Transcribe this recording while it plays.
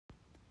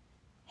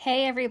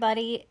Hey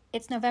everybody,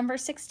 it's November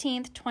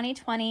 16th,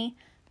 2020.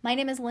 My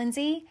name is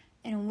Lindsay,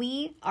 and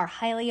we are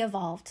highly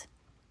evolved.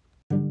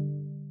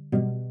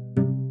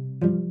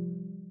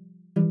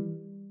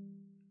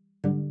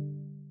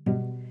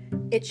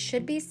 It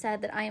should be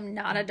said that I am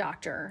not a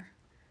doctor.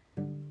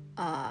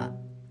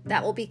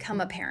 That will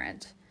become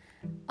apparent.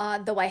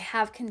 Though I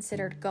have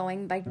considered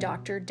going by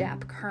Dr.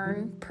 Dap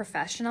Kern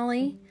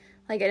professionally,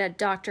 like in a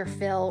Dr.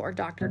 Phil or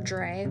Dr.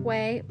 Dre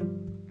way,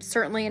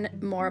 certainly in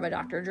more of a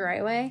Dr.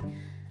 Dre way.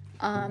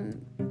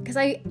 Because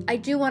I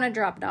do want to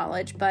drop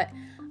knowledge, but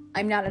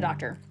I'm not a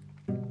doctor.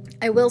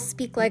 I will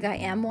speak like I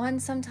am one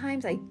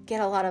sometimes. I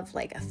get a lot of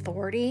like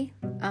authority,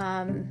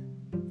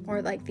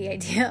 or like the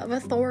idea of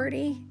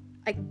authority.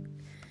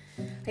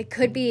 I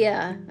could be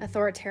a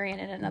authoritarian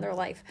in another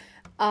life.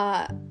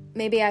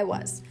 Maybe I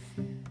was.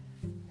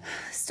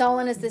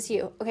 Stalin, is this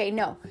you? Okay,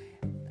 no.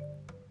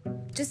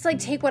 Just like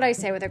take what I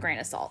say with a grain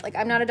of salt. Like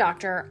I'm not a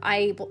doctor.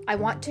 I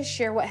want to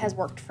share what has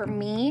worked for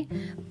me,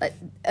 but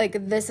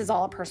like this is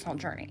all a personal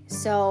journey.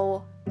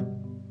 So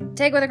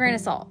take with a grain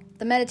of salt.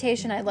 The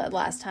meditation I led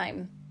last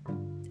time,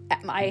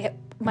 my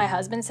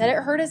husband said it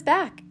hurt his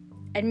back.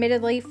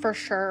 Admittedly, for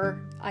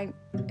sure,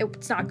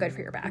 it's not good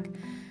for your back.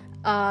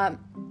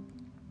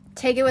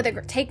 Take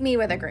me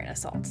with a grain of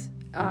salt.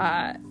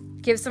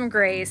 Give some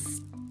grace.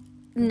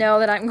 Know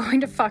that I'm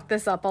going to fuck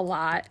this up a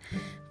lot.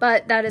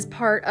 But that is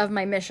part of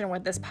my mission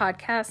with this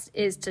podcast,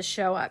 is to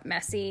show up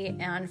messy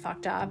and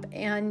fucked up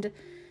and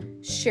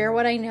share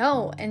what I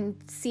know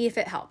and see if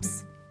it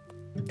helps.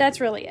 That's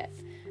really it.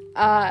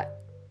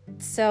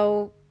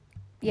 So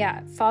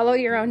yeah, follow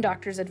your own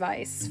doctor's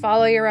advice,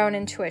 follow your own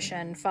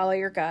intuition, follow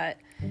your gut.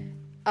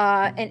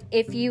 And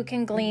if you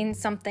can glean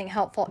something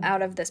helpful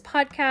out of this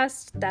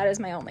podcast, that is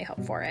my only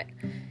hope for it.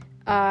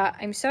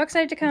 I'm so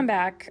excited to come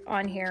back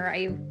on here.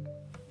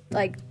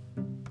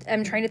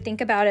 I'm trying to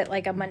think about it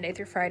like a Monday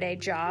through Friday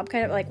job,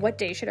 kind of like what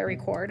day should I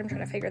record? I'm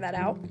trying to figure that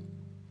out.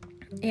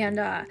 And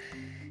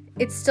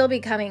it's still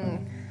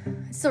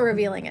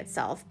revealing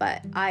itself,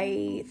 but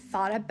I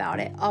thought about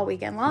it all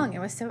weekend long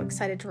and was so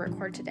excited to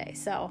record today.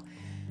 So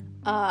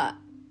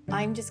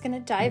I'm just going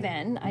to dive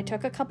in. I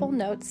took a couple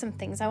notes, some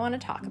things I want to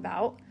talk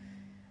about,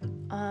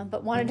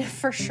 but wanted to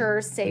for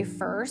sure say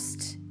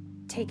first,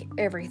 take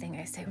everything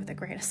I say with a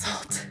grain of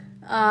salt.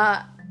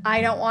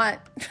 I don't want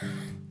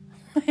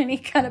any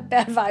kind of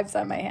bad vibes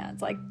on my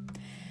hands. Like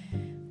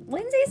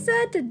Lindsay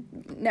said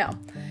no.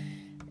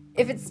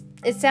 If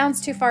it sounds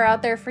too far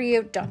out there for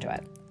you, don't do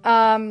it.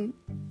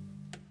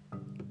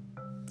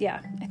 Yeah,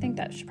 I think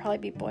that should probably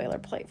be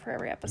boilerplate for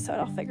every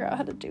episode. I'll figure out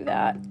how to do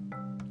that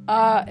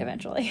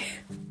eventually.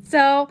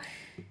 So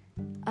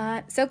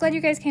glad you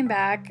guys came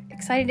back.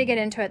 Excited to get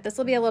into it. This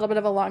will be a little bit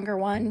of a longer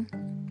one.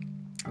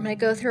 I'm going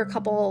to go through a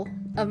couple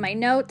of my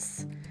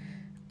notes.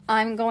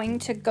 I'm going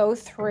to go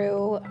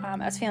through, I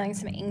was feeling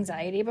some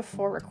anxiety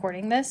before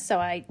recording this, so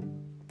I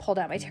pulled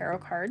out my tarot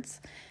cards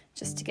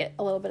just to get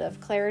a little bit of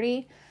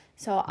clarity.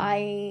 So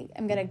I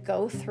am going to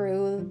go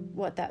through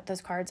what those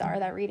cards are,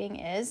 that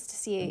reading is, to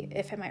see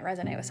if it might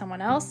resonate with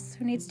someone else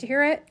who needs to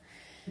hear it.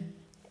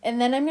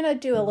 And then I'm going to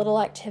do a little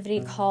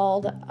activity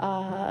called,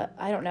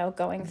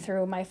 going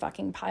through my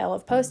fucking pile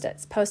of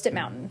Post-its, Post-it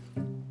Mountain.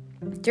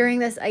 During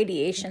this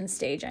ideation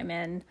stage I'm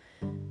in,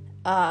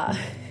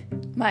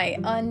 my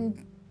undiagnosed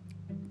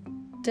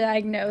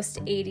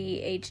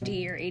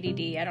ADHD or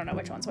ADD, I don't know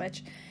which one's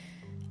which,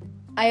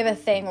 I have a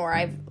thing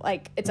where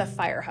it's a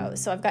fire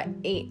hose. So I've got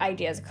 8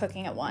 ideas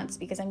cooking at once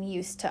because I'm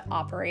used to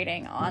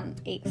operating on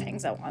 8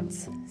 things at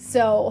once.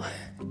 So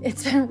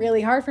it's been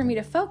really hard for me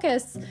to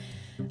focus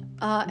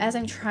as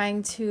I'm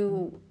trying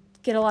to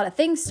get a lot of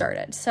things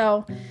started.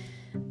 So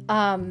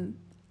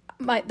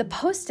the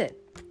Post-it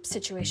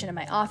situation in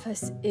my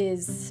office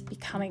is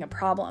becoming a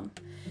problem.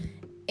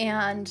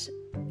 And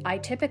I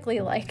typically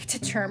like to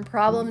turn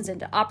problems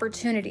into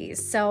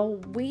opportunities.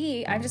 So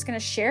I'm just going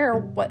to share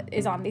what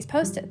is on these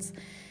Post-its.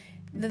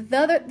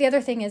 The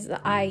other thing is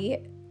that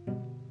I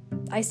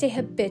stay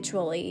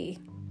habitually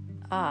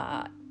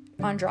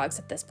on drugs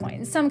at this point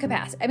in some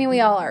capacity. I mean, we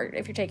all are.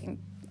 If you're taking,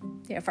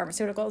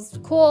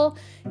 pharmaceuticals, cool.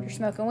 If you're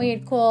smoking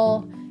weed,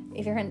 cool.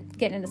 If you're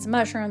getting into some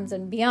mushrooms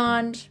and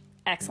beyond,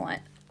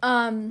 excellent.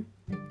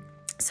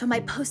 So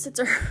my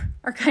Post-its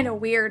are kind of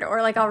weird,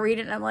 or like I'll read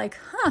it and I'm like,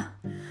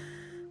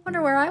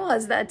 wonder where I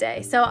was that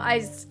day. So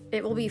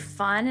it will be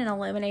fun and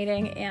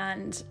illuminating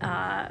and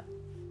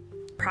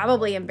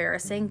probably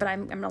embarrassing, but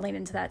I'm going to lean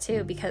into that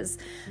too because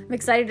I'm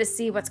excited to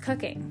see what's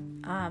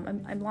cooking.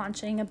 I'm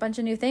launching a bunch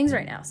of new things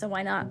right now, so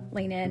why not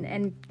lean in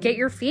and get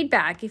your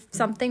feedback if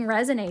something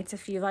resonates.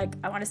 If you like,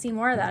 I want to see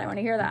more of that, I want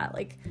to hear that,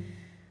 like,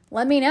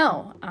 let me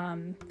know. I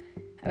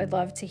would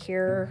love to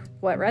hear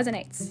what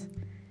resonates.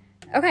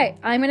 Okay,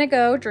 I'm going to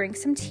go drink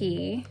some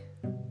tea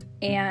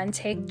and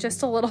take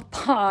just a little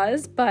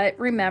pause, but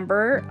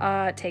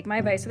remember, take my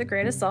advice with a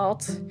grain of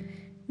salt,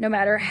 no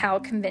matter how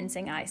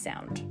convincing I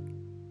sound.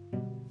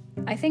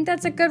 I think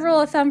that's a good rule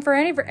of thumb for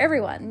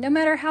everyone, no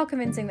matter how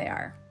convincing they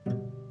are.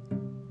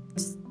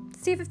 Just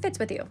see if it fits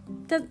with you.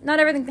 Not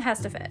everything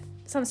has to fit.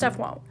 Some stuff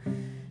won't.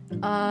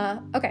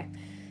 Okay,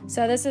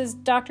 So this is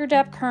Dr.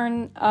 Deb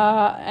Kern,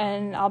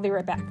 and I'll be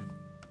right back.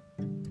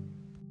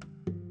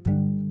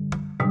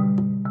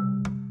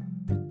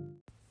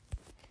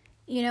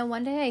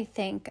 One day I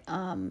think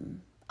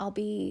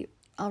I'll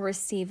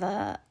receive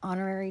a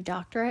honorary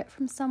doctorate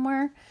from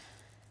somewhere.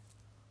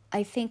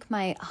 I think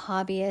my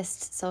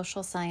hobbyist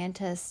social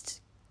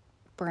scientist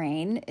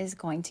brain is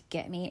going to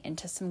get me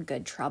into some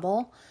good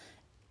trouble.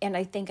 And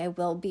I think I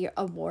will be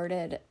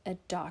awarded a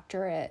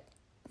doctorate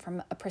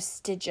from a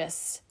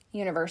prestigious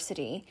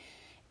university.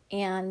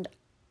 And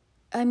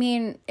I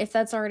mean, if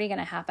that's already going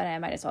to happen, I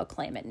might as well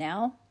claim it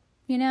now.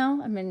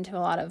 I'm into a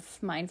lot of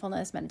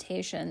mindfulness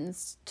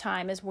meditations.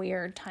 Time is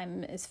weird,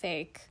 time is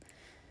fake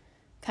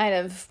kind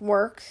of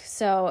work.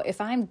 So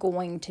if I'm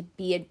going to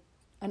be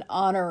an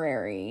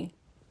honorary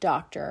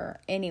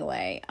doctor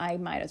anyway, I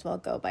might as well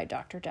go by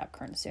Dr. Deb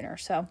Kern sooner.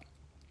 So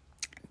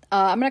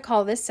I'm going to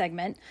call this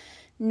segment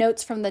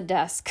Notes from the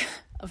Desk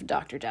of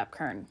Dr. Deb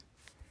Kern.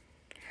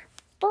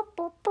 All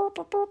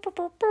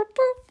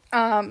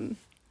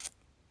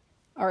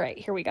right,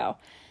 here we go.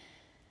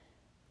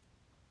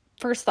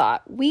 First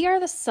thought, we are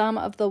the sum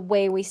of the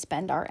way we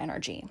spend our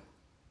energy.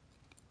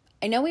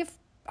 I know we've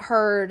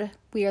heard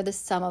we are the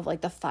sum of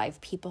like the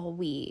 5 people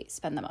we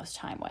spend the most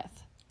time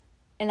with.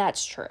 And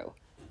that's true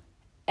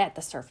at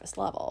the surface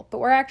level. But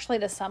we're actually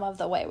the sum of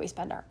the way we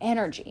spend our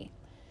energy.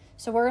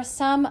 So we're a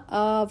sum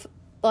of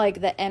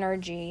like the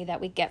energy that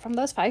we get from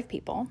those 5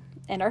 people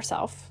and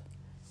ourselves.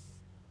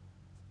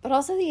 But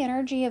also the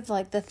energy of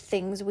like the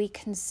things we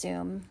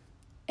consume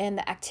and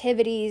the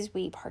activities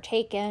we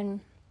partake in.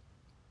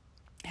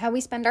 How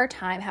we spend our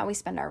time, how we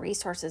spend our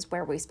resources,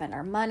 where we spend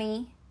our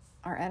money,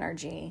 our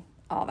energy,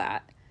 all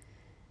that.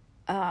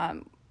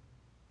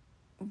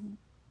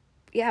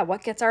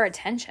 What gets our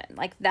attention?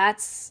 Like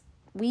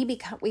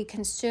we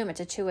consume. It's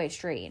a two-way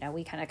street.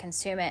 We kind of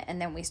consume it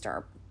and then we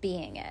start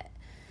being it,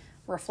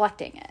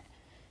 reflecting it,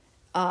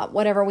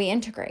 whatever we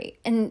integrate.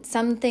 And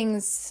some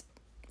things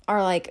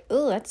are like,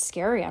 oh, that's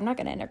scary. I'm not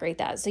going to integrate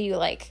that. So you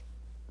like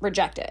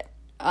reject it,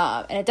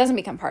 and it doesn't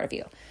become part of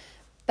you.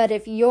 But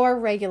if you're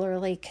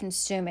regularly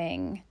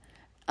consuming,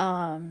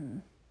 I'll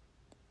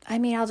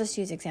just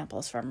use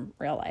examples from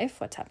real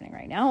life, what's happening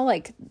right now.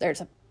 Like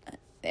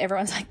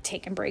everyone's like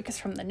taking breaks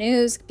from the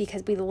news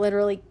because we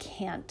literally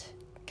can't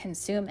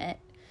consume it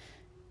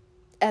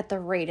at the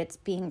rate it's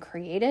being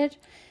created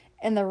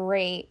and the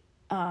rate,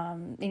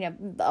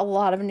 a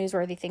lot of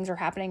newsworthy things are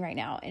happening right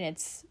now. And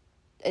it's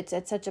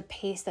at such a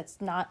pace that's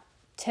not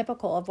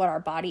typical of what our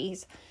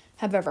bodies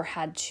have ever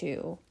had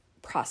to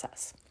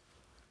process.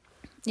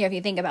 If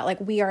you think about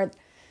like we are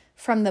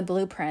from the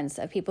blueprints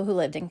of people who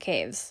lived in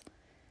caves,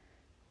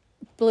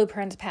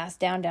 blueprints passed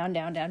down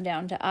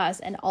to us.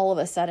 And all of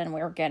a sudden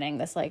we're getting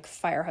this like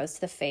fire hose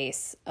to the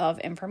face of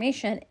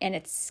information. And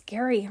it's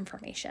scary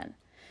information,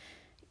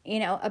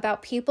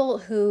 about people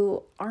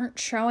who aren't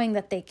showing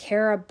that they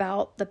care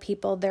about the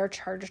people they're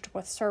charged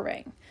with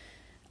serving.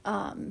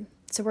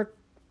 So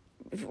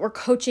we're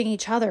coaching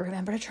each other.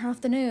 Remember to turn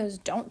off the news.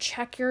 Don't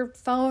check your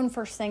phone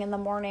first thing in the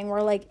morning.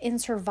 We're like in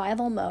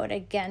survival mode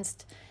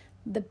against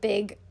the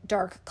big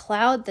dark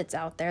cloud that's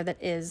out there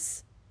that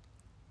is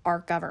our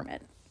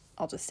government.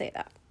 I'll just say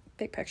that.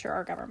 Big picture,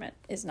 our government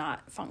is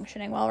not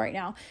functioning well right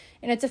now.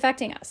 And it's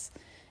affecting us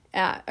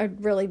at a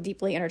really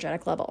deeply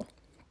energetic level.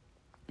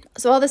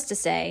 So all this to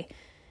say,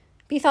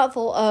 be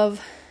thoughtful of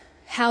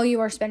how you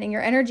are spending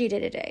your energy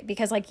day to day.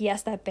 Because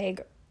yes, that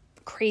big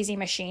crazy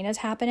machine is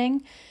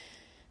happening.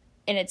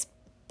 And it's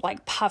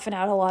like puffing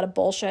out a lot of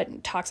bullshit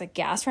and toxic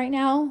gas right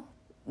now.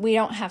 We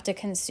don't have to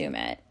consume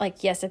it.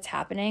 Yes, it's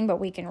happening, but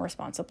we can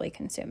responsibly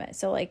consume it.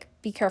 So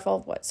be careful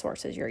of what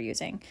sources you're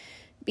using.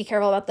 Be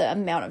careful about the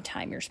amount of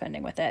time you're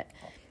spending with it.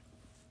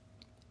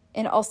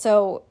 And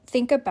also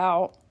think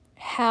about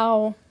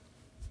how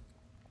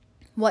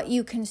what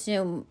you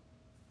consume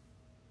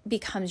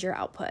becomes your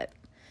output.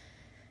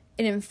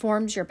 It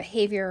informs your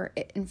behavior.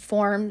 It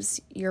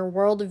informs your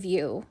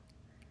worldview.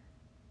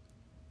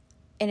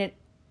 And it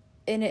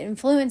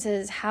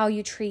influences how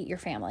you treat your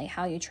family,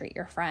 how you treat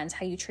your friends,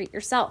 how you treat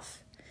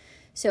yourself.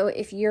 So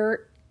if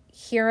you're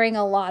hearing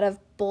a lot of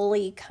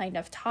bully kind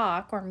of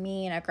talk or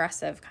mean,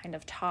 aggressive kind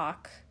of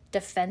talk,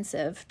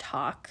 defensive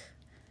talk,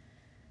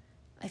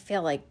 I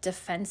feel like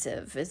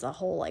defensive is a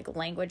whole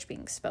language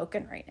being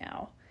spoken right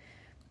now.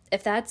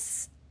 If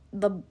that's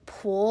the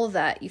pool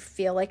that you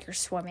feel like you're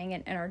swimming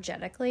in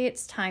energetically,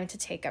 it's time to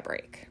take a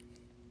break.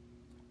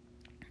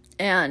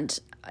 And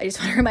I just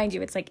want to remind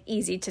you, it's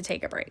easy to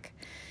take a break.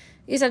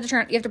 You have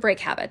to break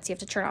habits. You have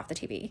to turn off the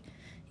TV.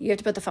 You have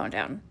to put the phone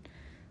down.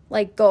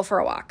 Go for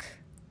a walk.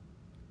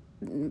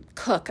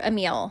 Cook a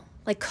meal.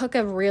 Cook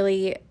a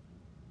really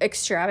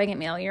extravagant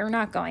meal. You're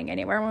not going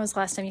anywhere. When was the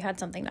last time you had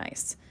something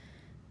nice?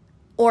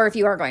 Or if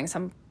you are going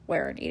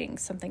somewhere and eating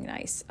something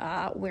nice,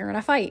 we're in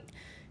a fight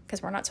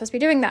because we're not supposed to be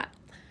doing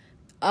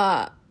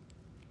that.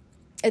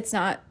 It's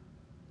not,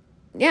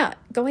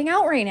 going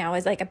out right now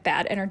is a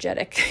bad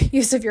energetic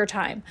use of your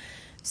time.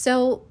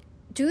 So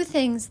do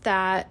things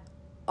that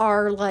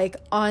are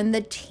on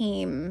the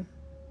team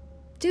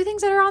do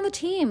things that are on the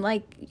team.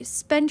 Like,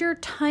 spend your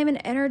time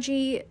and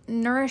energy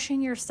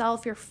nourishing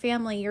yourself, your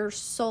family, your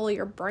soul,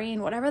 your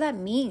brain, whatever that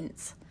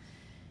means.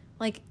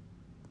 Like,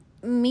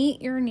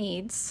 meet your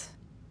needs,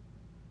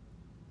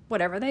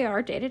 whatever they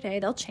are, day to day.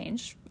 They'll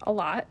change a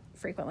lot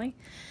frequently.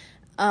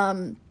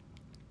 And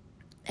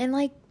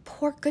like,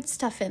 pour good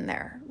stuff in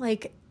there.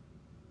 Like,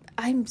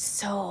 I'm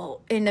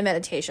so into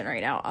meditation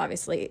right now,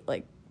 obviously,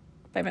 like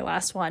by my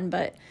last one,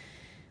 but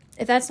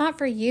if that's not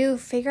for you,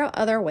 figure out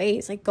other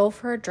ways. Like, go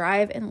for a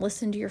drive and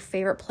listen to your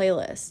favorite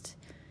playlist.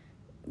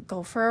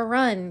 Go for a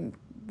run,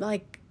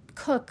 like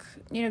cook,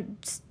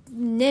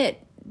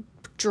 knit,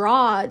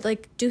 draw,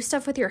 like do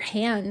stuff with your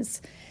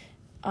hands,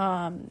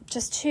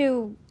 just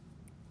to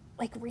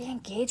like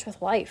re-engage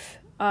with life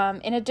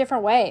in a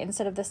different way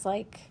instead of this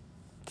like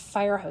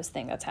fire hose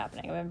thing that's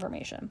happening of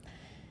information.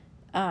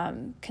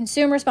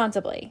 Consume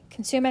responsibly,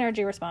 consume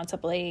energy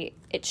responsibly.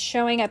 It's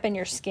showing up in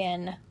your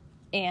skin,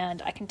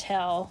 and I can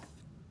tell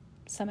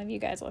some of you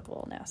guys look a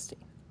little nasty.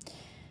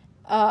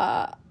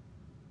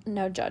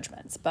 No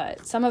judgments,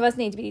 but some of us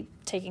need to be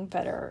taking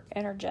better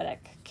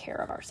energetic care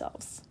of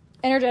ourselves.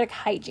 Energetic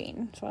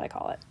hygiene is what I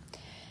call it.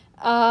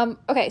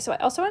 Okay, so I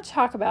also want to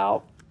talk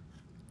about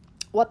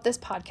what this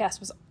podcast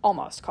was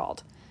almost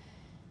called.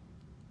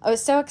 I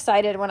was so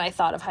excited when I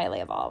thought of Highly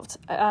Evolved,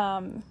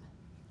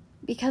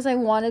 because I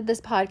wanted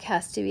this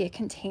podcast to be a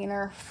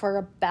container for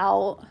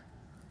about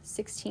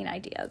 16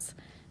 ideas.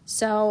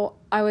 So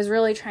I was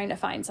really trying to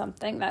find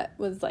something that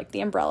was like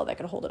the umbrella that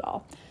could hold it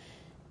all.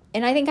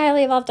 And I think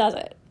Highly Evolved does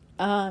it.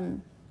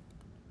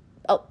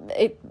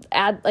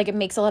 It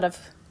makes a lot of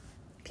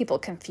people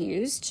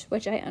confused,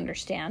 which I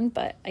understand,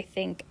 but I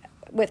think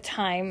with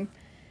time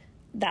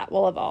that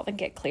will evolve and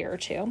get clearer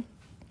too.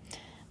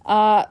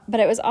 But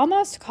it was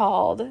almost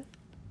called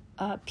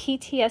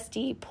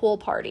PTSD Pool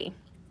Party,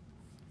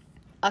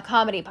 a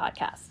comedy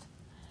podcast.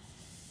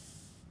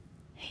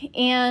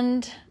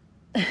 And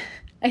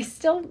I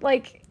still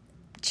like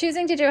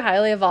choosing to do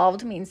Highly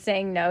Evolved means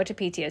saying no to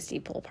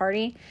PTSD Pool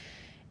Party.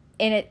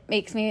 And it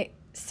makes me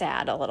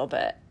sad a little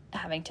bit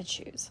having to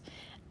choose.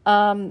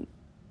 So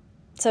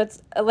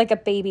it's like a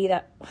baby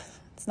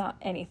it's not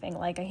anything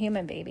like a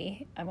human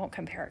baby. I won't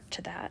compare it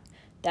to that.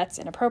 That's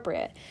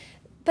inappropriate.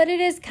 But it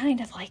is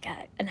kind of like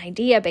an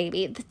idea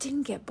baby that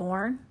didn't get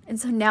born. And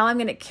so now I'm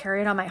going to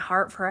carry it on my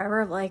heart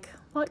forever. Like,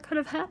 what could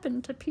have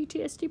happened to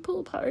PTSD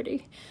Pool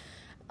Party?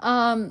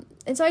 And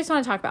so I just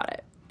want to talk about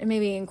it and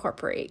maybe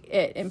incorporate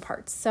it in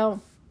parts. So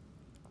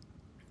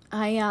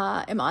I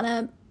am on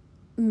a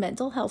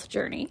mental health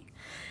journey.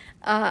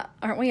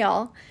 Aren't we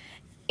all?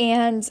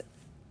 And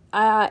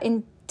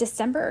in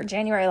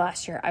January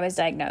last year, I was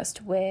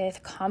diagnosed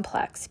with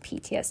complex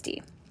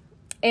PTSD.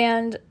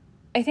 And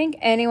I think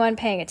anyone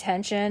paying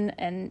attention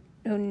and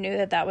who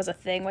knew that was a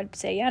thing would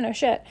say, yeah, no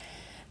shit.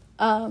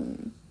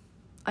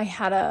 I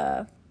had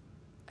a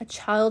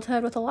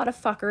childhood with a lot of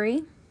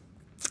fuckery,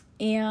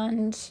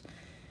 and,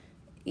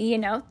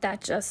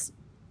 that just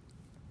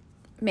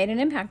made an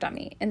impact on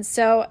me. And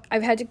so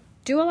I've had to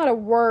do a lot of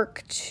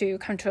work to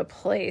come to a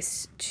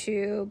place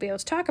to be able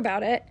to talk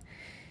about it.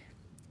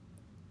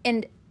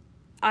 And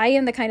I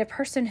am the kind of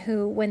person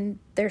who, when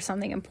there's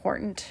something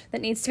important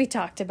that needs to be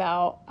talked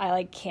about,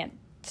 I can't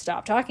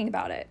stop talking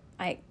about it.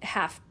 I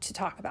have to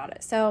talk about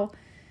it. So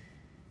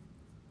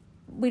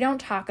we don't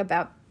talk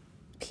about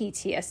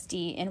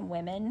PTSD in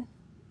women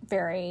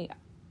very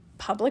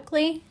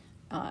publicly,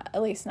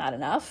 at least not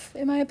enough,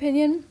 in my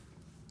opinion.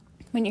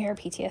 When you hear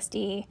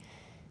PTSD,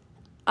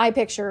 I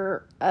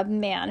picture a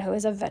man who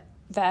is a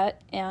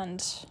vet,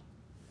 and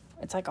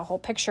it's like a whole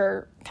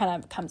picture kind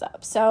of comes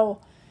up.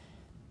 So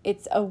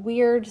it's a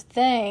weird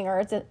thing, or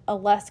it's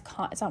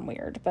it's not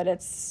weird, but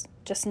it's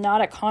just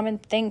not a common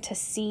thing to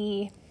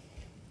see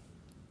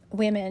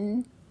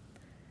women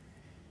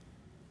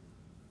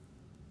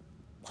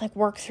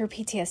work through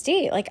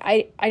PTSD.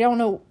 I don't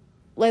know,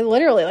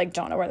 literally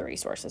don't know where the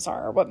resources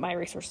are or what my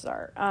resources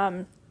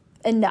are.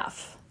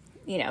 Enough.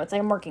 It's like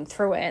I'm working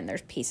through it and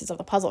there's pieces of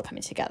the puzzle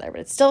coming together, but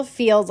it still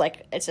feels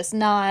like it's just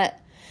not,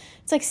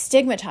 it's like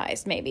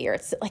stigmatized maybe, or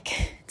it's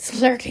like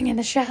it's lurking in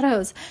the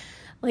shadows.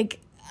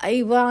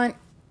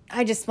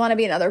 I just want to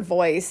be another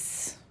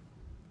voice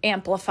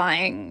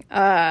amplifying,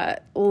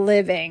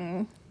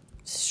 living,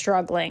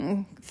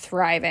 struggling,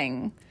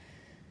 thriving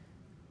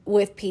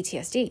with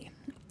PTSD.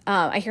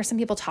 I hear some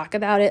people talk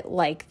about it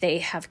like they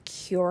have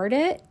cured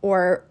it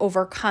or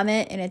overcome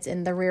it and it's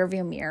in the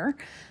rearview mirror.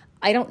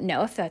 I don't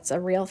know if that's a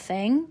real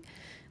thing,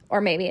 or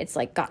maybe it's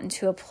gotten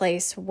to a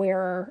place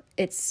where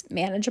it's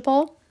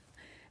manageable.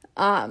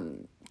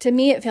 To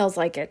me, it feels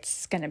like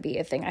it's going to be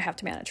a thing I have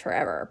to manage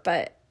forever,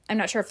 but I'm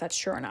not sure if that's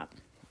true or not.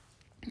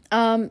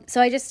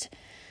 So I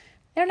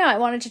don't know. I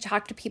wanted to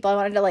talk to people. I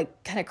wanted to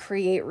kind of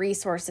create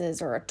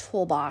resources or a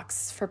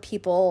toolbox for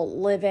people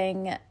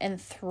living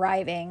and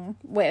thriving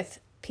with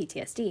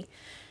PTSD.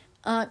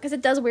 Because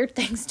it does weird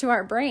things to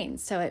our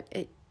brains. So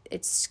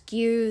it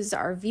skews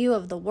our view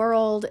of the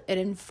world. It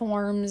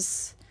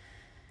informs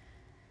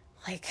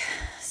like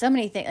so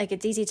many things. Like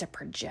it's easy to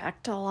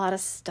project a lot of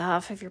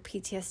stuff if your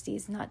PTSD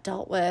is not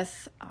dealt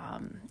with.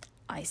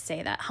 I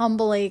say that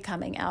humbly,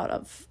 coming out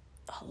of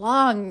a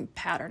long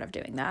pattern of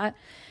doing that.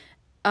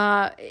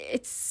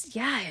 It's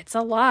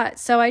a lot.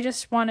 So I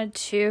just wanted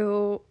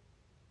to,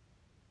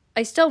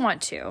 I still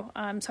want to.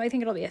 So I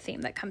think it'll be a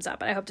theme that comes up,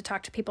 but I hope to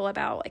talk to people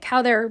about like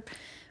how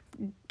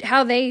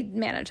they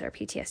manage their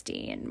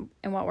PTSD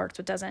and what works,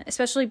 what doesn't,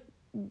 especially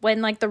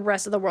when like the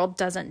rest of the world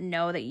doesn't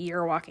know that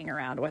you're walking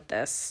around with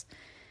this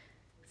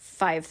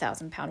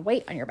 5,000 pound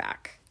weight on your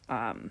back.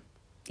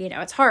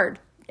 It's hard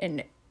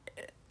and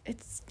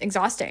it's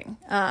exhausting.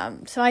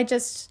 So I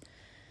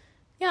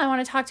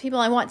want to talk to people.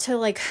 I want to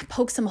like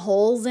poke some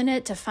holes in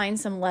it to find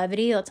some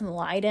levity, let some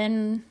light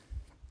in,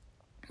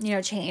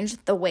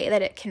 change the way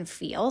that it can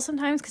feel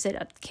sometimes because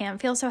it can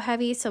feel so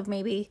heavy. So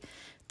maybe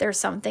there's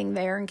something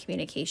there in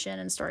communication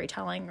and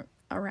storytelling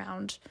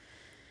around,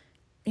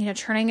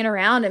 turning it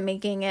around and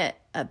making it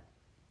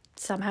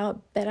somehow a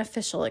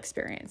beneficial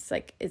experience.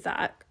 Like, is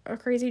that a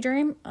crazy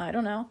dream? I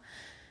don't know.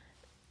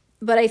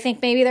 But I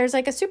think maybe there's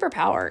like a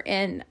superpower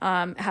in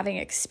having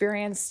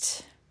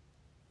experienced,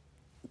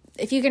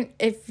 if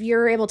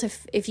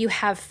you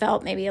have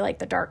felt maybe like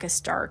the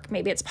darkest dark,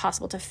 maybe it's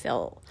possible to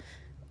feel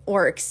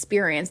or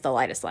experience the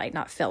lightest light,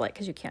 not feel it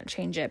because you can't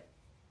change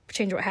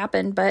what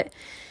happened, but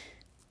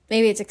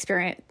maybe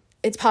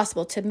it's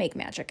possible to make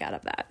magic out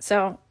of that.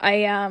 So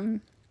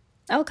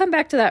I'll come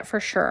back to that for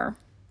sure.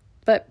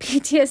 But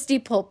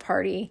PTSD Pull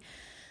Party,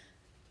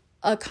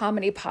 a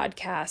comedy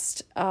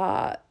podcast,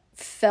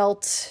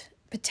 felt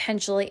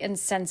potentially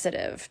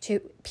insensitive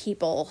to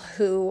people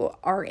who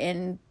are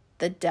in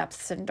the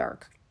depths and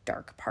dark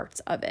parts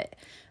of it.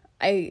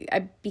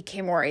 I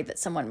became worried that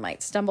someone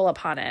might stumble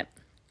upon it.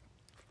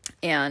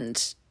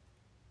 And,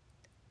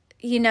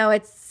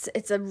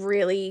 it's a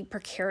really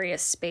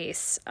precarious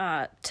space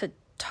to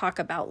talk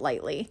about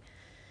lightly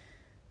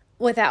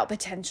without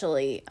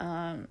potentially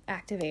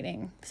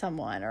activating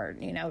someone or,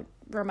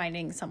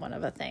 reminding someone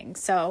of a thing.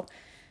 So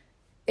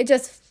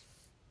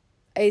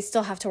I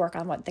still have to work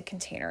on what the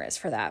container is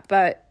for that.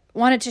 But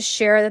wanted to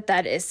share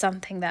that is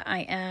something that I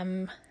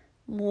am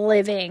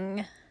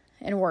living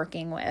and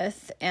working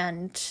with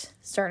and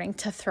starting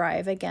to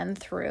thrive again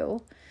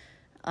through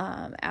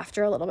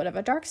after a little bit of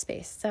a dark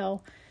space.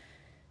 So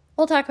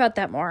we'll talk about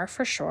that more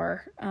for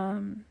sure.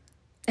 And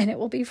it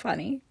will be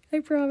funny,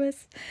 I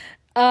promise.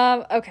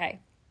 Okay.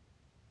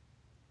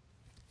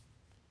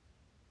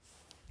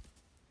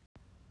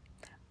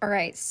 All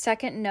right,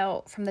 second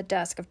note from the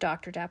desk of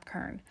Dr. Dap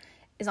Kern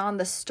is on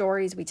the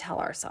stories we tell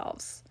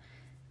ourselves,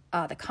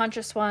 the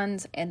conscious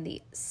ones and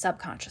the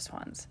subconscious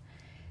ones.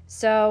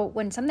 So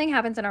when something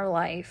happens in our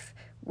life,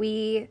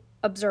 we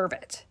observe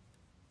it.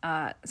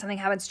 Something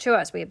happens to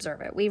us, we observe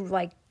it. We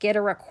get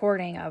a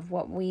recording of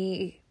what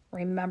we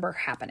remember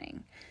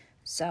happening.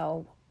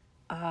 So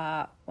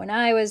when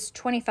I was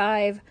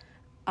 25,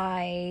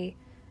 I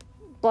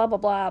blah, blah,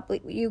 blah,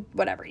 you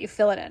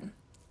fill it in.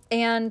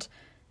 And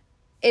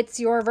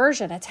it's your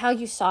version. It's how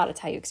you saw it.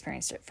 It's how you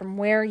experienced it from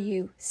where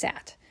you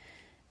sat.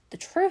 The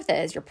truth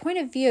is your point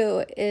of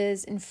view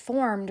is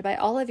informed by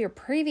all of your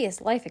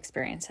previous life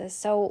experiences.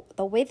 So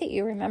the way that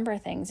you remember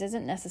things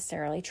isn't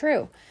necessarily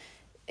true.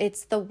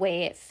 It's the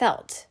way it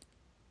felt.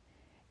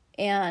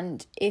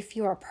 And if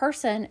you're a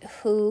person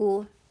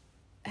who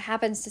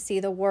happens to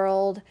see the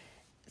world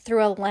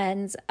through a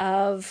lens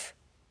of,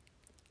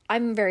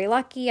 I'm very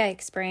lucky, I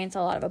experience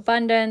a lot of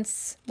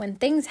abundance, when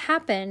things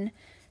happen,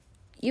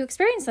 you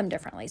experience them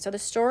differently. So the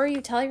story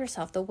you tell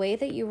yourself, the way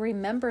that you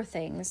remember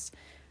things,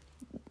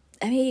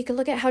 you could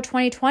look at how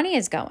 2020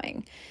 is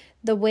going.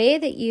 The way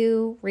that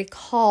you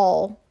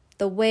recall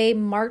the way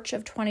March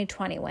of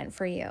 2020 went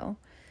for you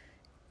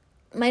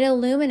might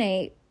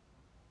illuminate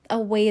a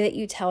way that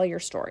you tell your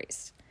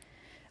stories.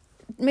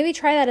 Maybe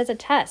try that as a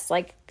test.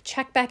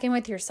 Check back in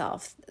with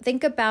yourself.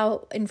 Think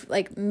about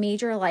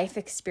major life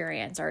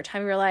experience or a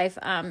time of your life,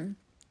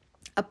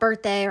 a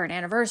birthday or an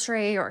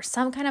anniversary or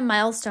some kind of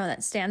milestone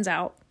that stands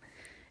out,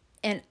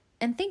 and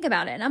think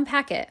about it and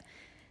unpack it.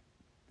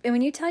 And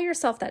when you tell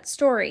yourself that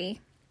story,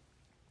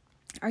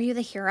 are you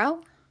the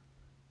hero?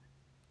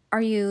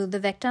 Are you the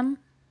victim?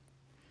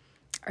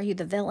 Are you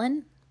the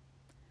villain?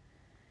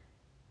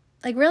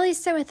 Really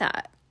sit with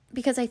that,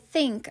 because I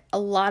think a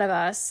lot of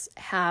us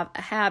have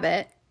a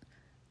habit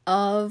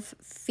of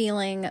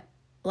feeling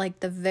like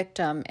the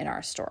victim in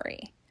our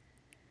story.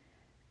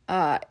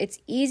 It's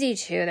easy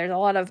to. There's a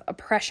lot of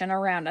oppression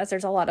around us.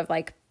 There's a lot of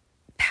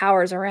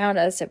powers around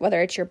us,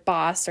 whether it's your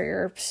boss or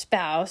your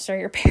spouse or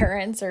your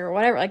parents or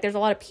whatever. There's a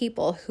lot of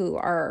people who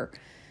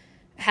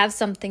have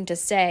something to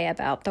say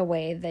about the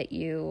way that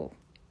you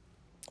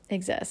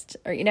exist.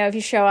 Or, if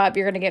you show up,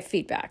 you're going to get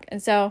feedback.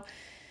 And so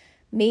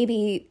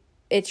maybe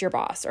it's your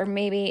boss, or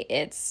maybe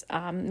it's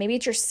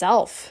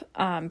yourself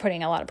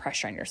putting a lot of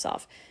pressure on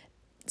yourself.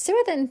 Sit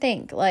with it and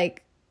think,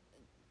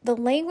 the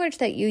language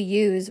that you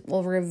use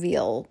will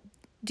reveal,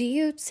 do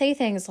you say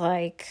things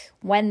like,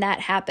 when that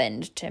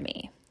happened to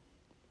me?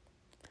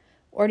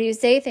 Or do you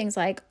say things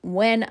like,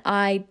 when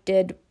I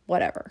did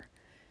whatever?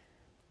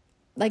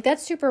 Like,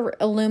 that's super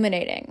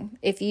illuminating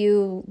if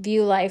you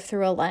view life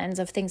through a lens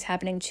of things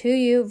happening to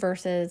you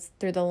versus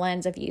through the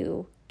lens of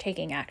you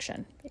taking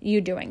action,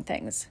 you doing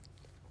things.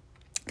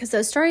 Because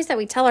those stories that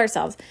we tell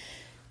ourselves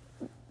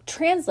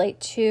translate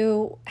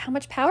to how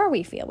much power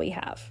we feel we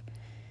have.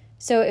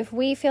 So if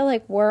we feel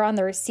like we're on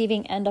the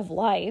receiving end of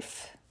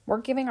life,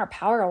 we're giving our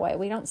power away.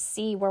 We don't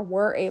see where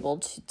we're able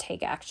to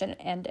take action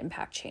and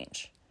impact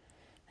change.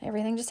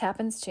 Everything just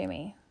happens to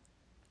me.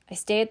 I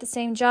stay at the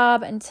same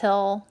job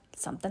until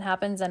something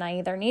happens and I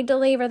either need to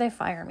leave or they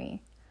fire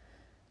me.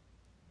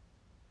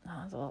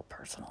 Oh, it's a little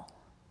personal.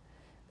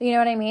 But you know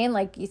what I mean?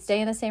 Like, you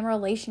stay in the same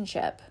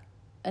relationship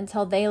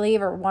until they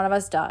leave or one of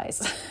us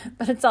dies.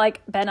 But it's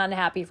like been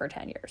unhappy for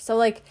 10 years. So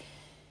like,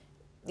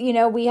 you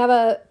know, we have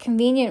a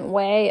convenient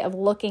way of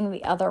looking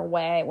the other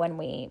way when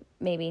we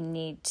maybe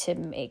need to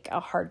make a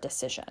hard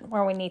decision,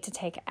 where we need to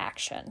take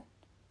action.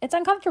 It's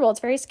uncomfortable. It's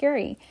very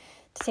scary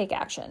to take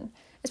action,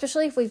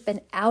 especially if we've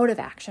been out of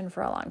action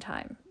for a long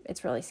time.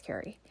 It's really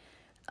scary.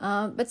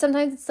 But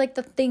sometimes it's like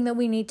the thing that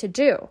we need to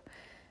do.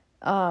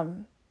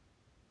 So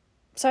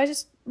I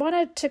just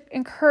wanted to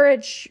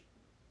encourage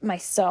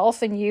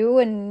myself and you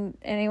and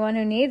anyone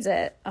who needs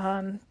it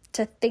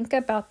to think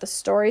about the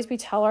stories we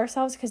tell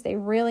ourselves, because they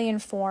really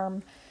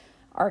inform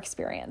our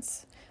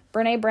experience.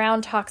 Brene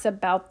Brown talks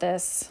about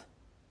this.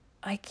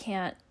 I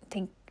can't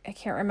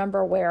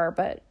remember where,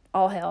 but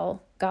all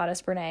hail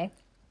Goddess Brene.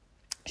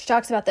 She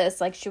talks about this,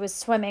 like she was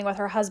swimming with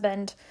her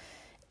husband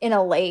in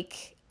a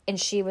lake and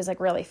she was like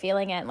really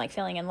feeling it and like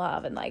feeling in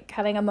love and like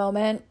having a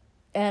moment,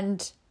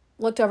 and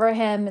looked over at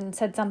him and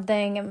said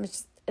something and was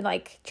just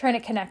like trying to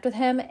connect with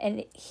him,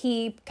 and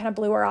he kind of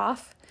blew her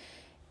off.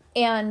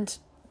 And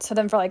so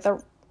then for like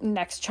the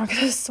next chunk of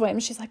the swim,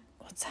 she's like,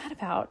 what's that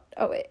about?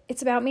 Oh,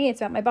 it's about me.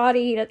 It's about my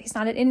body. He's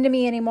not into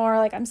me anymore.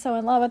 Like, I'm so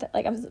in love with it.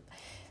 Like, I'm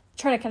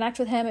trying to connect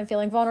with him and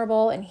feeling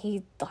vulnerable, and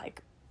he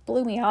like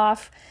blew me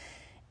off.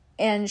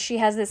 And she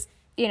has this,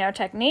 you know,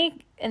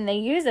 technique, and they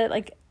use it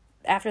like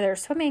after they're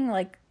swimming,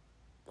 like,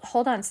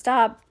 hold on,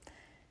 stop.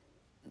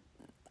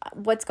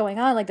 What's going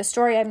on? Like, the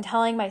story I'm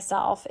telling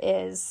myself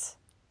is,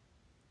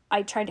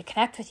 I tried to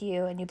connect with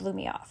you and you blew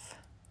me off.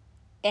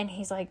 And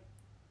he's like,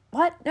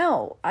 what?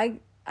 No, I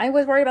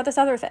was worried about this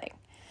other thing.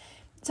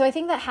 So I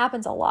think that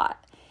happens a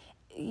lot.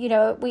 You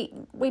know,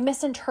 we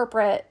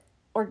misinterpret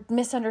or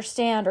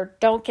misunderstand or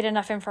don't get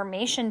enough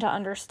information to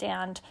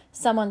understand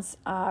someone's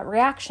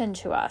reaction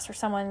to us or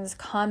someone's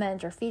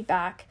comment or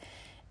feedback.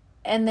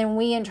 And then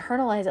we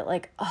internalize it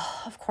like,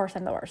 oh, of course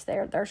I'm the worst.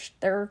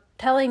 They're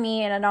telling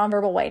me in a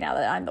nonverbal way now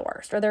that I'm the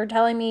worst. Or they're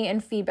telling me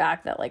in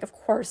feedback that, like, of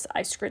course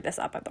I screwed this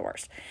up. I'm the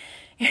worst.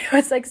 You know,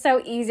 it's like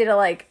so easy to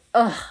like,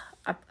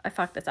 I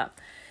fucked this up.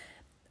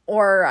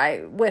 Or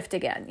I whiffed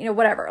again. You know,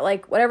 whatever.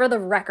 Like, whatever the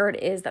record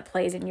is that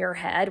plays in your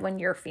head when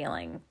you're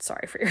feeling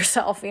sorry for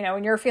yourself. You know,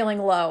 when you're feeling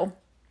low.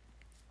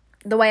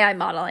 The way I'm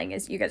modeling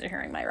is you guys are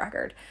hearing my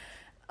record.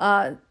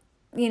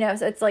 You know,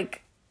 so it's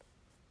like,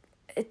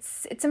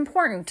 it's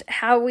important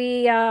how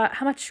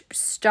much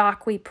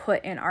stock we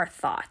put in our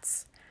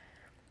thoughts,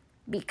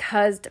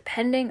 because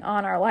depending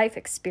on our life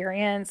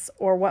experience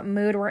or what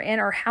mood we're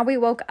in or how we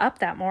woke up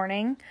that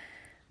morning,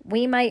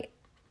 we might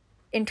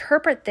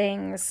interpret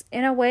things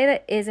in a way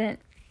that isn't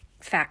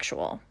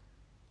factual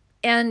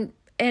and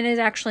is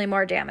actually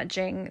more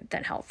damaging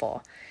than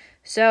helpful.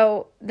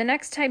 So the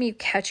next time you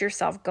catch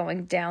yourself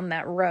going down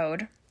that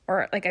road,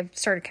 or like I've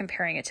started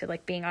comparing it to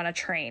like being on a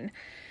train.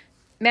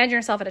 Imagine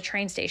yourself at a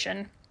train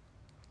station.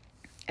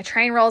 A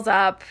train rolls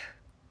up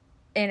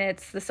and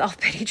it's the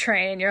self-pity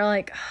train, and you're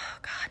like, oh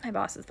God, my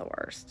boss is the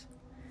worst.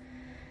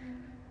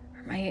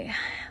 Or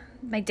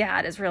my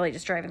dad is really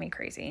just driving me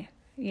crazy.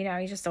 You know,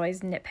 he's just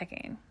always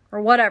nitpicking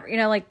or whatever, you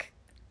know, like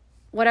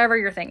whatever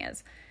your thing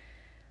is.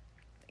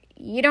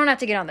 You don't have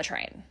to get on the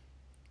train.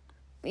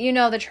 You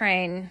know the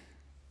train.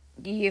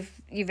 You've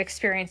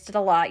experienced it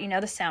a lot. You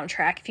know the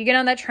soundtrack. If you get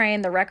on that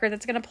train, the record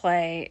that's going to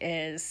play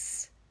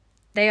is,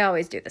 they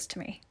always do this to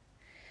me.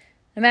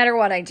 No matter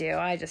what I do,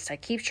 I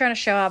keep trying to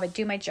show up. I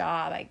do my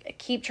job. I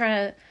keep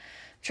trying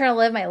to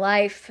live my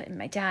life. And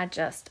my dad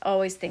just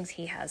always thinks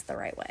he has the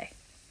right way.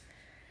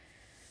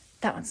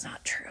 That one's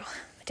not true.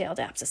 Dale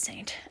Dapp's a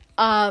saint.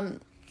 But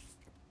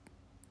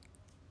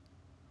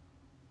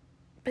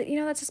you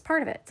know, that's just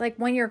part of it. It's like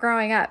when you're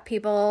growing up,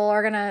 people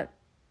are going to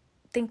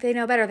think they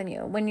know better than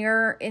you. When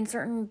you're in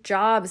certain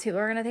jobs, people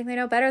are going to think they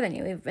know better than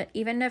you,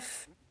 even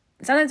if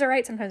sometimes they're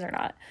right, sometimes they're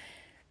not.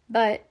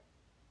 But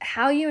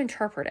how you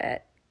interpret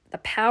it, the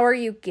power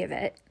you give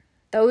it,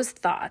 those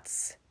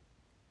thoughts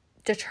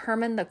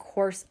determine the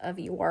course of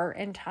your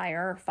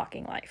entire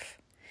fucking life.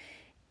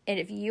 And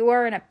if you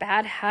are in a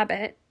bad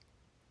habit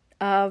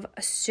of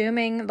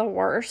assuming the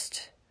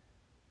worst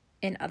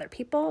in other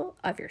people,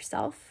 of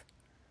yourself,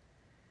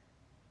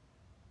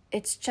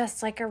 it's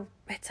just like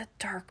it's a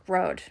dark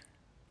road.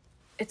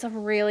 It's a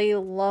really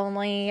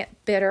lonely,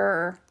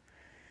 bitter,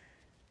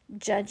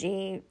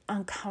 judgy,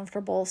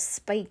 uncomfortable,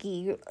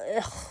 spiky,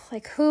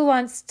 like who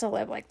wants to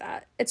live like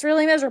that? It's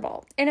really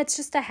miserable. And it's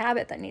just a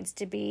habit that needs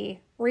to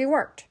be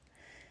reworked.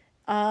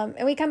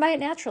 And we come by it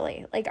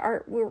naturally. Like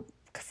we're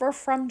we're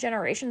from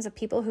generations of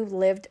people who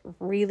lived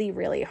really,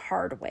 really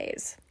hard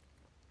ways.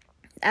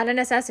 Out of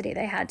necessity,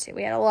 they had to.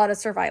 We had a lot of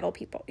survival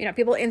people,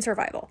 people in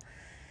survival.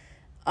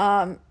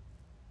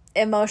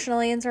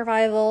 Emotionally in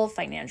survival,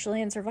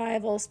 financially in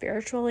survival,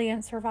 spiritually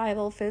in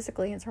survival,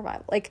 physically in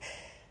survival. Like,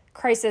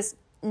 crisis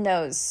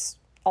knows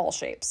all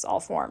shapes, all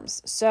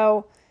forms.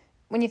 So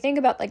when you think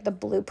about like the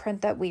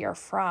blueprint that we are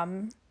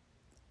from,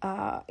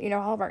 all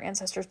of our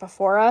ancestors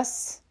before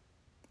us,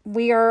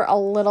 we are a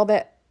little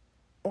bit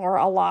or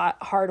a lot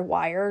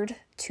hardwired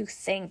to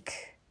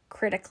think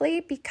critically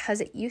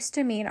because it used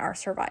to mean our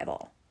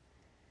survival.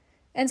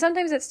 And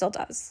sometimes it still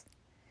does.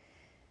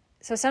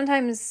 So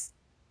sometimes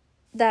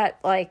that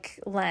like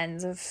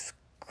lens of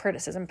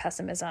criticism,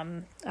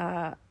 pessimism,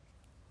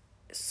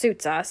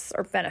 suits us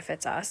or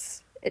benefits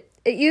us.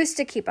 It used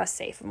to keep us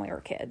safe when we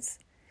were kids.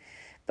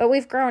 But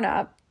we've grown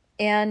up,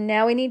 and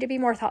now we need to be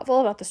more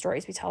thoughtful about the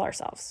stories we tell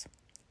ourselves.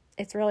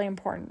 It's really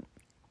important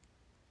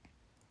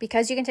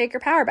because you can take your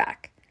power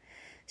back.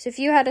 So if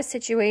you had a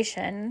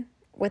situation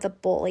with a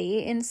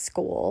bully in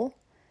school,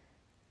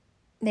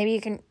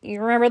 maybe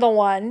you remember the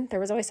one, there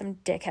was always some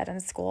dickhead in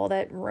school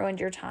that ruined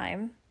your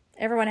time.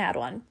 Everyone had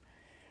one.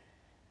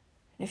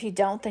 If you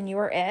don't, then you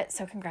were it.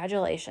 So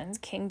congratulations,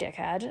 King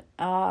Dickhead.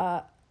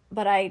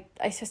 But I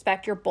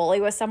suspect your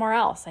bully was somewhere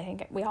else. I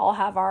think we all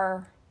have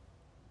our,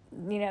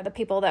 the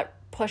people that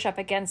push up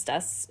against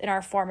us in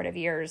our formative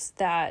years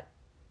that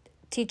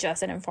teach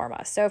us and inform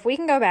us. So if we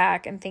can go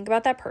back and think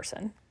about that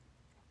person,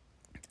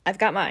 I've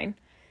got mine,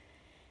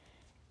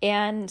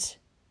 and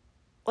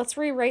let's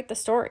rewrite the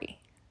story.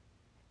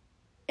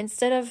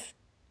 Instead of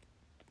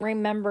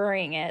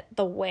remembering it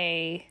the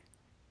way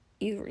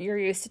you're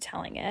used to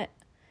telling it,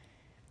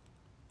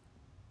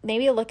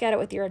 maybe look at it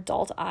with your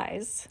adult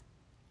eyes.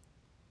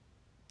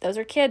 Those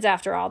are kids,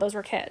 after all. Those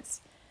were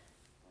kids.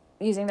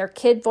 Using their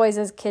kid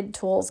voices, kid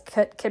tools,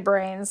 kid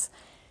brains.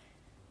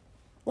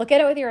 Look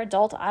at it with your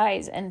adult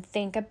eyes and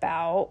think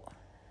about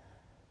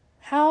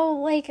how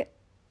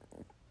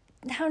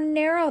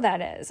narrow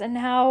that is and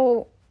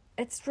how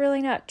it's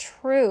really not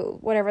true,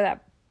 whatever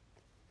that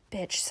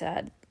bitch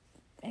said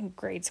in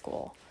grade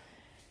school.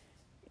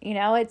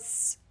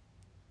 It's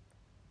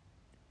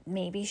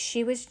maybe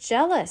she was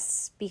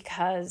jealous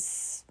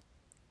because,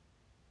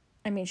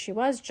 she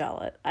was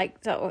jealous.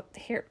 So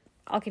here,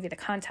 I'll give you the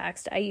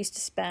context. I used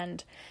to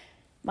spend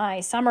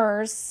I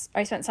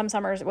spent some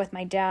summers with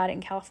my dad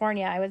in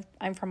California.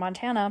 I'm from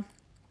Montana,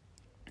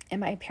 and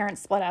my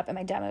parents split up and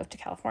my dad moved to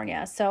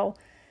California. So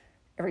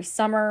every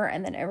summer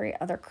and then every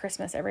other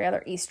Christmas, every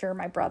other Easter,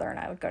 my brother and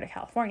I would go to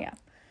California.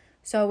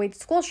 So we'd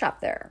school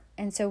shop there.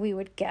 And so we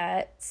would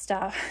get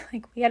stuff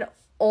like we had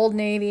Old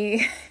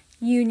Navy,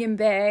 Union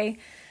Bay.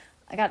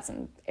 I got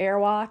some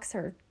Airwalks,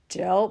 are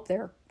dope.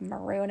 They're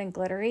maroon and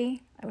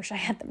glittery. I wish I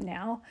had them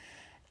now.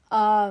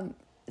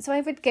 So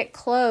I would get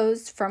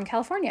clothes from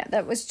California.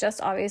 That was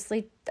just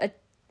obviously a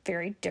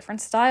very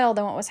different style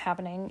than what was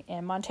happening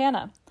in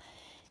Montana.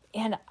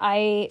 And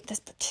this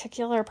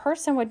particular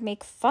person would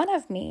make fun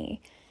of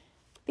me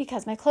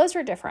because my clothes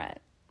were different.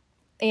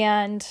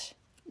 And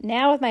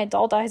now with my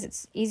adult eyes,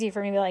 it's easy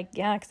for me to be like,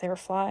 yeah, because they were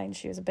fly and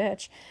she was a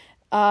bitch.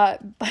 But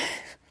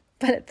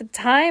at the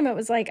time, it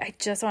was like I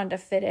just wanted to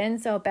fit in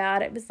so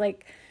bad. It was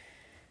like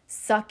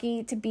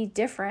sucky to be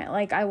different.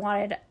 Like I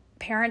wanted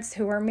parents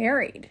who were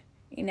married,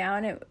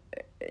 and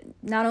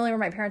not only were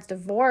my parents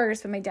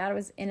divorced, but my dad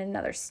was in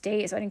another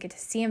state, so I didn't get to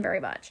see him very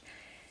much.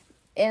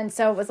 And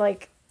so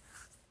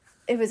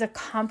it was a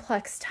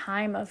complex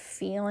time of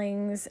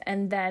feelings.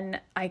 And then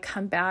I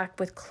come back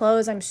with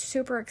clothes I'm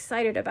super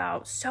excited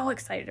about, so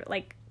excited.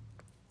 Like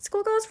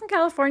school goes from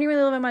California when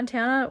they live in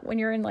Montana when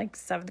you're in like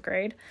 7th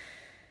grade.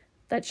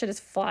 That shit is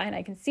fly, and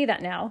I can see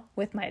that now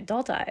with my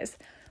adult eyes.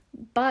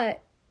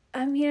 But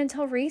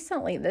until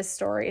recently, this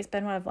story has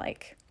been one of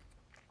like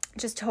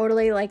just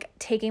totally like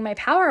taking my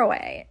power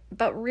away.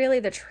 But really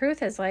the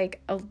truth is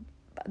like,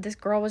 this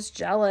girl was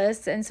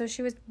jealous, and so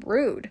she was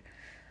rude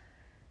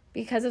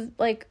because of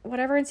like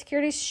whatever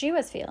insecurities she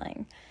was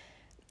feeling.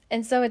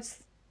 And so it's,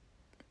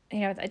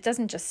 it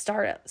doesn't just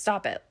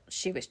stop at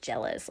she was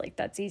jealous. Like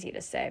that's easy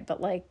to say, but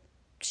like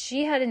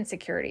she had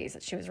insecurities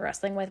that she was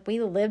wrestling with.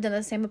 We lived in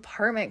the same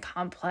apartment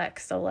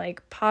complex. So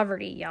like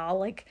poverty, y'all,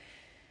 like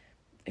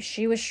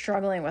she was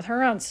struggling with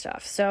her own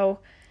stuff. So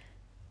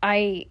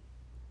I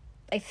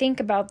think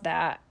about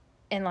that,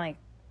 and like,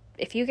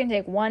 if you can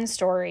take one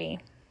story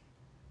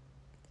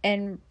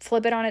and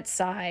flip it on its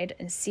side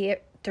and see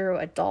it through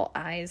adult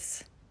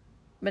eyes,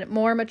 but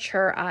more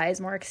mature eyes,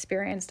 more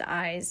experienced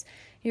eyes,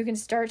 you can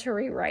start to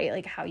rewrite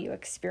like how you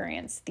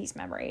experience these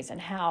memories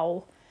and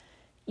how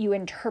you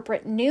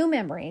interpret new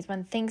memories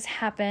when things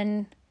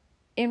happen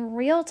in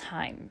real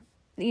time.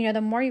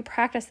 The more you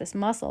practice this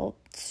muscle,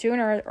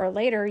 sooner or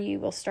later, you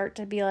will start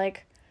to be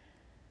like,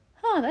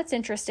 oh, that's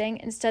interesting.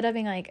 Instead of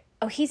being like,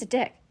 oh, he's a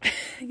dick,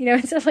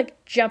 instead of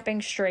like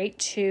jumping straight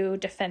to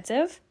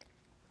defensive,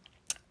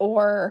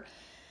 or,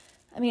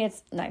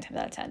 it's 9 times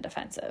out of 10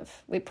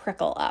 defensive. We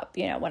prickle up,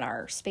 when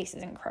our space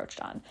is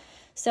encroached on.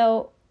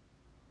 So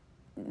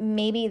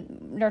maybe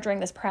nurturing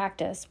this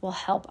practice will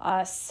help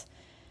us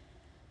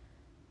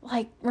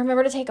like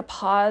remember to take a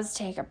pause,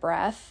 take a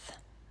breath,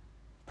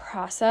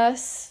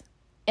 process,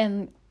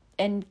 and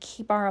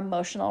keep our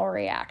emotional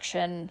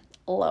reaction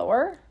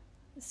lower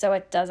so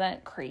it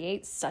doesn't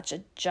create such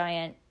a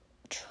giant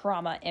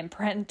trauma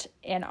imprint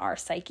in our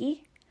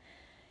psyche.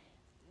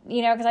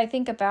 You know, because I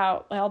think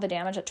about all the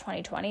damage that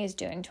 2020 is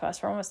doing to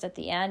us. We're almost at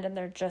the end, and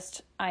they're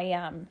just,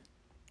 I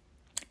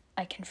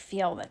can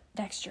feel that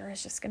next year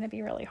is just going to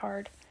be really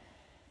hard.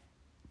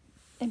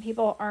 And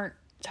people aren't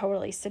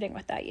totally sitting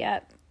with that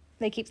yet.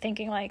 They keep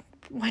thinking like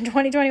when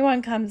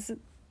 2021 comes,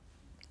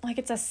 like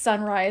it's a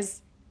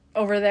sunrise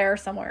over there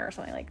somewhere or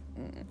something, like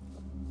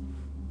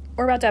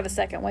we're about to have a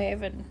second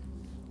wave and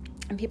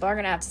people are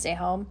going to have to stay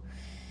home.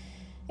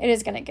 It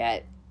is going to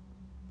get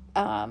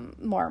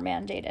more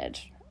mandated,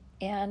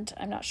 and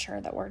I'm not sure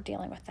that we're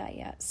dealing with that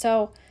yet.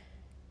 So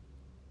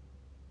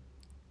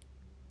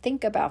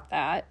think about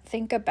that.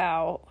 Think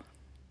about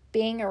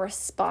being a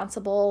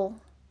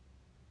responsible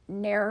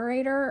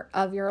narrator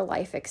of your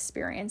life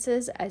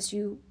experiences as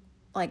you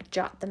like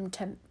jot them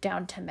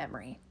down to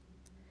memory.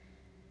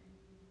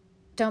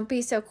 Don't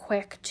be so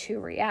quick to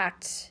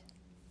react,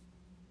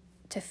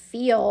 to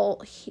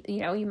feel. You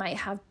know, you might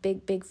have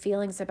big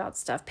feelings about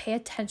stuff. Pay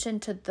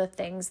attention to the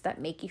things that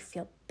make you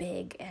feel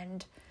big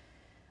and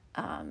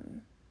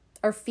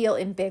or feel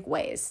in big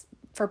ways,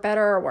 for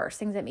better or worse.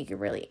 Things that make you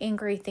really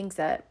angry, things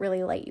that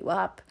really light you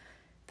up.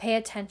 Pay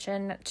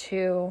attention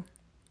to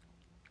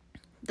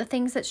the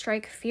things that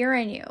strike fear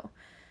in you.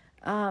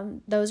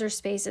 Those are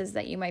spaces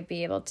that you might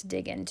be able to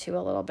dig into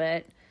a little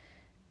bit.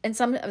 And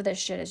some of this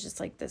shit is just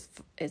like, this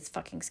is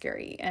fucking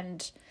scary.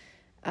 And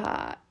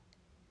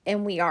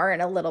we are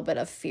in a little bit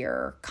of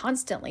fear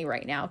constantly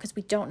right now because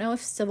we don't know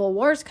if civil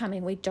war is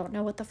coming. We don't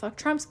know what the fuck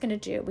Trump's going to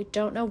do. We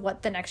don't know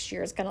what the next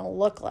year is going to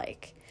look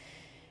like.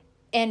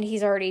 And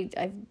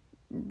I've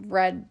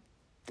read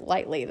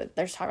lightly that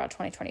there's talk about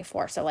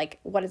 2024. So like,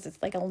 what is this,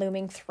 like a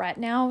looming threat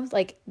now?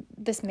 Like,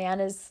 this man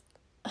is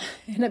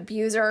an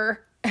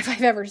abuser if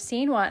I've ever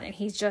seen one, and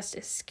he's just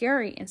as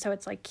scary. And so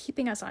it's like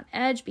keeping us on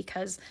edge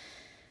because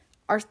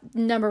our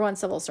number one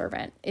civil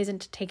servant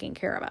isn't taking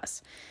care of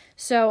us.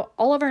 So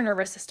all of our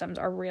nervous systems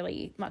are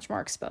really much more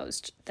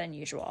exposed than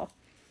usual.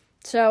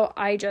 So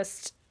I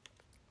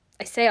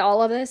say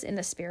all of this in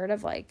the spirit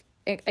of like,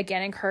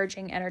 again,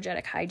 encouraging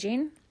energetic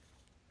hygiene.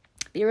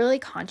 Be really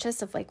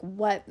conscious of like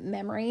what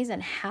memories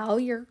and how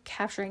you're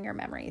capturing your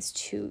memories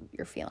to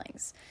your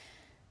feelings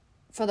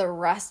for the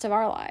rest of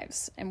our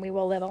lives. And we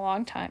will live a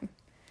long time.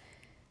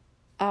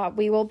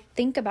 We will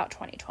think about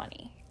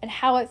 2020 and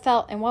how it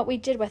felt and what we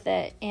did with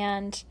it.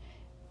 And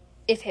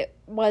if it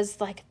was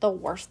like the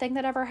worst thing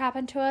that ever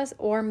happened to us,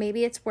 or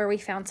maybe it's where we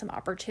found some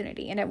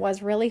opportunity and it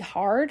was really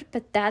hard,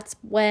 but that's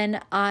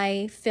when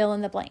I fill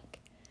in the blank.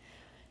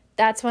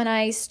 That's when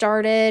I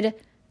started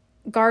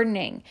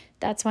gardening.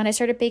 That's when I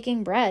started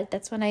baking bread.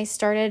 That's when I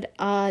started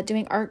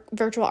doing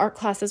virtual art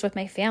classes with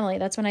my family.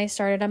 That's when I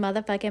started a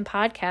motherfucking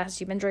podcast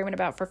you've been dreaming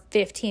about for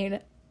 15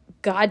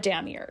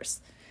 goddamn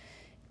years.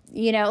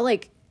 You know,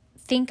 like,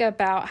 think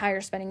about how you're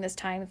spending this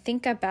time.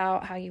 Think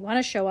about how you want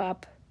to show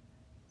up.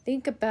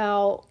 Think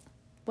about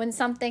when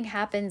something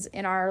happens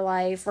in our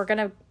life.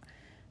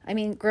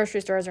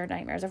 Grocery stores are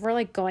nightmares. If we're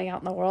like going out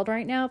in the world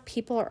right now,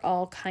 people are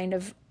all kind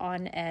of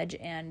on edge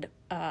and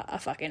a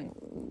fucking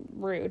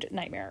rude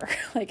nightmare.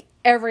 Like,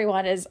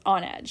 everyone is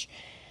on edge.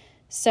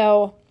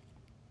 So,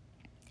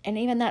 and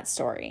even that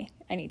story,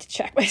 I need to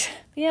check with.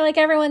 You know, like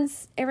everyone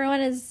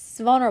is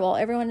vulnerable.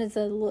 Everyone is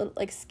a little,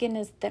 like, skin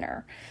is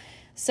thinner.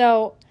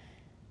 So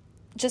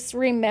just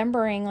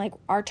remembering, like,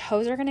 our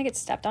toes are going to get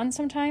stepped on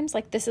sometimes.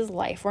 Like, this is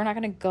life. We're not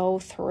going to go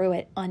through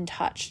it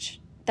untouched.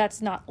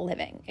 That's not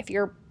living. If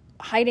you're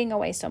hiding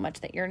away so much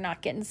that you're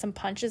not getting some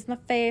punches in the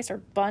face or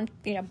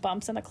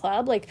bumps in the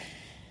club, like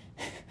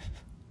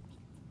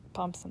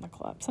bumps in the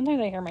club.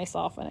 Sometimes I hear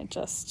myself and I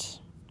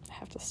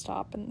have to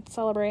stop and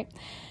celebrate.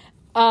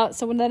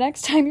 So when the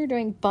next time you're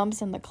doing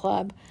bumps in the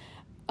club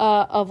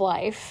of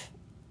life,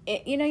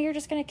 you're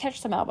just going to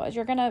catch some elbows.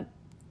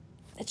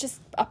 It's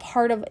just a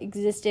part of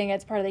existing.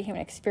 It's part of the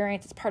human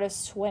experience. It's part of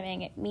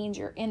swimming. It means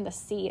you're in the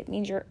sea. It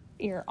means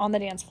you're on the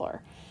dance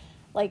floor.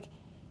 Like,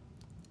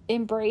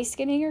 embrace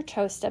getting your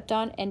toes stepped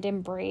on and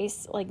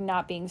embrace, like,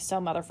 not being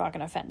so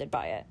motherfucking offended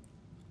by it.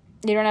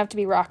 You don't have to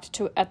be rocked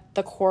at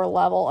the core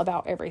level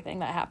about everything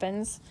that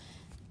happens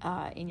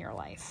in your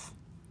life.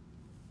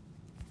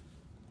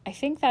 I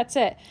think that's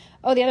it.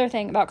 Oh, the other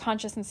thing about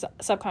conscious and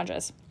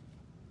subconscious.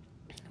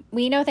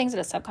 We know things at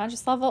a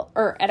subconscious level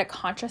or at a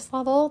conscious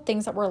level,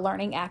 things that we're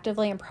learning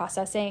actively and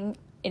processing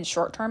in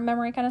short-term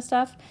memory kind of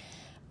stuff.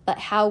 But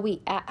how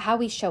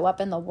we show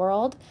up in the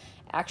world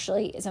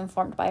actually is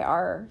informed by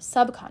our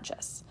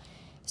subconscious.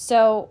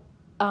 So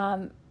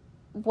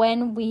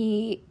when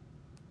we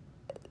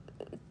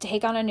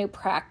take on a new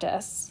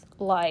practice,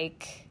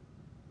 like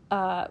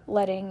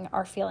letting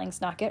our feelings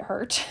not get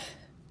hurt,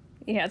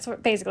 it's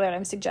basically what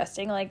I'm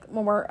suggesting. Like,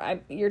 when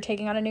you're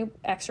taking on a new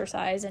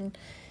exercise and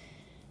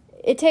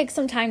it takes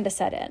some time to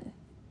set in.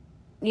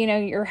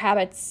 Your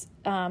habits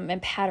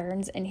and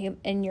patterns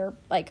and your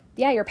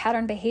your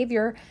pattern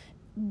behavior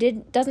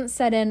doesn't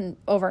set in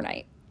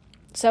overnight.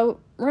 So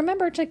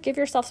remember to give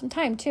yourself some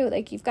time too.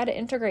 Like, you've got to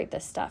integrate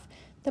this stuff.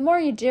 The more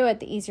you do it,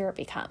 the easier it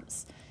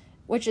becomes,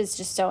 which is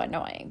just so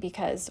annoying,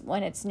 because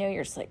when it's new,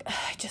 you're just like,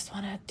 I just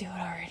want to do it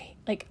already.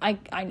 Like,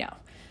 I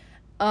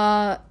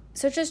know.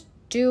 So just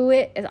do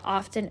it as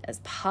often as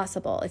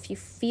possible. If you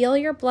feel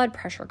your blood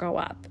pressure go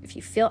up, if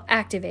you feel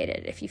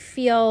activated, if you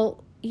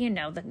feel,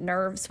 the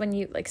nerves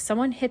when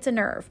someone hits a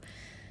nerve,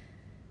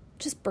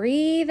 just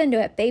breathe into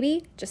it,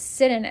 baby. Just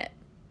sit in it.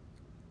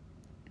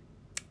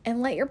 And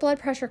let your blood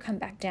pressure come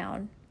back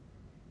down.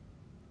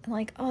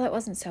 And oh, that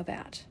wasn't so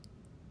bad.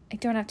 I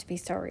don't have to be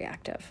so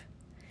reactive.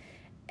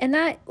 And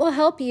that will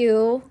help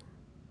you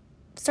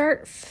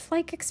start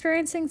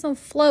experiencing some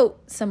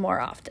float some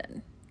more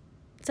often.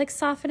 It's like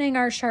softening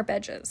our sharp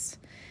edges.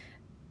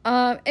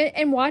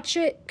 And watch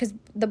it, because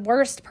the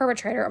worst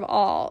perpetrator of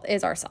all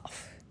is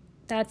ourselves.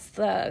 That's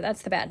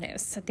the bad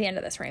news at the end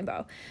of this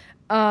rainbow.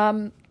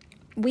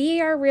 We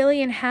are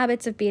really in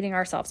habits of beating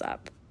ourselves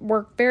up.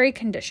 We're very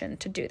conditioned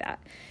to do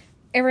that.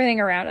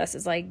 Everything around us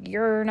is like,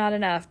 you're not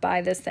enough,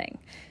 buy this thing.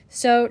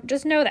 So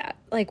just know that,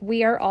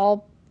 we are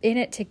all in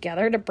it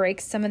together to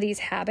break some of these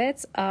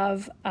habits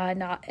of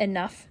not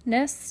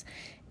enoughness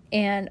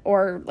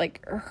or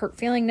hurt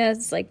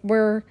feelingness.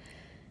 We're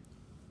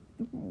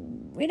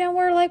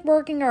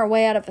working our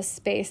way out of a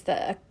space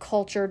that a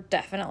culture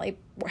definitely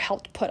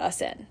helped put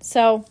us in.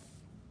 So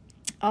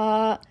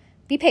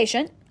be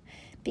patient,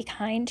 be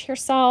kind to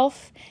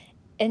yourself,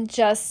 and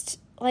just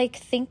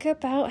think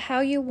about how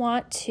you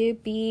want to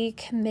be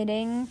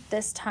committing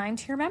this time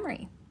to your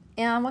memory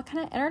and what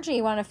kind of energy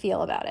you want to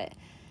feel about it.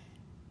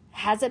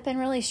 Has it been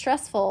really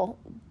stressful?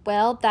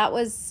 Well, that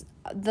was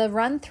the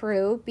run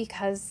through,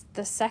 because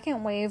the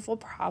second wave will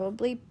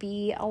probably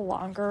be a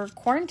longer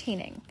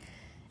quarantining.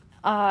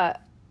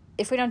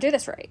 If we don't do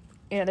this right,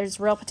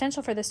 there's real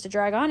potential for this to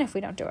drag on if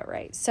we don't do it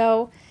right.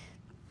 So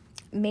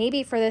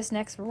maybe for this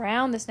next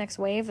round, this next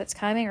wave that's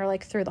coming, or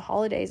through the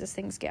holidays as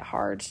things get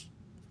hard,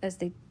 as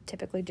they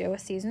typically do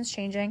with seasons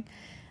changing,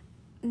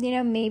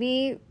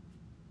 maybe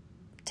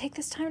take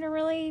this time to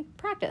really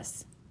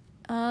practice,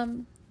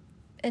 and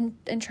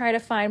try to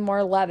find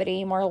more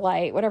levity, more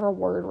light, whatever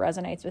word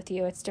resonates with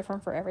you. It's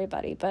different for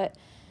everybody, but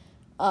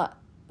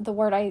the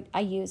word I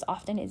use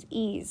often is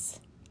ease.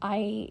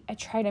 I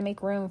try to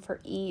make room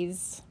for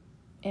ease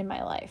in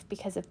my life,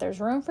 because if there's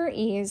room for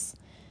ease,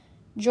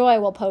 joy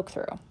will poke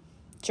through.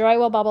 Joy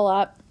will bubble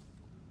up.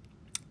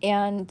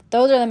 And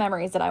those are the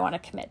memories that I want to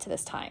commit to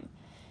this time.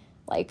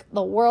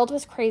 The world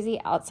was crazy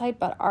outside,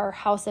 but our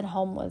house and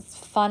home was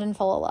fun and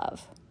full of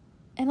love.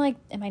 And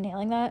am I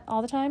nailing that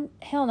all the time?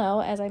 Hell no.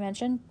 As I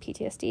mentioned,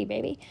 PTSD,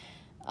 baby.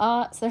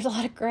 So there's a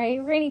lot of gray,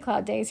 rainy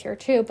cloud days here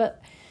too.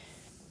 But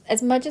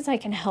as much as I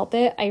can help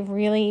it, I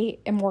really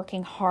am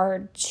working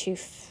hard to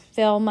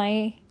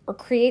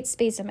create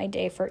space in my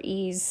day for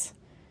ease.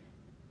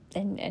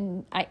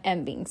 And I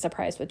am being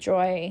surprised with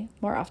joy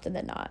more often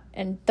than not.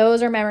 And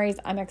those are memories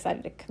I'm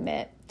excited to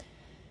commit,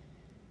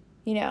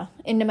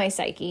 into my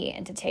psyche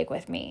and to take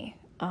with me.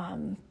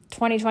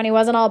 2020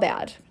 wasn't all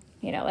bad.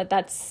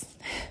 That's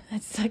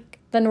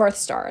the North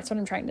Star. That's what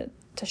I'm trying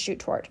to shoot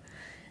toward.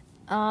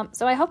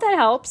 So I hope that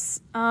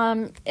helps.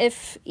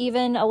 If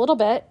even a little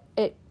bit,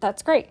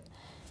 that's great.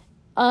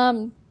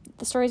 The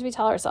stories we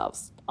tell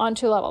ourselves on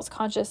two levels,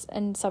 conscious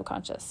and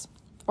subconscious,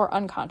 or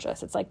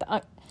unconscious. It's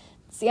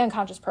it's the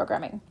unconscious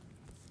programming.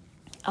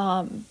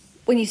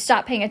 When you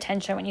stop paying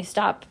attention, when you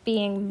stop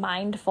being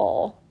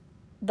mindful,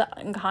 the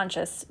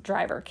unconscious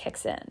driver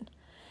kicks in.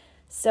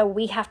 So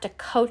we have to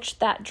coach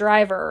that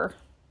driver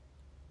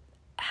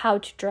how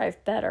to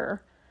drive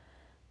better,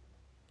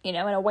 in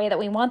a way that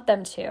we want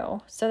them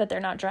to, so that they're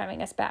not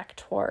driving us back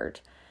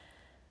toward,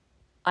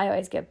 I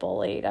always get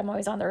bullied, I'm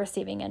always on the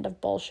receiving end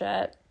of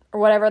bullshit, or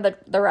whatever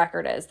the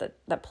record is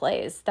that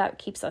plays, that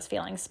keeps us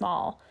feeling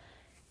small.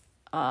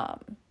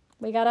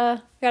 We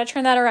gotta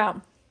turn that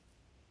around.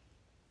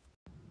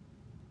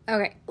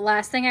 Okay,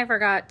 last thing I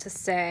forgot to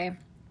say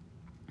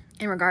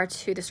in regard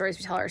to the stories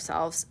we tell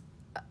ourselves,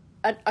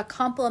 a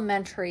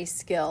complementary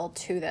skill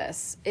to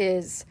this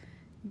is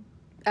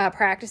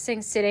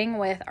practicing sitting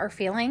with our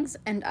feelings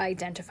and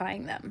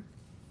identifying them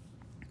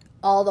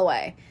all the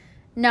way.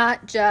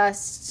 Not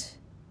just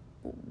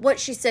what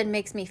she said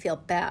makes me feel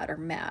bad or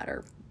mad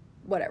or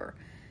whatever.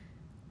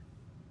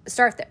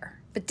 Start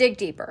there, but dig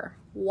deeper.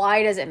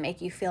 Why does it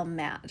make you feel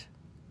mad?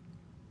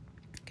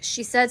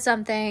 She said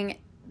something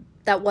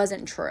that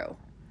wasn't true.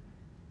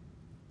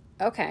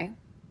 Okay.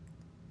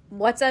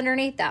 What's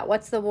underneath that?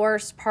 What's the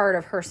worst part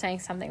of her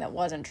saying something that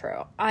wasn't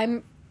true?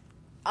 I'm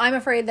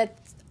afraid that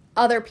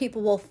other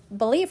people will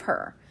believe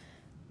her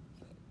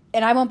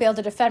and I won't be able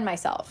to defend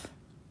myself.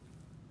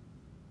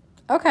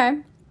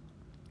 Okay.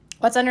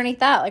 What's underneath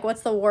that?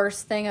 What's the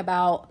worst thing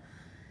about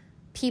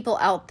people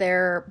out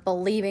there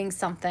believing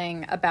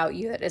something about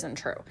you that isn't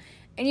true?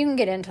 And you can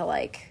get into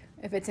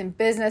if it's in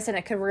business and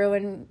it could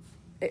ruin,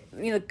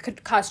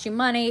 could cost you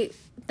money,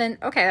 then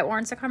okay, that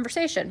warrants a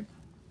conversation.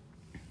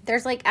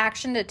 There's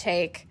action to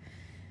take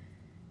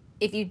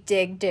if you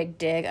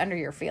dig under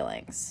your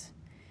feelings.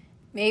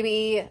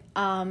 Maybe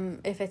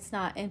if it's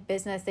not in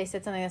business, they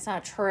said something that's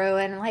not true,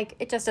 and like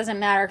it just doesn't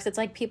matter because it's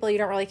like people you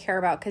don't really care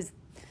about because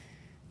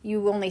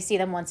you only see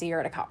them once a year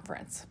at a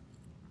conference.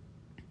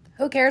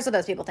 Who cares what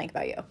those people think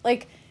about you?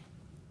 Like,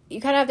 you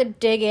kind of have to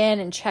dig in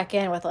and check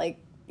in with like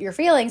your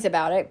feelings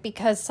about it,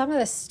 because some of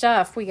the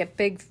stuff we get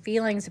big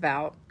feelings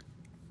about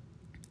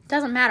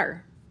doesn't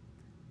matter,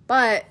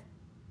 but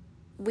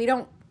we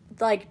don't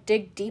like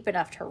dig deep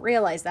enough to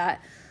realize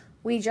that.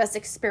 We just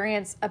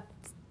experience a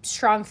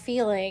strong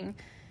feeling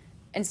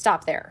and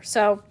stop there.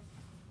 So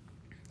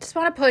just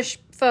want to push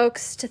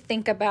folks to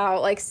think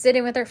about like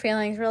sitting with their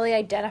feelings, really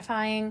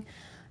identifying.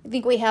 I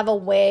think we have a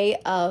way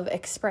of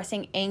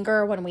expressing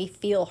anger when we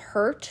feel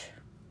hurt.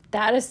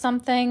 That is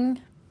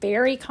something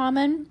very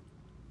common.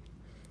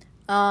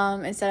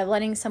 Instead of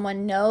letting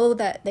someone know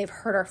that they've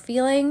hurt our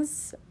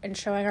feelings and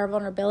showing our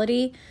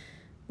vulnerability,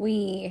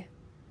 we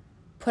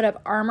put up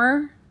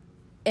armor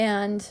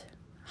and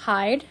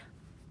hide,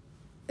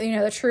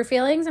 the true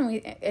feelings, and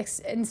we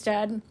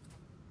instead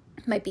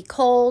might be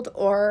cold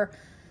or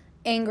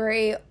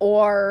angry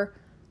or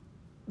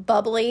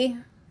bubbly.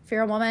 If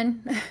you're a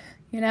woman,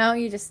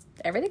 you just,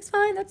 everything's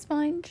fine, that's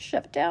fine, just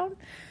shut it down.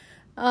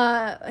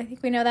 I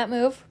think we know that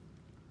move.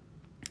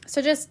 So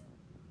just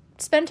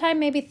spend time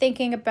maybe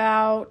thinking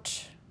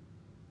about,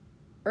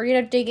 or,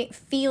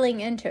 feeling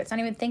into it. It's not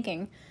even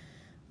thinking.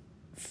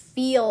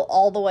 Feel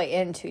all the way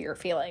into your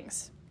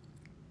feelings.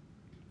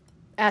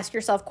 Ask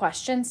yourself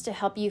questions to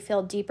help you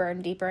feel deeper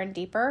and deeper and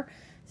deeper.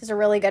 This is a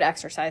really good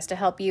exercise to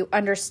help you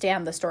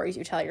understand the stories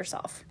you tell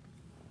yourself.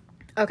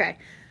 Okay,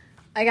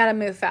 I gotta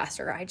move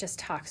faster. I just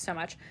talk so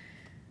much.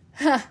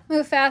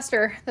 Move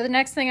faster. The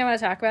next thing I want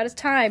to talk about is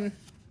time.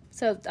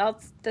 So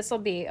this will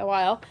be a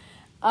while.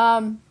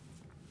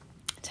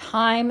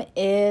 Time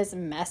is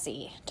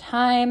messy.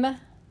 Time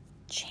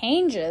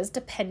changes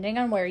depending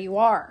on where you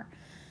are.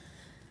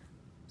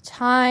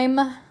 Time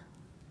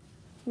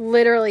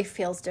literally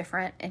feels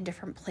different in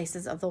different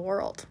places of the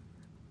world.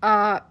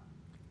 And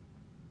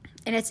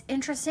it's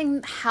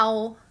interesting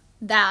how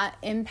that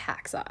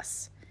impacts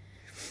us.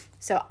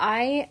 So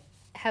I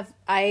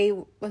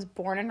was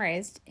born and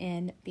raised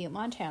in Butte,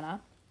 Montana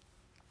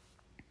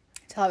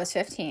until I was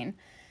 15.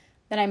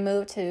 Then I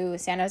moved to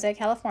San Jose,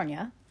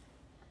 California,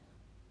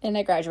 and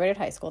I graduated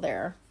high school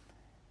there.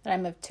 Then I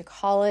moved to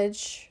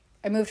college.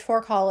 I moved for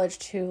college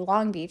to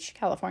Long Beach,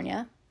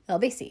 California,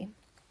 LBC.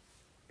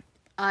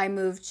 I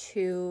moved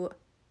to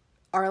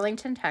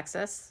Arlington,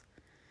 Texas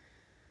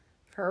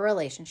for a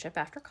relationship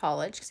after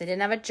college because I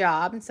didn't have a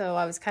job, and so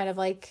I was kind of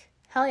like,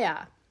 hell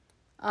yeah.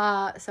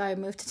 So I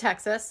moved to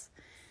Texas.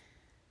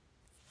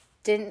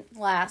 Didn't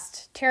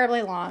last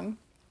terribly long.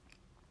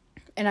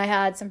 And I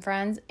had some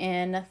friends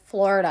in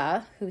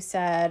Florida who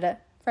said,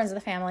 friends of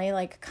the family,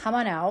 like, come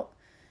on out.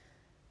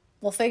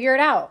 We'll figure it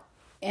out.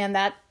 And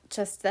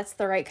that's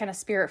the right kind of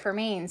spirit for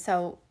me. And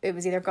so it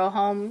was either go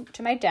home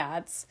to my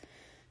dad's,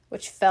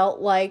 which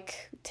felt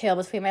like tail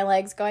between my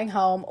legs going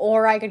home,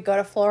 or I could go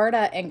to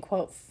Florida and,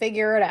 quote,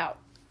 figure it out.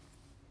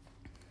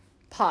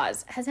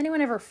 Pause. Has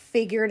anyone ever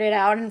figured it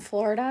out in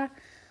Florida?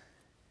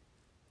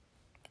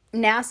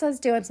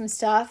 NASA's doing some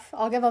stuff.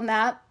 I'll give them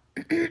that.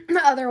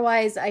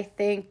 Otherwise, I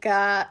think,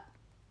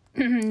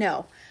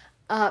 no.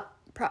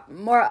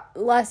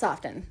 Less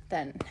often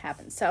than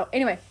happens. So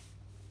anyway,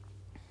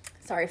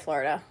 sorry,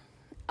 Florida.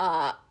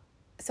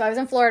 So I was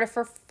in Florida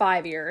for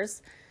 5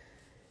 years.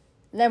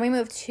 Then we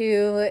moved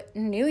to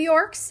New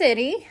York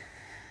City,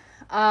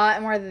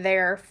 and we're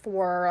there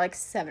for like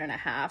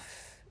 7.5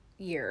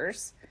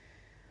 years,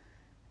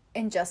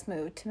 and just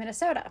moved to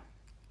Minnesota,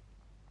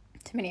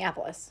 to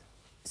Minneapolis.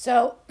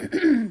 So,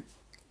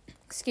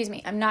 excuse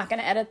me, I'm not going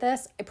to edit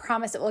this. I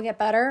promise it will get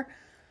better.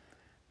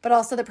 But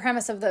also the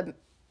premise of the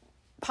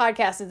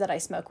podcast is that I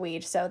smoke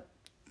weed. So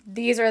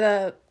these are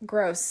the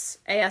gross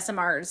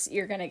ASMRs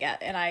you're going to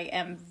get, and I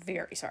am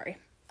very sorry.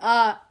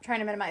 Trying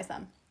to minimize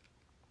them.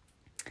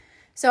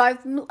 So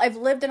I've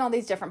lived in all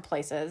these different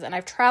places, and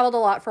I've traveled a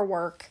lot for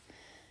work,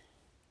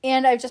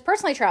 and I've just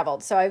personally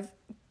traveled. So I've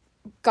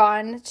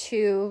gone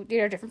to,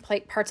 different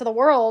parts of the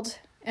world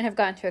and have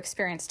gotten to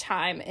experience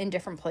time in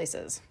different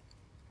places.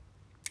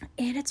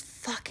 And it's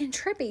fucking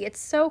trippy. It's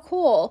so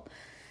cool.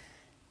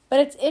 But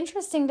it's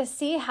interesting to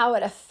see how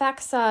it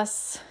affects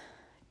us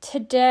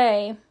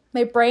today.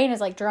 My brain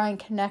is like drawing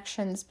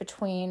connections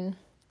between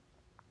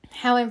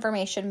how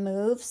information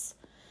moves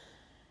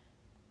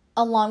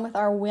along with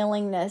our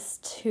willingness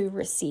to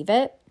receive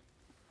it,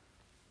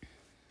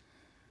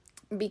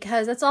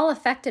 because it's all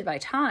affected by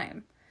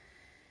time.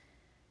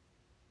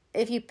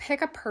 If you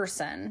pick a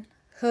person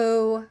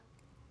who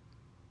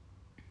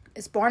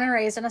is born and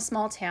raised in a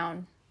small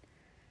town,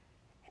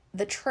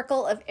 the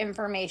trickle of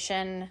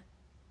information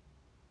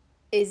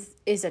is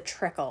a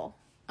trickle.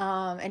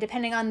 And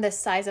depending on the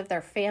size of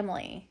their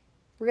family,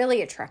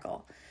 really a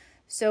trickle.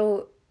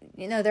 So,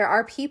 there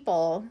are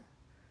people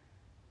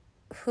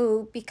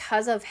who,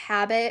 because of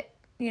habit,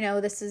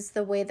 this is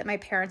the way that my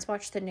parents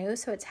watch the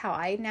news, so it's how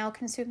I now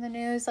consume the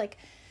news. Like,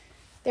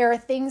 there are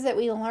things that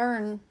we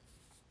learn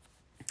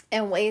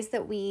and ways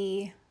that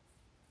we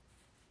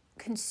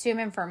consume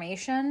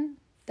information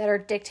that are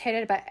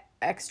dictated by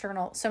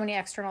so many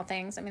external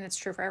things. I mean, that's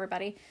true for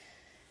everybody.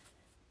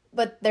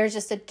 But there's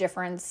just a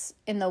difference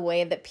in the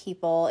way that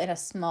people in a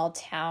small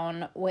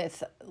town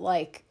with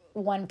like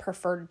one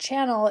preferred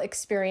channel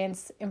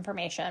experience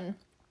information.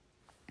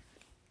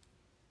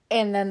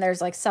 And then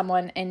there's like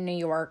someone in New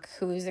York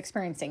who's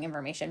experiencing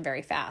information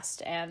very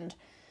fast and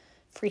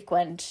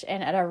frequent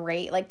and at a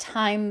rate, like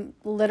time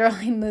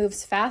literally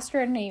moves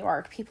faster in New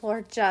York. People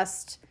are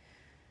just,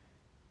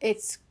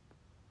 it's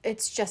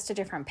just a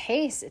different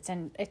pace. It's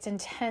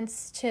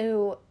intense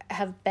to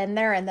have been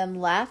there and then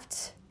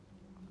left.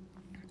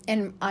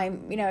 And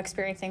I'm,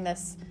 experiencing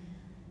this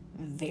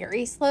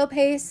very slow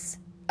pace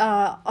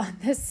on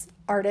this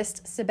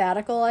artist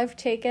sabbatical I've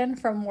taken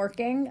from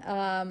working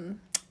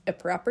a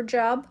proper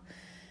job.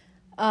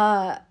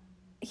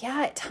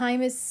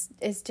 Time is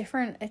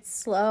different. It's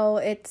slow.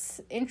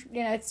 It's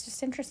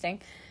just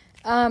interesting.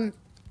 And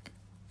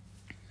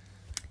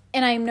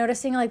I'm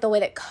noticing like the way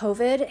that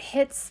COVID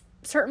hits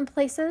certain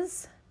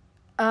places.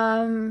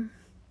 I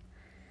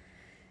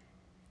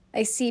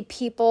see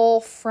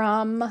people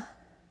from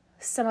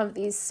some of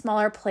these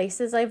smaller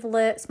places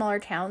smaller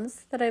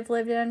towns that I've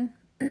lived in,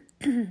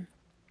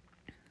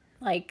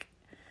 like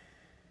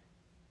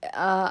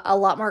a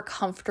lot more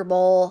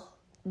comfortable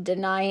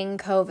denying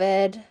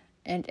COVID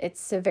and its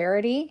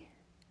severity,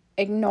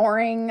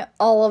 ignoring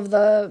all of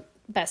the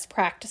best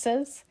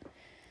practices.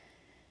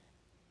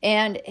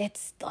 And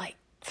it's like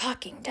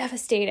fucking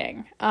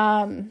devastating.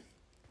 I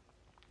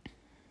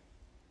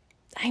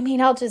mean,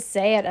 I'll just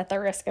say it at the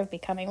risk of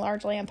becoming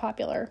largely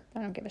unpopular. I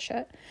don't give a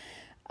shit.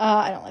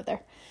 I don't live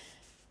there.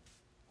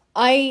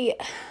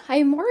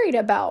 I'm worried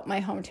about my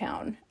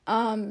hometown.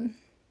 I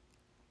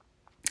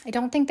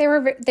don't think they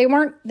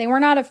were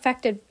not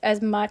affected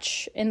as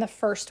much in the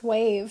first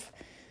wave.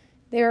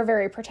 They were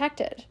very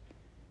protected.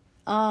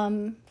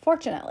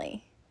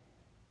 Fortunately.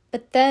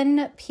 But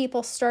then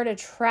people started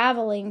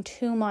traveling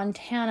to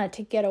Montana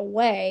to get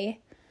away.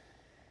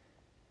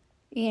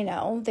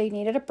 They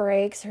needed a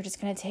break, so they're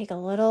just going to take a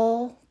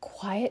little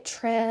quiet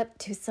trip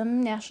to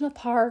some national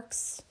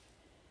parks.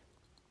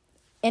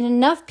 And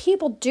enough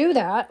people do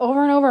that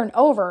over and over and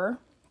over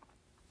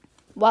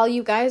while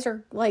you guys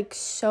are like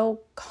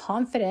so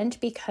confident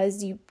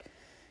because you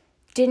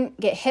didn't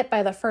get hit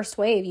by the first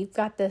wave. You've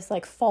got this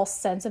like false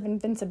sense of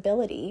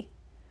invincibility.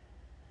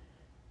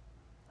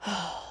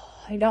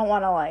 I don't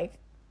want to like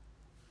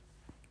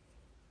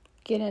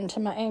get into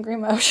my angry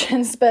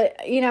emotions, but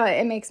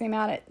it makes me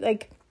mad.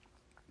 Like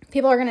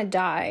people are going to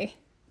die,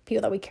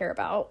 people that we care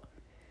about,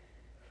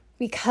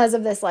 because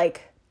of this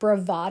like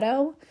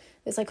bravado,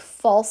 this like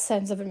false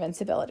sense of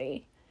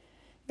invincibility.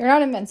 You're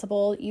not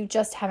invincible. You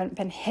just haven't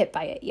been hit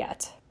by it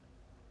yet.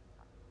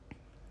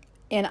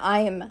 And I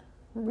am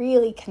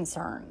really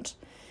concerned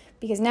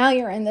because now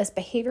you're in this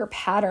behavior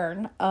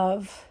pattern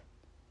of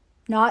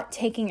not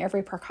taking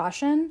every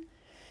precaution.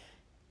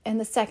 And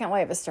the second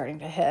wave is starting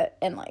to hit.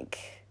 And like,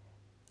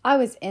 I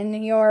was in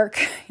New York,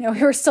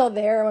 we were still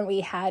there when we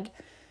had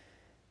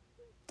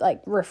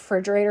like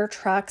refrigerator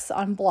trucks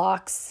on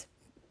blocks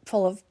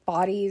full of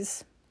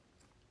bodies.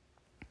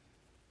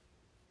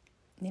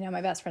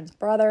 My best friend's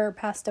brother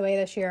passed away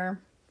this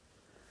year.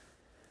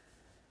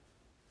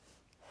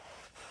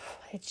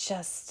 It's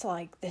just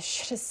like, this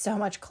shit is so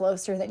much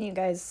closer than you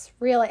guys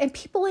realize. And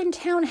people in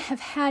town have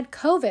had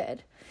COVID.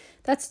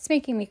 That's what's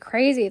making me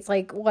crazy. It's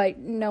like, what,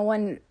 no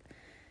one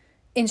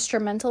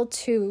instrumental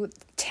to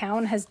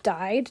town has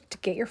died to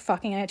get your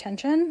fucking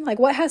attention? Like,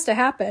 what has to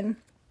happen?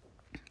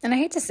 And I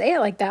hate to say it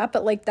like that,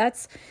 but like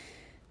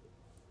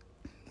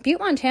Butte,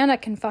 Montana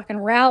can fucking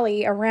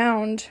rally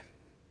around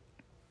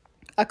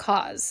a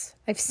cause.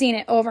 I've seen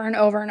it over and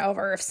over and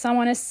over. If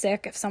someone is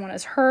sick, if someone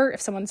is hurt,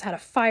 if someone's had a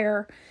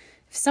fire,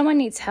 if someone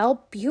needs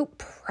help, Butte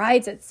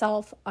prides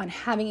itself on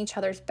having each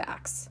other's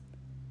backs.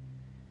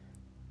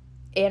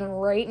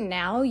 And right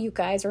now, you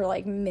guys are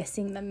like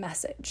missing the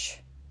message.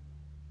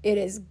 It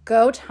is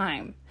go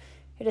time.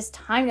 It is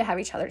time to have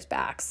each other's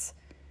backs.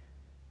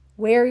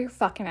 Wear your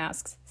fucking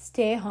masks.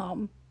 Stay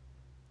home.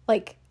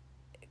 Like,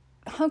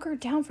 hunker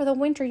down for the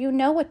winter. You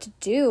know what to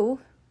do.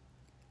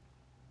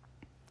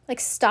 Like,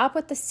 stop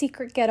with the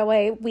secret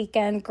getaway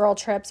weekend, girl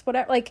trips,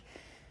 whatever. Like,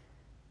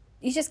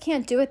 you just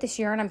can't do it this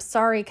year, and I'm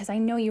sorry, because I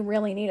know you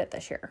really need it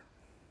this year.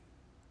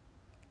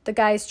 The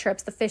guys'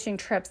 trips, the fishing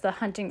trips, the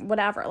hunting,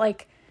 whatever.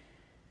 Like,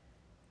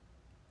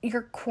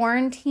 your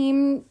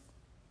quarantine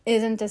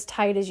isn't as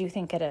tight as you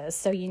think it is,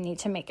 so you need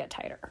to make it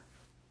tighter.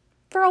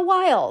 For a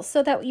while,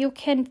 so that you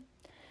can,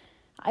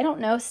 I don't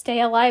know,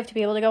 stay alive to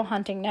be able to go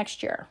hunting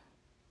next year.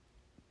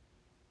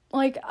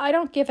 Like, I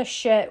don't give a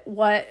shit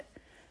what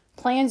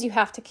plans you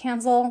have to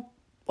cancel,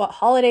 what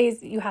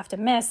holidays you have to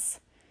miss.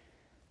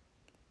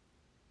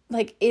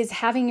 Like, is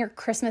having your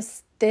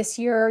Christmas this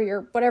year,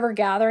 your whatever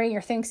gathering,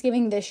 your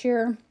Thanksgiving this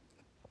year,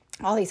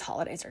 all these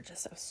holidays are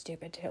just so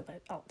stupid too,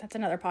 but that's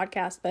another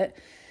podcast. But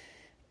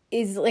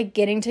is like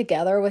getting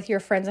together with your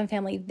friends and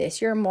family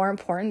this year more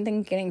important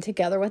than getting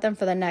together with them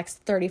for the next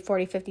 30,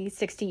 40, 50,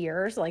 60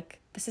 years? Like,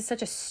 this is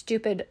such a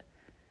stupid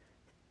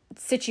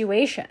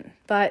situation,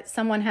 but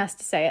someone has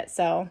to say it.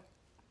 So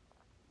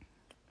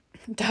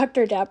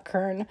Dr. Dap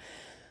Kern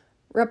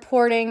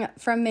reporting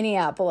from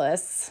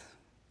Minneapolis.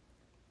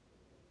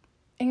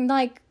 And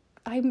like,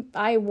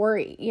 I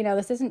worry, you know,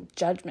 this isn't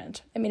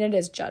judgment. I mean, it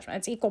is judgment.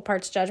 It's equal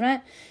parts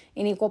judgment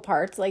and equal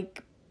parts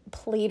like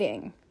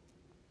pleading.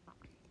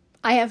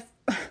 I have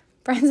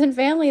friends and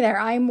family there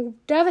I'm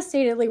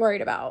devastatedly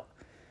worried about,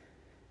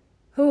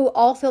 who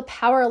all feel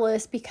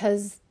powerless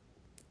because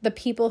the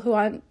people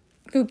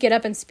who get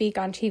up and speak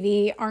on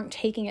TV aren't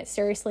taking it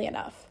seriously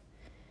enough.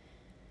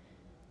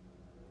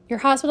 Your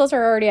hospitals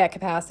are already at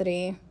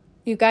capacity.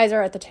 You guys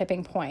are at the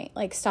tipping point.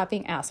 Like, stop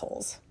being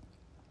assholes.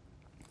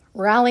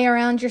 Rally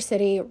around your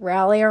city.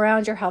 Rally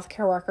around your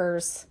healthcare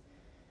workers.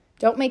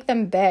 Don't make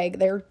them beg.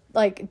 They're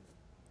like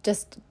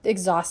just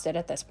exhausted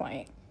at this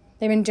point.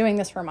 They've been doing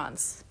this for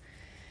months.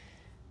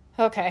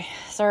 Okay,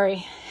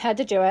 sorry. Had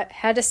to do it.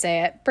 Had to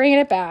say it. Bringing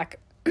it back.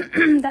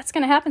 That's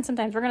going to happen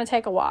sometimes. We're going to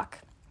take a walk.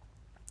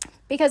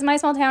 Because my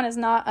small town is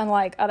not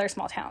unlike other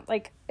small towns.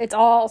 Like, it's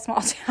all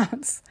small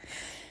towns.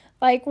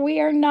 Like, we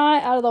are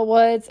not out of the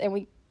woods,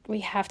 and we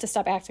have to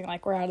stop acting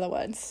like we're out of the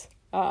woods.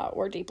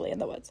 We're deeply in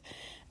the woods.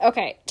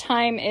 Okay,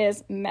 time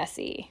is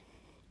messy.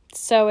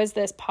 So is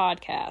this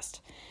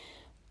podcast.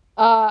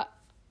 Yeah,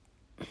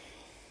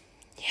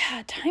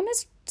 time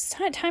is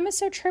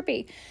so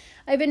trippy.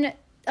 I've been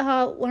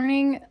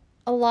learning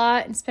a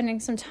lot and spending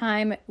some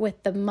time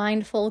with the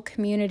mindful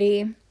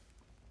community,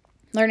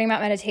 learning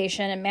about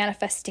meditation and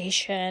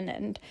manifestation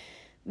and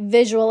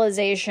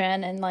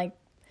visualization and like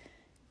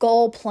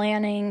goal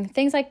planning,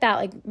 things like that,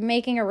 like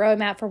making a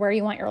roadmap for where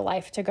you want your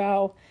life to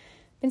go.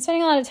 Been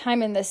spending a lot of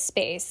time in this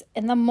space,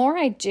 and the more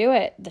I do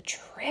it, the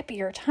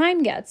trippier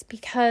time gets,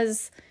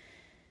 because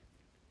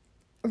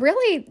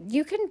really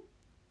you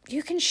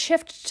can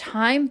shift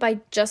time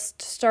by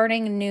just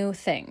starting new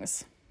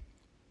things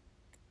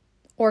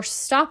or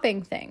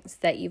stopping things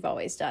that you've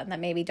always done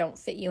that maybe don't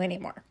fit you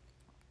anymore.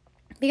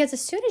 Because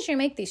as soon as you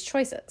make these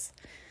choices,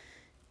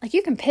 like,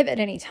 you can pivot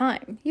any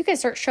time. You can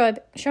start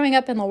showing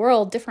up in the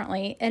world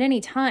differently at any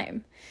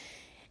time.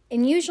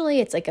 And usually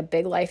it's like a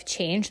big life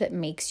change that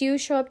makes you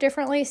show up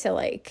differently. So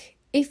like,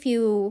 if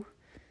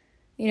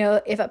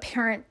if a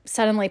parent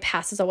suddenly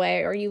passes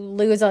away, or you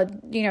lose a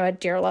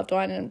dear loved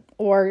one,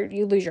 or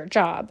you lose your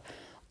job,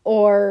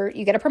 or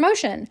you get a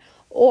promotion,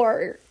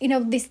 or,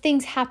 these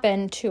things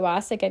happen to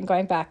us, again,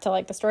 going back to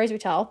like the stories we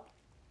tell,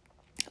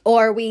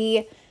 or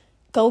we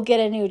go get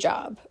a new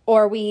job,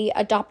 or we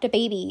adopt a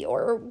baby,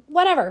 or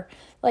whatever.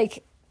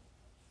 Like,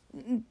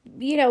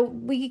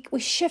 we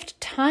shift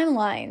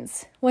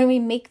timelines when we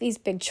make these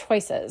big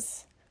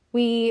choices.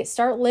 We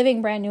start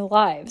living brand new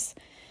lives.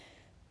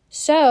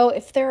 So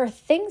if there are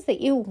things that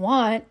you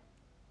want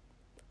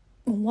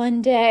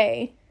one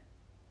day,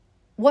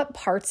 what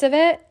parts of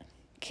it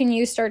can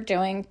you start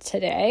doing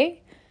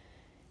today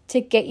to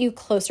get you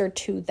closer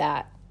to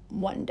that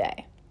one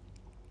day?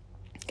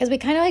 Because we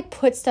kind of like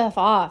put stuff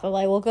off.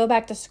 Like, we'll go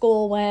back to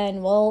school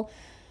when, we'll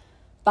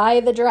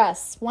buy the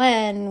dress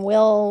when,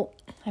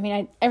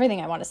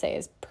 everything I want to say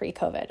is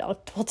pre-COVID.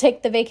 We'll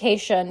take the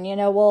vacation,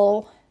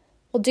 we'll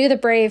do the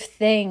brave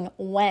thing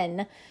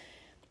when.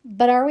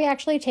 But are we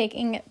actually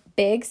taking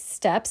big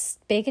steps,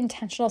 big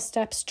intentional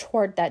steps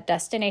toward that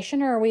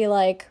destination? Or are we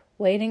like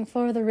waiting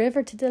for the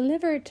river to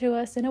deliver it to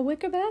us in a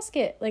wicker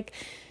basket? Like,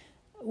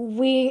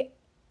 we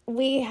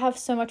have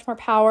so much more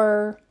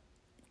power.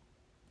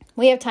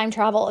 We have time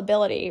travel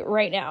ability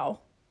right now,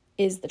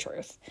 is the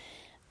truth.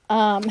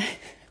 And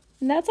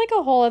that's like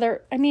a whole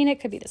other, it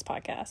could be this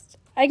podcast.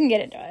 I can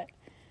get into it.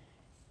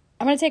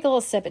 I'm going to take a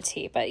little sip of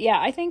tea. But yeah,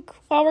 I think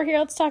while we're here,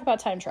 let's talk about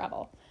time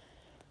travel.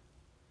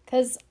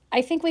 Because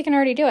I think we can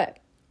already do it.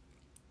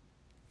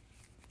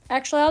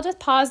 Actually, I'll just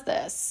pause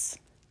this.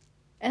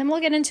 And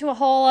we'll get into a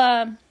whole,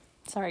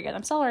 sorry, again,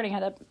 I'm still learning how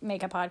to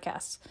make a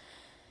podcast.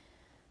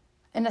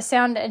 And a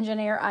sound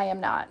engineer, I am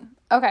not.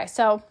 Okay,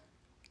 so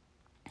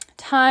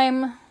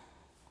time.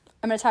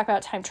 I'm going to talk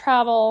about time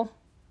travel.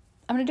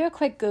 I'm going to do a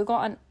quick Google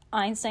on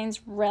Einstein's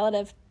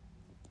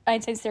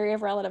theory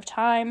of relative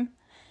time,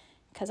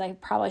 because I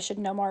probably should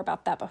know more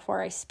about that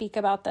before I speak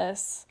about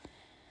this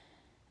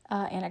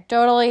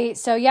anecdotally.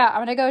 So yeah,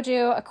 I'm going to go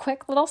do a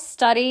quick little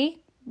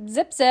study,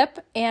 zip,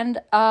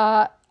 and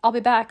I'll be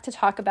back to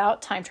talk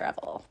about time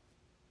travel.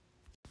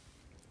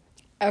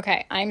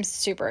 Okay, I'm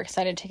super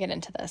excited to get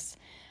into this.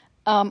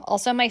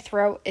 Also, my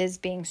throat is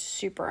being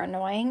super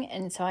annoying,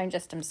 and so I'm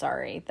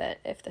sorry that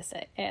if this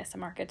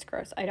ASMR gets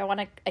gross. I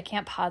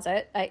can't pause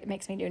it. It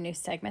makes me do new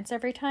segments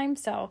every time,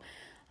 so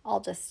I'll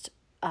just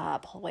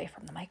pull away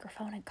from the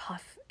microphone and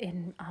cough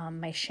in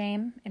my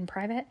shame in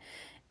private,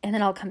 and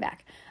then I'll come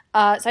back.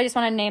 So I just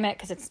want to name it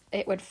because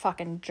it would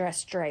fucking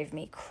just drive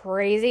me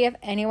crazy if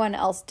anyone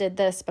else did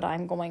this, but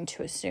I'm going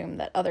to assume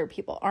that other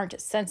people aren't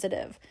as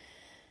sensitive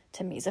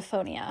to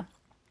misophonia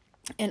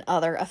and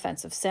other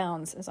offensive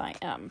sounds as I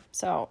am.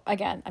 So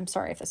again, I'm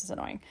sorry if this is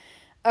annoying.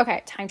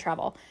 Okay, time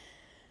travel.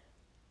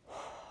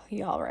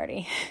 Y'all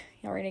ready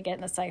to get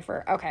in the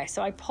cipher? Okay,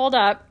 so I pulled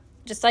up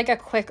just like a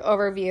quick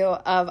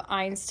overview of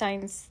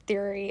Einstein's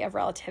theory of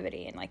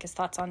relativity and like his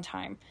thoughts on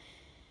time.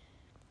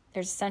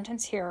 There's a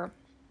sentence here.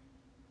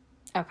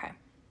 Okay.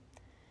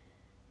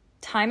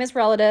 Time is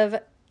relative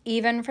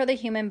even for the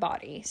human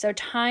body. So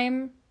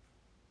time,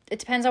 it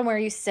depends on where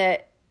you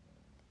sit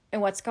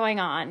and what's going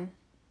on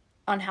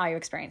how you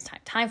experience time.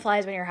 Time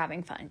flies when you're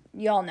having fun.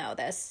 You all know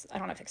this. I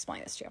don't have to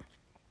explain this to you.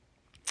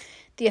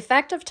 The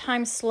effect of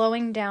time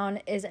slowing down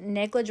is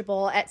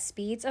negligible at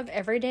speeds of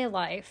everyday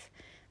life,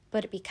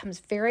 but it becomes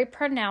very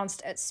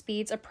pronounced at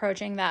speeds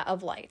approaching that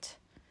of light.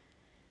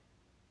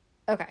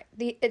 Okay,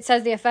 it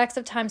says the effects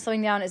of time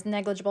slowing down is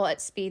negligible at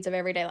speeds of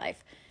everyday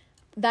life.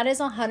 That is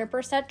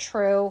 100%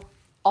 true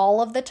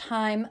all of the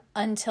time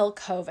until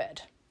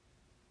COVID.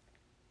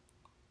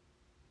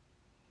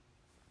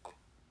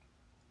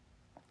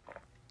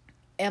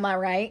 Am I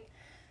right?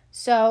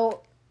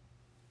 So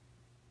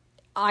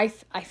I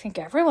think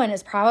everyone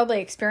has probably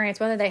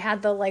experienced, whether they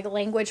had the like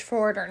language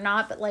for it or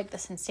not, but like the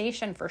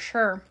sensation for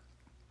sure.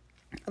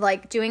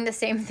 Like doing the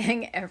same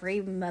thing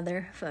every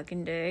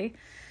motherfucking day.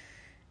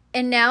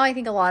 And now I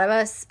think a lot of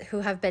us who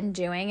have been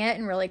doing it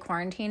and really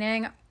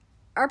quarantining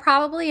are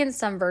probably in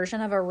some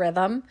version of a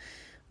rhythm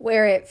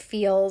where it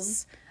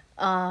feels,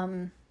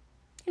 we've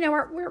got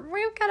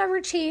a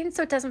routine,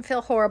 so it doesn't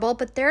feel horrible.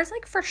 But there's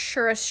like for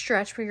sure a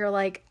stretch where you're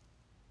like,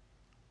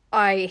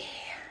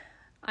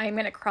 I'm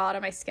going to crawl out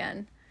of my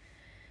skin.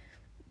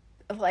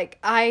 Like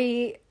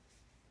you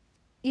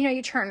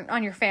turn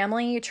on your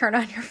family, you turn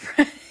on your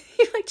friends,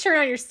 you like turn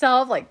on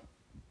yourself. Like,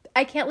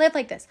 I can't live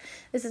like this.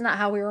 This is not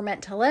how we were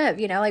meant to live.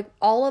 Like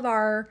all of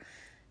our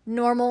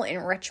normal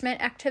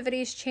enrichment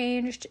activities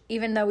changed,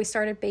 even though we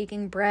started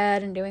baking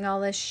bread and doing all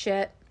this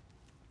shit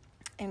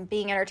and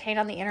being entertained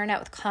on the internet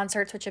with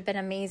concerts, which have been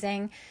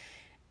amazing.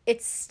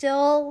 It's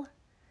still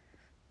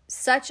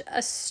such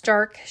a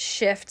stark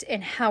shift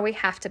in how we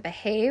have to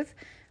behave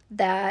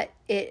that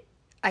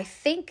I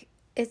think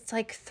it's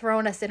like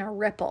thrown us in a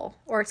ripple,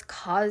 or it's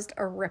caused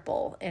a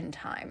ripple in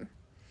time,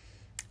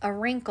 a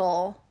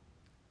wrinkle,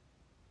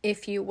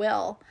 if you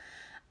will.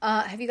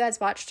 Have you guys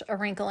watched A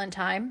Wrinkle in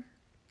Time?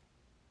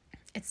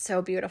 It's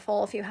so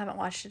beautiful. If you haven't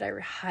watched it, I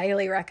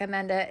highly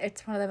recommend it.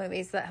 It's one of the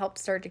movies that helped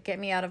start to get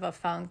me out of a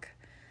funk.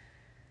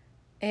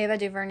 Ava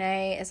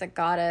DuVernay is a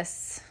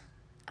goddess,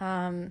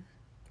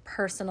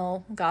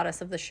 personal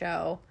goddess of the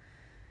show.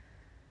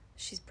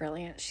 She's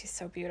brilliant. She's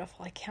so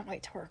beautiful. I can't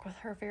wait to work with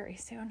her very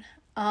soon.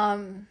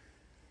 If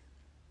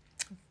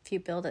you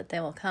build it, they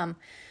will come.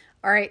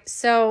 All right.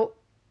 So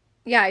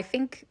yeah, I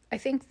think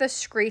the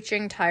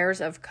screeching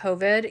tires of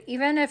COVID,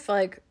 even if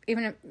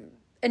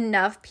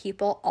enough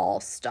people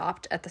all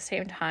stopped at the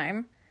same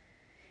time,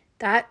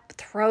 that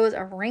throws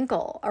a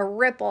wrinkle, a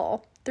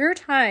ripple through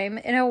time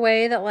in a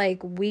way that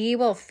like we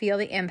will feel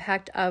the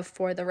impact of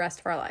for the rest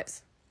of our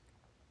lives.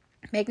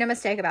 Make no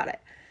mistake about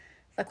it.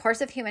 The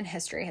course of human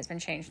history has been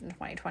changed in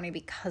 2020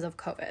 because of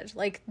COVID.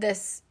 Like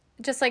this,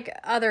 just like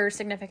other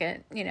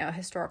significant,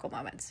 historical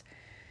moments.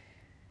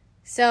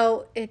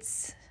 So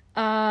it's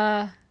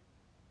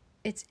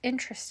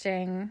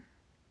interesting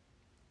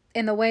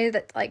in the way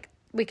that like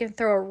we can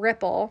throw a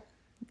ripple,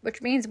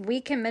 which means we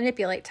can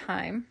manipulate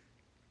time.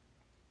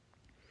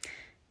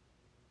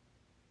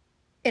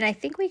 And I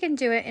think we can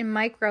do it in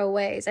micro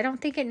ways. I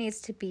don't think it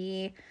needs to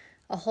be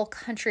a whole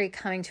country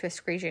coming to a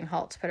screeching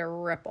halt to put a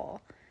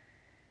ripple.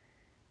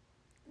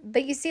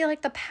 But you see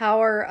like the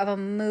power of a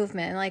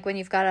movement, like when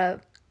you've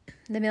got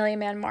the Million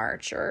Man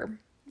March or,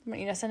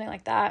 something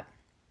like that.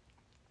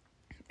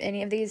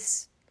 Any of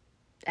these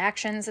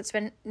actions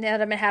that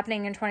have been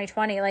happening in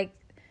 2020, like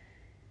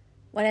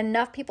when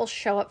enough people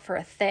show up for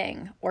a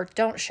thing or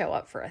don't show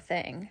up for a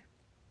thing,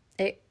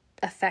 it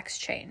affects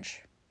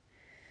change.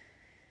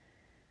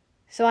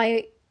 So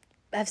I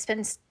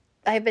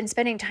have been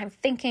spending time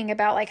thinking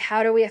about like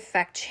how do we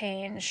affect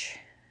change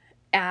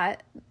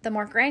at the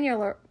more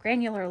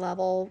granular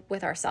level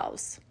with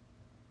ourselves.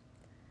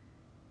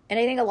 And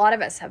I think a lot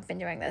of us have been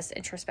doing this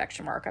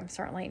introspection work. I'm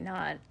certainly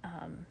not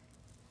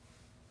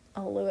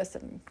a Lewis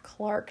and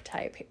Clark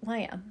type. Well,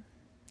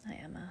 I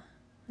am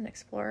an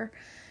explorer.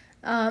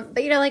 But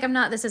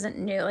this isn't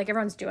new. Like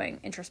everyone's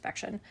doing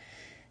introspection.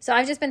 So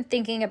I've just been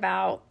thinking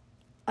about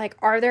like,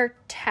 are there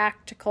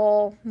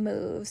tactical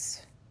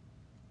moves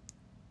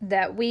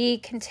that we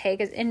can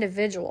take as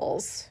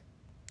individuals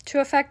to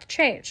affect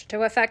change,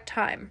 to affect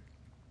time?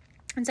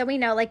 And so we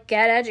know, like,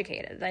 get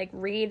educated, like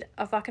read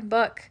a fucking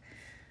book.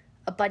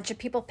 A bunch of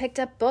people picked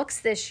up books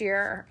this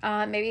year,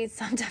 maybe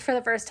some for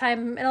the first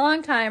time in a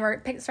long time,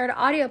 or started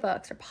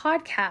audiobooks or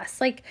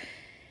podcasts. Like,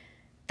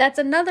 that's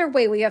another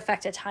way we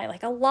affected time.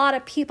 Like, a lot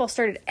of people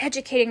started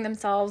educating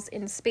themselves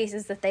in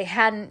spaces that they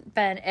hadn't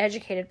been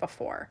educated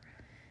before,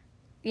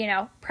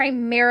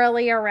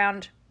 primarily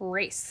around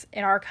race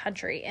in our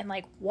country and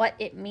like what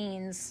it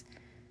means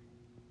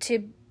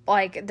to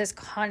like this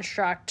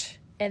construct,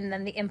 and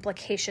then the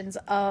implications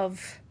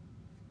of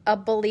a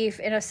belief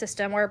in a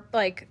system where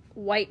like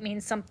white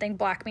means something,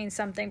 black means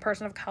something,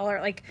 person of color,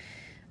 like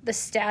the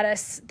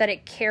status that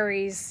it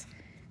carries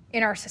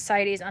in our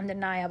society is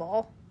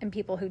undeniable, and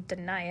people who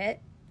deny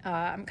it,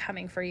 I'm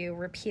coming for you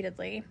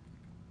repeatedly,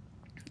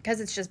 because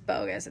it's just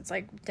bogus. It's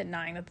like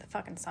denying that the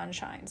fucking sun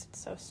shines.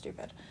 It's so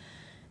stupid.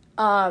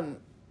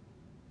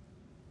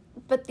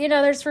 But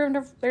there's room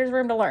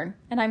to learn,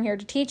 and I'm here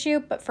to teach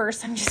you. But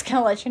first, I'm just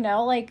gonna let you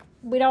know, like,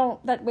 we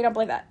don't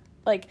believe that.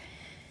 Like,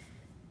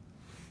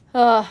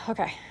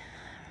 okay,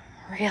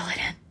 reel it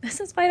in. This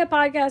is why the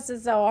podcast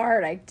is so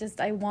hard.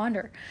 I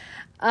wander.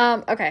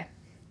 Okay,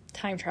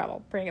 time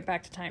travel. Bring it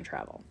back to time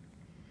travel.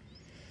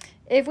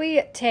 If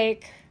we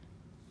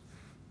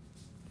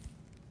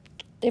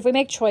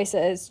make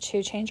choices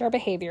to change our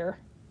behavior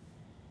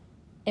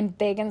in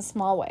big and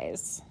small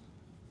ways,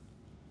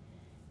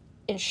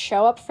 and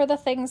show up for the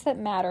things that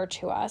matter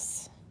to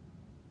us,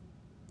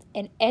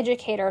 and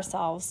educate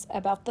ourselves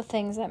about the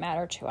things that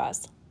matter to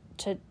us,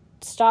 to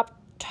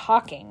stop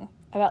talking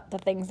about the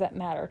things that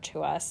matter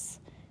to us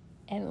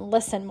and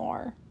listen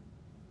more.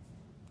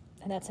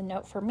 And that's a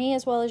note for me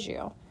as well as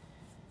you.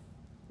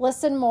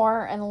 Listen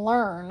more and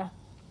learn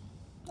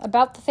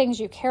about the things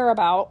you care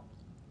about,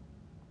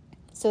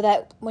 so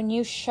that when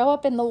you show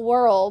up in the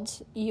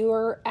world,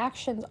 your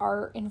actions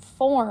are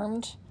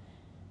informed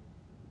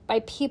by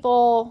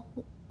people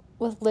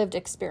with lived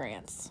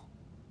experience.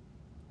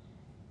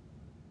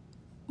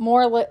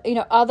 More,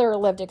 other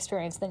lived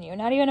experience than you.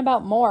 Not even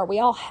about more. We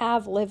all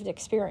have lived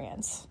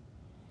experience.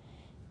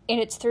 And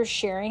it's through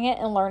sharing it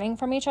and learning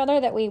from each other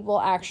that we will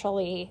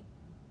actually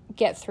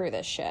get through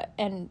this shit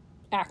and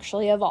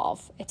actually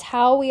evolve. It's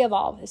how we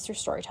evolve, is through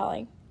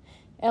storytelling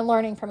and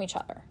learning from each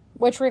other,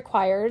 which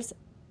requires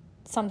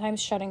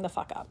sometimes shutting the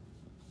fuck up.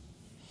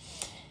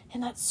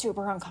 And that's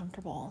super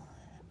uncomfortable.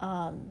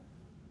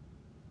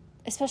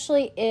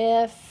 Especially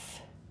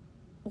if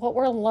what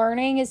we're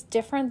learning is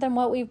different than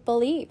what we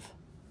believe.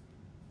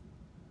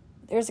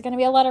 There's going to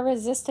be a lot of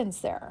resistance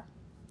there.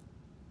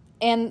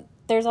 And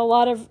there's a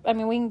lot of,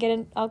 we can get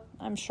in,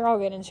 I'm sure I'll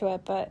get into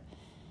it, but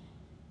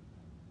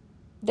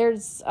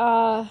there's,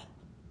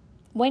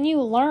 when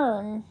you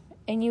learn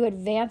and you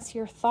advance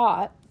your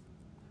thought,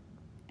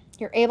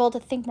 you're able to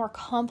think more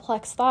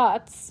complex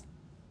thoughts.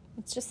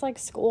 It's just like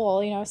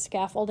school,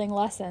 scaffolding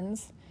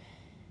lessons.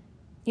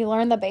 You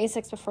learn the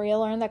basics before you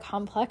learn the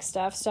complex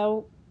stuff.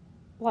 So,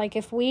 like,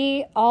 if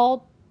we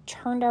all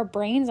turned our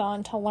brains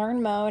on to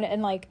learn mode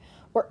and, like,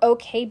 we're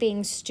okay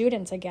being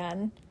students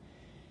again,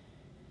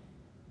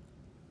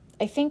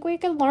 I think we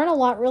could learn a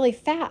lot really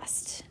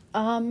fast,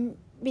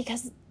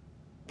 because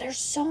there's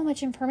so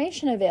much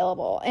information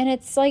available, and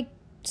it's, like,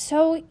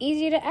 so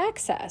easy to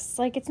access.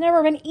 Like, it's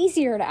never been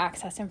easier to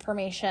access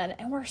information,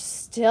 and we're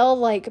still,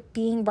 like,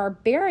 being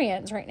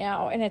barbarians right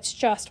now, and it's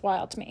just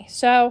wild to me.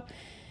 So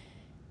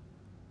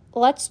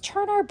let's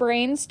turn our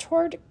brains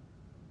toward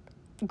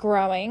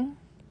growing,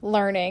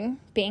 learning,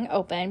 being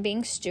open,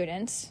 being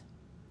students,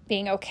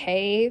 being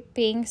okay,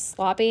 being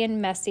sloppy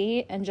and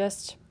messy, and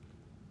just,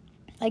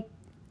 like,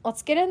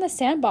 let's get in the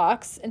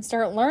sandbox and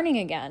start learning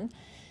again.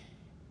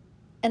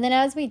 And then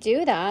as we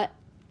do that,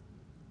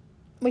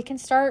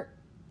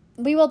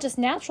 we will just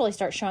naturally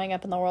start showing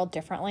up in the world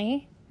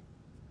differently.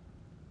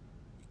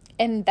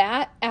 And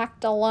that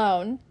act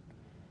alone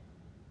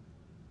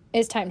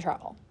is time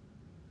travel.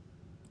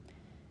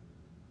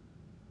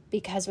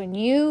 Because when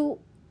you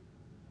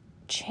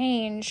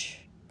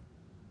change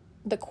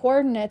the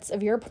coordinates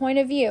of your point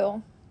of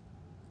view,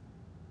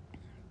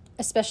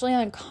 especially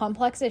on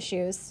complex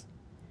issues,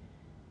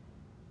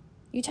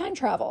 you time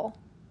travel.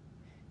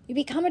 You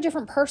become a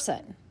different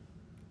person.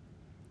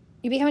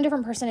 You become a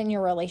different person in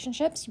your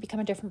relationships. You become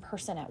a different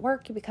person at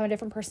work. You become a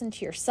different person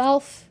to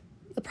yourself.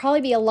 You'll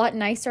probably be a lot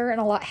nicer and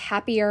a lot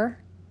happier.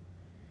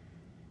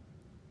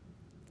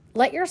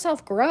 Let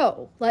yourself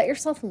grow. Let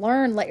yourself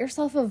learn. Let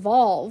yourself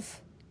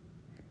evolve.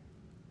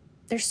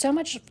 There's so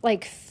much,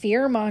 like,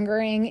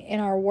 fear-mongering in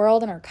our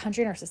world, in our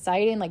country, in our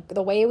society, and, like,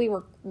 the way we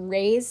were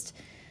raised.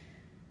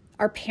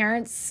 Our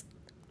parents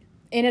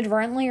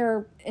inadvertently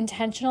or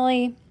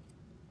intentionally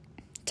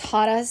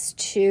taught us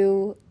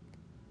to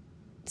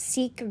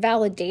seek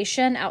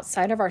validation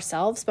outside of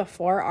ourselves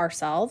before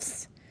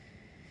ourselves.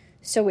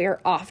 So we are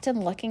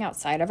often looking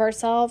outside of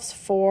ourselves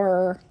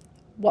for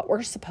what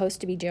we're supposed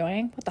to be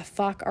doing. What the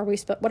fuck are we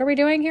what are we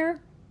doing here?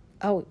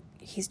 Oh,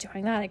 he's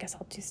doing that. I guess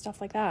I'll do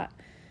stuff like that.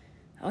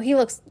 Oh,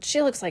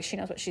 she looks like she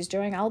knows what she's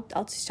doing. I'll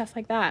do stuff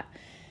like that.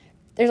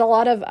 There's a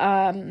lot of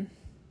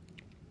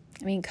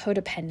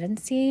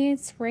codependency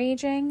is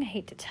raging. I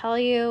hate to tell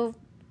you,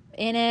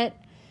 in it.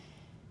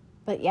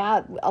 But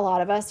yeah, a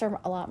lot of us are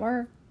a lot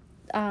more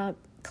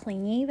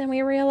clingy than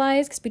we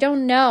realize, because we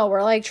don't know.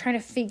 We're, like, trying to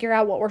figure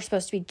out what we're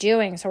supposed to be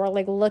doing. So we're,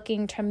 like,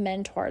 looking to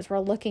mentors. We're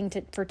looking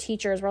for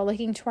teachers. We're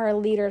looking to our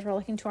leaders. We're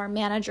looking to our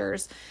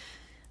managers.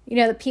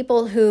 The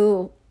people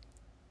who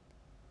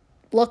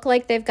look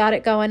like they've got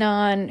it going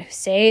on, who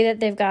say that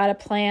they've got a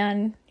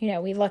plan.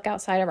 We look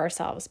outside of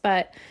ourselves.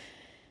 But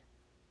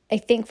I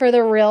think for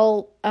the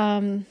real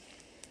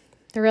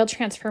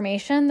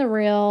transformation, the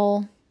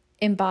real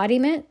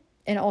embodiment,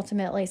 and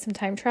ultimately some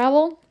time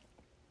travel,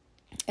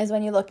 is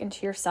when you look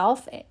into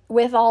yourself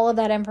with all of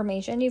that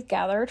information you've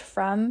gathered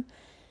from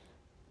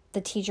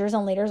the teachers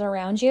and leaders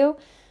around you.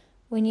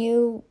 When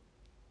you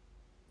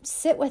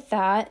sit with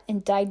that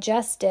and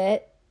digest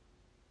it,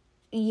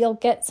 you'll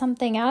get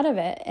something out of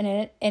it,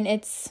 and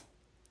it's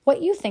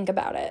what you think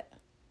about it.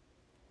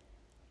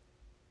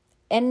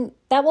 And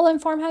that will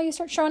inform how you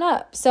start showing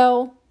up.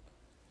 So,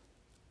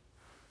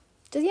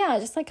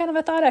 just like kind of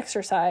a thought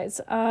exercise.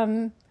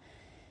 Do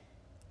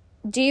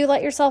you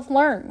let yourself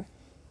learn?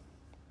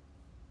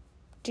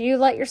 Do you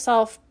let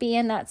yourself be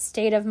in that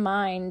state of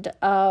mind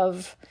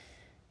of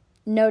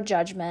no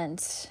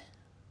judgment,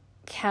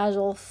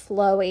 casual,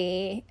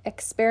 flowy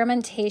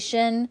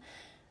experimentation?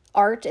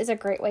 Art is a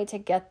great way to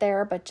get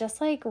there, but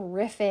just like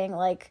riffing,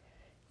 like,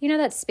 you know,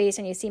 that space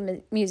and you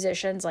see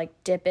musicians like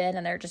dip in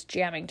and they're just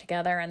jamming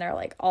together and they're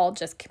like all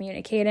just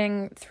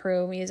communicating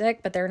through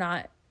music, but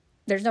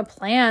there's no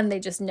plan. They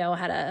just know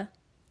how to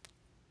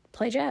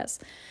play jazz.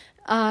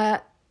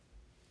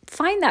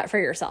 Find that for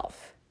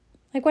yourself.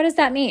 Like, what does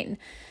that mean?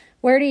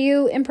 Where do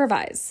you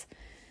improvise?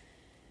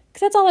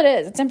 Because that's all it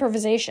is. It's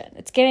improvisation.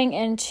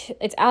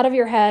 It's out of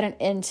your head and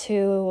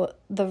into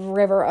the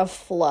river of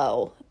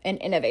flow and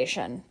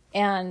innovation.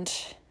 And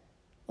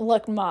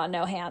look, ma,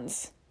 no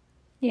hands.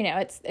 You know,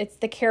 it's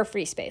the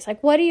carefree space.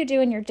 Like, what do you do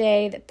in your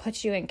day that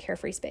puts you in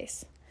carefree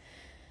space?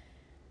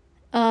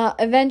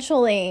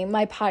 Eventually,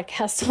 my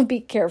podcast will be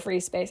carefree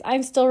space.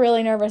 I'm still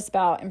really nervous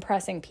about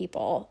impressing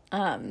people.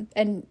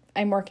 And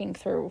I'm working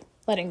through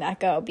letting that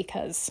go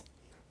because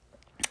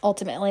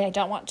ultimately I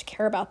don't want to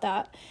care about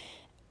that.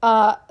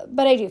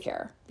 But I do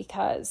care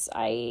because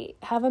I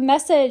have a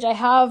message. I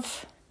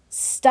have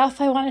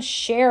stuff I want to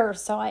share.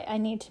 So I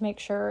need to make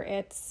sure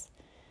it's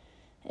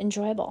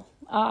enjoyable.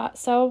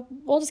 So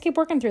we'll just keep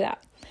working through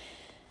that.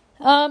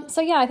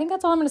 I think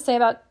that's all I'm going to say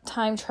about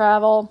time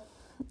travel.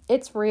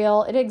 It's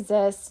real. It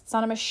exists. It's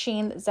not a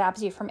machine that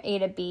zaps you from A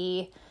to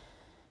B.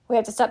 We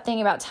have to stop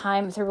thinking about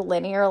time through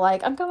linear,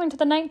 like, I'm going to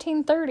the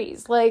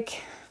 1930s.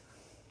 Like,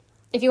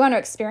 if you want to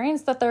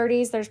experience the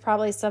 30s, there's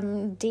probably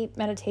some deep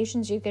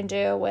meditations you can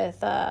do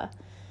with a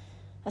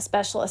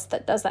specialist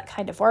that does that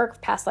kind of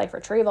work, past life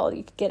retrieval.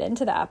 You could get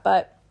into that.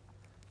 But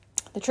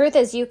the truth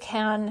is you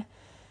can,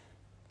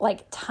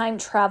 like, time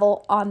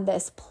travel on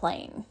this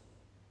plane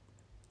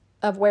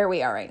of where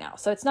we are right now.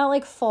 So it's not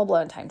like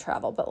full-blown time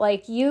travel, but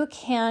like you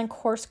can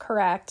course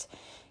correct.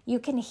 You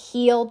can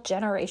heal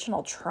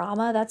generational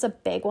trauma. That's a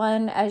big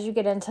one as you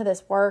get into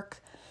this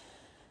work.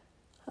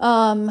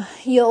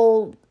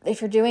 If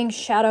you're doing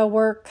shadow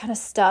work kind of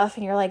stuff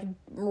and you're like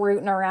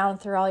rooting around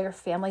through all your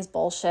family's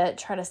bullshit,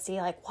 trying to see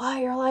like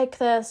why you're like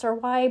this or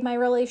why my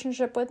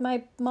relationship with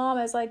my mom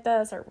is like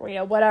this or, you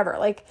know, whatever.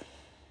 Like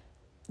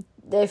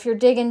if you're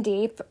digging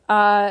deep,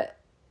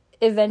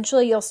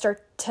 eventually you'll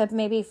start to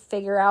maybe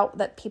figure out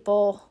that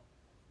people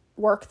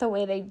work the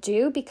way they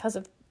do because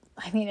of,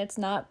 it's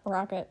not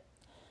rocket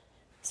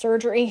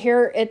surgery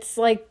here. It's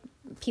like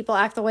people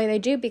act the way they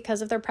do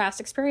because of their past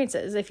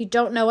experiences. If you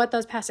don't know what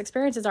those past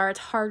experiences are, it's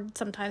hard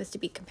sometimes to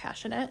be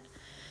compassionate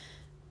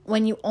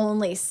when you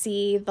only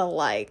see the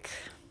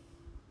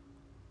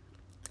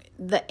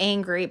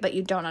angry, but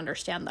you don't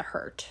understand the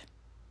hurt,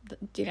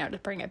 to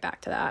bring it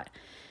back to that.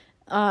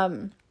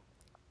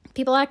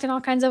 People act in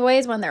all kinds of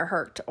ways when they're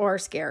hurt or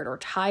scared or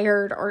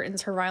tired or in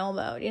survival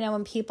mode.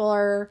 When people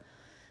are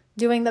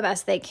doing the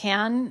best they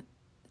can,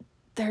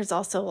 there's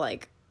also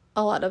like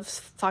a lot of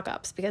fuck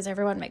ups because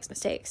everyone makes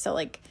mistakes. So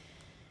like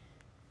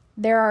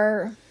there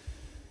are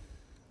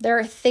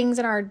things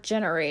in our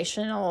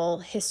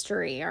generational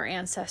history, our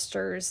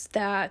ancestors,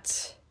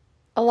 that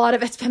a lot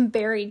of it's been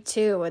buried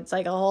too. It's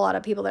like a whole lot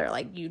of people that are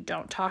like, you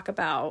don't talk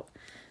about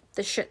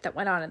the shit that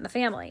went on in the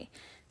family.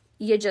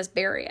 You just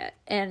bury it.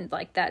 And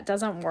like that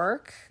doesn't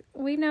work.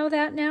 We know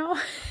that now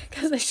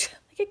because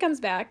it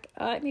comes back.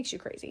 It makes you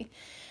crazy.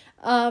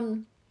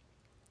 So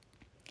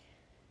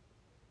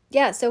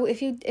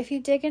if you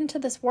dig into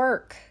this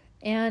work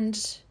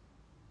and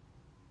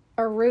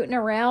are rooting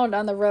around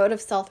on the road of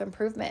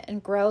self-improvement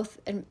and growth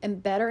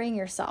and bettering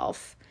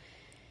yourself,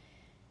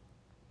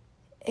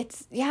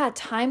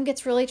 time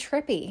gets really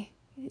trippy.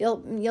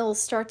 You'll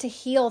start to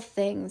heal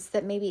things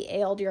that maybe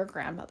ailed your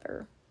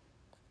grandmother.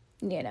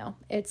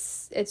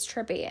 It's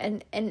trippy.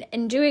 And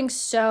in doing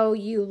so,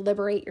 you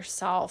liberate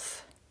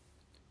yourself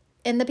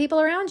and the people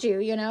around you.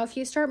 If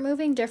you start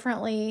moving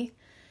differently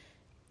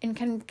and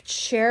can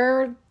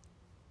share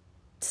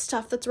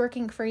stuff that's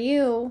working for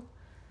you,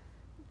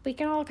 we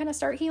can all kind of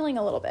start healing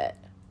a little bit.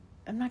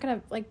 I'm not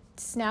going to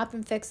snap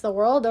and fix the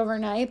world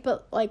overnight,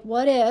 but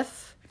what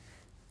if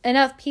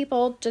enough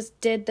people just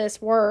did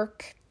this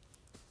work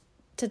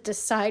to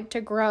decide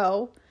to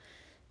grow,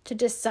 to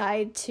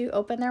decide to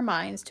open their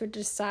minds, to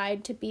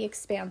decide to be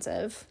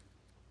expansive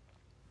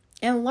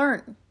and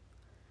learn,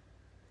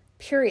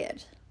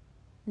 period.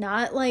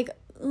 Not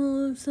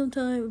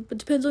sometimes, but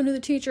depends on who the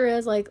teacher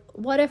is.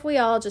 What if we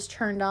all just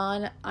turned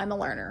on, I'm a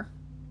learner.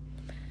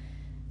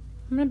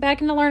 I'm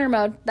back into learner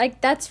mode.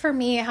 That's for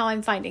me how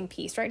I'm finding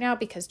peace right now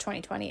because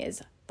 2020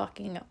 is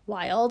fucking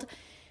wild.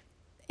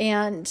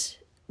 And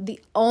the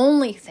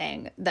only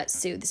thing that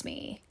soothes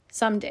me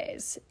some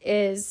days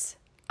is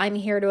I'm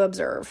here to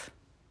observe.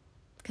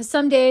 Because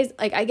some days,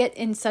 like, I get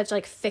in such,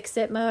 like,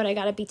 fix-it mode. I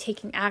got to be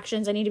taking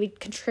actions. I need to be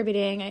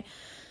contributing.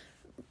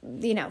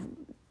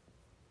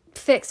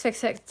 Fix.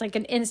 It's like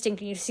an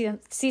instinct. You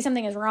see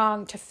something is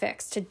wrong to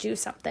fix, to do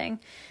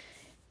something.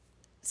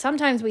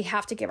 Sometimes we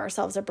have to give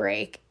ourselves a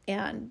break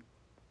and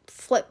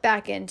flip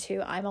back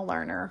into, I'm a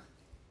learner.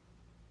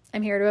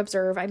 I'm here to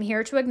observe. I'm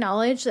here to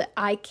acknowledge that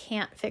I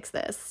can't fix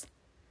this.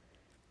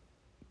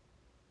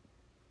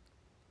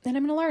 And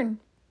I'm going to learn.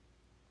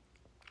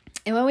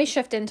 And when we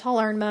shift into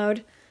learn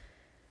mode,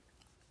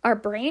 our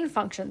brain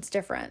functions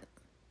different.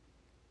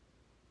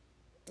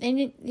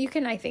 And you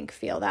can, I think,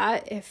 feel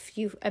that if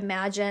you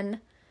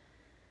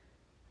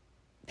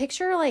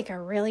picture like a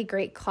really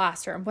great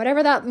classroom,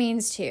 whatever that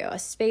means to you, a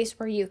space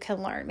where you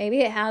can learn.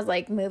 Maybe it has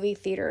like movie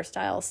theater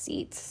style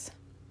seats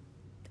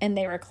and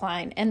they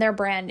recline and they're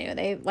brand new.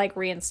 They like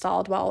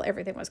reinstalled while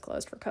everything was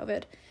closed for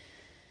COVID.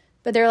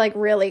 But they're like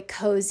really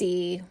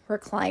cozy,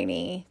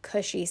 recliny,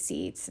 cushy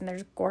seats, and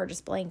there's gorgeous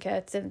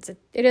blankets, and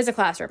it is a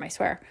classroom, I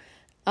swear.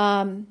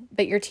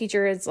 But your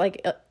teacher is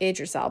like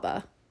Idris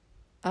Elba,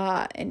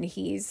 and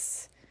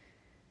he's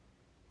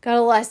got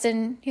a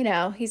lesson.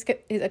 He's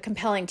a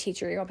compelling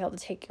teacher. You won't be able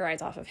to take your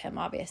eyes off of him,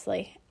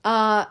 obviously.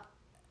 And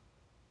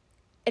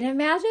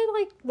imagine,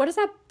 like, what does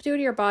that do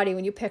to your body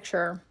when you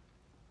picture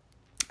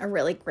a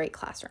really great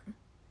classroom?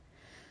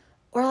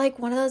 Or like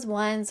one of those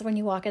ones when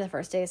you walk in the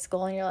first day of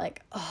school and you're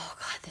like, oh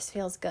God, this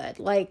feels good.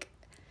 Like,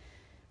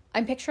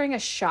 I'm picturing a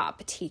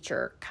shop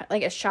teacher,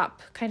 like a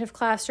shop kind of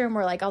classroom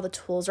where like all the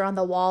tools are on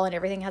the wall and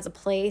everything has a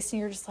place.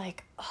 And you're just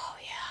like, oh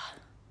yeah.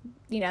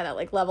 That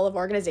like level of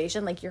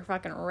organization, like you're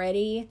fucking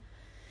ready.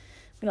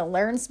 I'm going to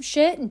learn some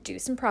shit and do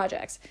some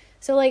projects.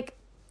 So like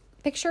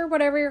picture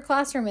whatever your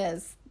classroom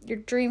is, your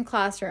dream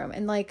classroom,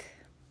 and like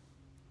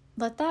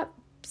let that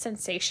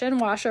sensation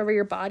wash over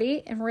your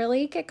body and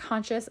really get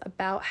conscious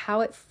about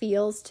how it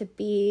feels to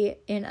be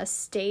in a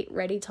state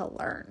ready to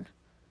learn.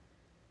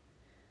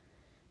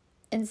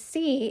 And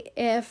see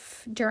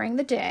if during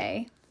the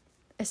day,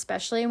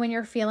 especially when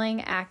you're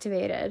feeling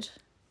activated,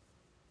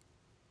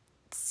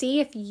 see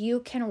if you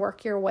can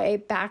work your way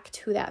back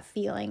to that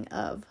feeling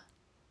of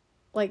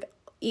like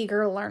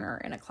eager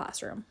learner in a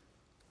classroom.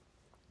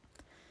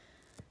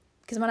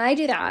 Because when I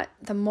do that,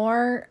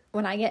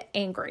 when I get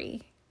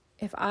angry,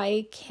 if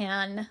I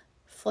can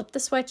flip the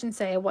switch and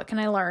say, what can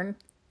I learn?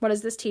 What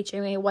is this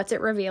teaching me? What's it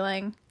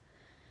revealing?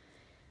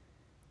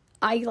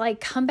 I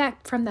like come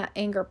back from that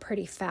anger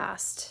pretty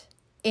fast,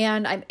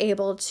 and I'm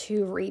able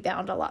to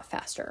rebound a lot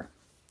faster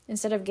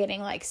instead of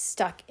getting like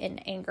stuck in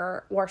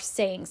anger or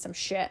saying some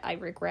shit I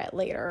regret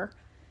later.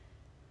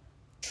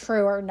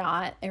 True or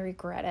not, I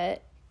regret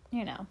it.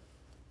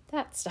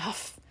 That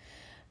stuff.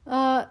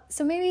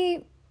 So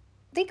maybe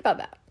think about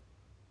that.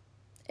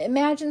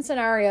 Imagine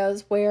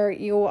scenarios where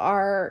you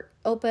are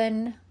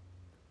open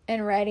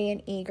and ready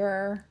and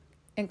eager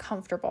and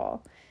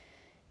comfortable.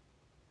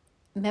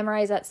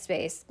 Memorize that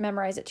space.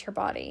 Memorize it to your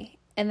body.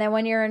 And then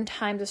when you're in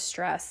times of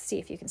stress, see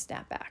if you can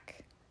snap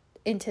back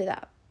into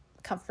that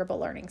comfortable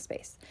learning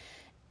space.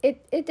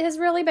 It has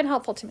really been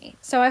helpful to me.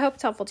 So I hope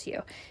it's helpful to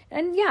you.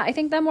 And yeah, I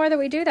think the more that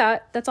we do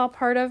that, that's all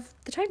part of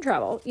the time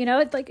travel.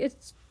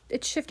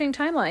 It's shifting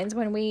timelines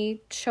when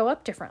we show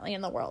up differently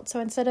in the world. So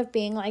instead of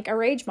being like a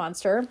rage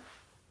monster,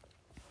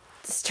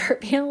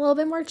 start being a little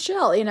bit more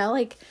chill,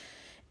 and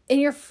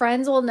your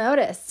friends will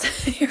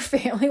notice, your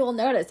family will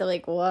notice. They're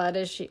like,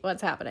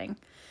 what's happening?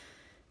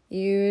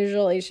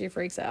 Usually she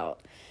freaks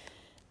out.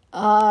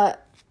 And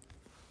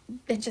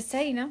just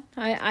say,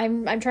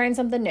 I'm trying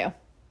something new.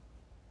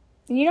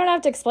 You don't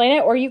have to explain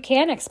it, or you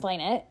can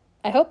explain it.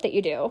 I hope that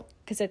you do,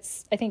 because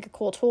it's, I think, a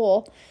cool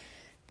tool.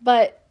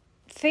 But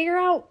figure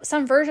out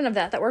some version of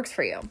that works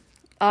for you.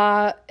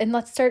 And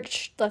let's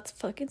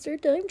fucking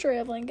start time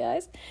traveling,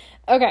 guys.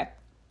 Okay.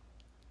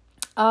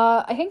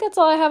 I think that's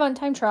all I have on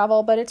time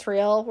travel, but it's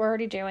real. We're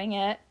already doing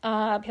it.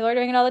 People are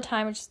doing it all the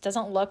time. It just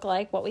doesn't look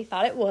like what we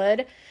thought it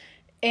would.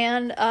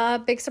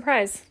 And big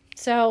surprise.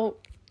 So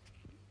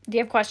do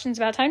you have questions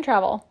about time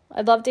travel?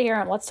 I'd love to hear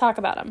them. Let's talk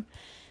about them.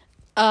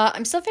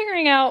 I'm still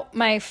figuring out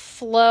my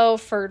flow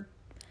for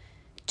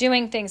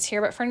doing things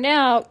here, but for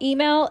now,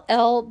 email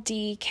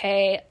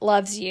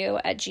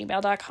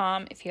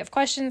ldklovesyou@gmail.com if you have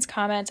questions,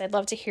 comments. I'd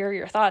love to hear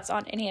your thoughts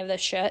on any of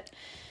this shit.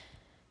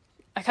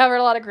 I covered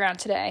a lot of ground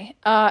today.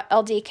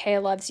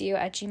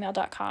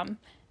 ldklovesyou@gmail.com.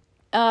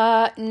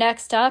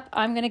 Next up,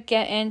 I'm going to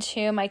get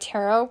into my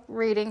tarot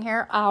reading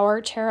here,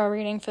 our tarot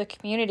reading for the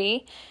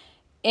community.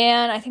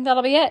 And I think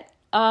that'll be it.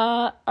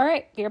 All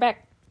right, be right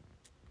back.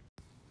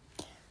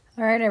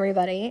 All right,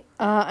 everybody.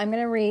 I'm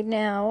going to read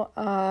now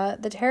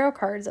the tarot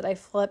cards that I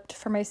flipped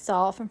for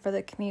myself and for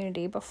the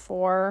community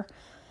before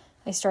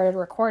I started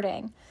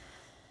recording.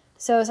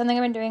 So something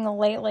I've been doing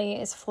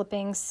lately is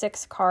flipping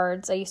 6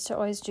 cards. I used to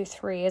always do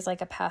 3 as like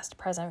a past,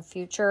 present,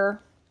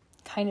 future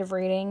kind of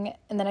reading.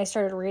 And then I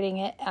started reading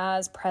it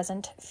as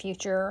present,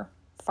 future,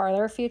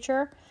 farther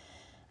future.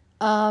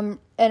 And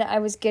I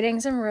was getting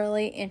some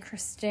really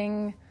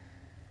interesting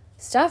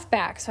stuff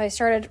back. So I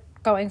started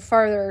going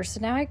further. So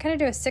now I kind of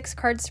do a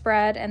 6-card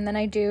spread, and then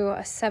I do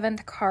a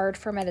 7th card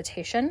for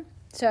meditation.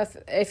 So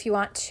if you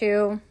want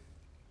to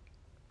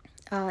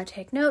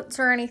take notes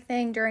or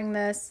anything during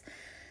this,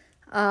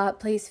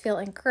 please feel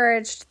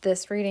encouraged.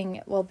 This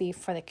reading will be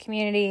for the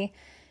community,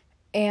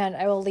 and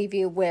I will leave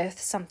you with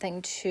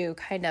something to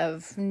kind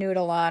of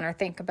noodle on or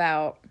think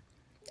about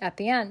at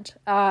the end.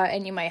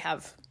 And you might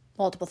have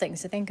multiple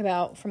things to think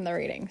about from the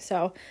reading.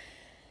 So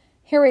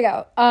here we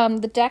go.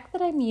 The deck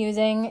that I'm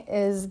using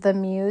is the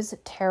Muse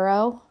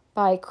Tarot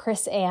by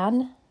Chris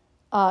Ann.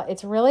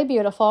 It's really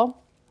beautiful.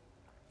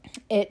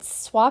 It's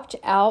swapped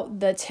out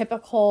the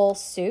typical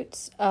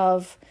suits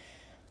of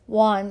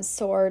Wands,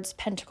 Swords,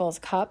 Pentacles,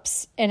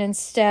 Cups, and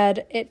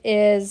instead it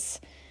is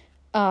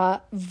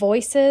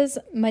voices,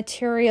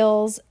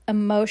 materials,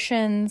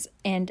 emotions,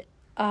 and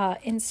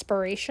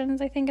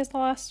inspirations, I think is the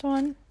last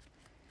one.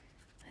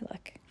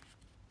 Look.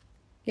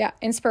 Yeah,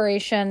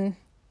 inspiration,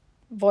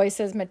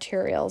 voices,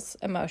 materials,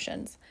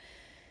 emotions.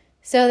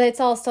 So it's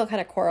all still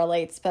kind of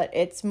correlates, but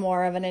it's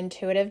more of an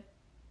intuitive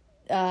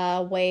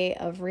way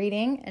of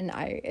reading, and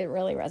it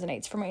really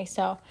resonates for me.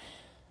 So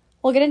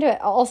we'll get into it.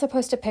 I'll also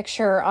post a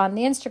picture on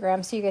the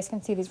Instagram so you guys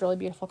can see these really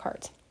beautiful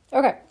cards.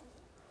 Okay.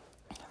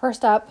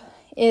 First up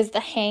is the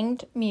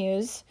Hanged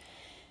Muse.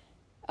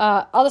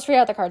 I'll just read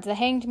out the cards. The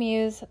Hanged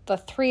Muse, the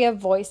 3 of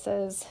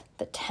Voices,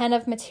 the 10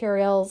 of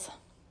Materials,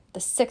 the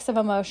 6 of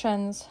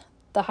Emotions,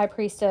 the High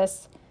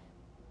Priestess,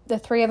 the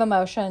 3 of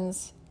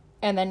Emotions,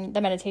 and then the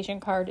meditation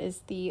card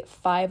is the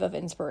 5 of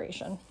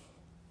Inspiration.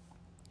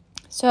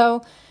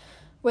 So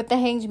with the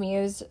Hanged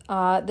Muse,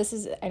 this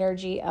is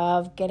energy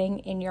of getting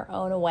in your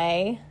own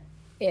way.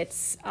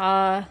 It's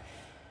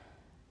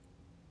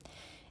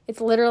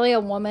literally a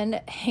woman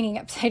hanging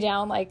upside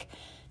down, like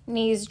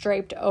knees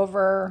draped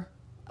over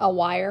a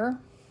wire.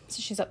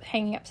 So she's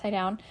hanging upside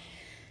down.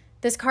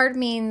 This card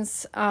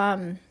means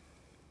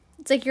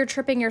it's like you're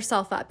tripping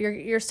yourself up.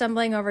 You're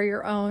stumbling over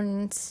your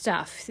own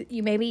stuff.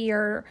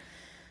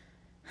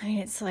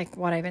 It's like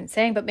what I've been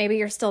saying, but maybe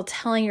you're still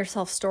telling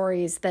yourself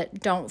stories that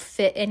don't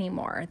fit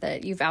anymore,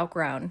 that you've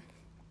outgrown.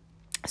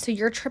 So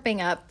you're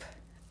tripping up.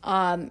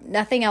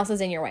 Nothing else is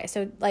in your way.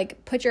 So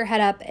like put your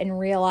head up and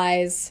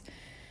realize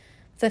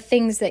the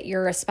things that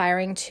you're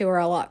aspiring to are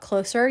a lot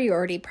closer. You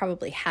already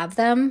probably have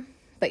them,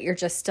 but you're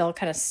just still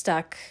kind of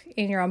stuck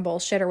in your own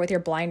bullshit or with your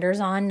blinders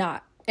on,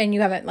 and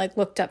you haven't like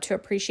looked up to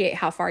appreciate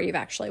how far you've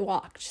actually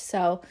walked.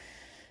 So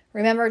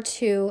remember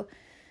to,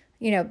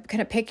 kind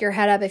of pick your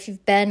head up. If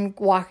you've been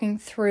walking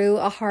through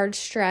a hard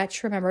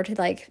stretch, remember to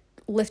like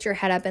lift your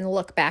head up and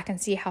look back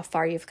and see how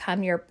far you've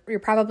come. You're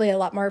probably a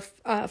lot more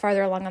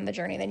farther along on the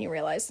journey than you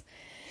realize.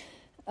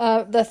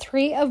 The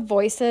 3 of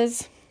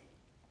Voices,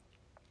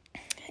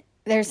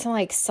 there's some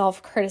like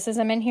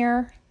self-criticism in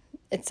here.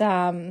 It's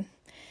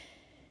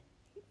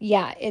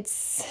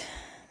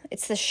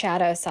it's the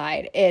shadow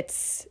side.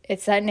 It's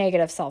that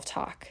negative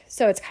self-talk.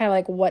 So it's kind of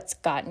like what's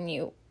gotten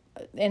you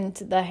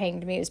into the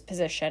Hanged Muse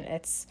position.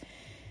 It's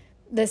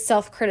the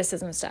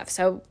self-criticism stuff.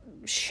 So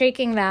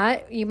shaking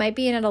that, you might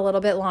be in it a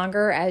little bit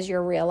longer as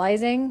you're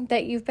realizing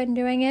that you've been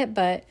doing it,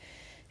 but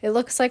it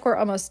looks like we're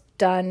almost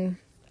done,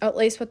 at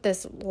least with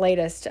this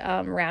latest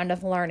round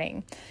of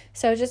learning.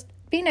 So just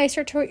be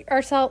nicer to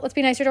ourselves. Let's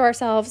be nicer to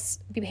ourselves,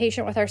 be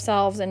patient with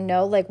ourselves, and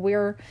know like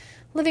we're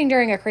living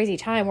during a crazy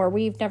time where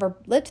we've never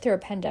lived through a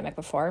pandemic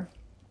before.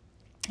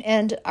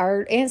 And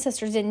our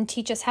ancestors didn't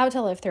teach us how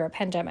to live through a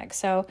pandemic.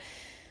 So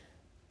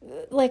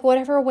like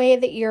whatever way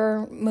that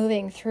you're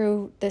moving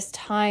through this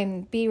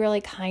time, be really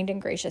kind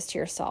and gracious to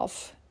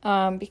yourself,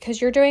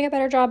 because you're doing a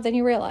better job than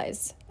you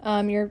realize.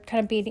 You're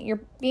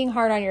being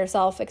hard on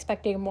yourself,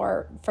 expecting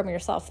more from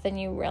yourself than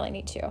you really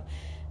need to.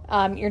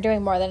 You're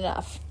doing more than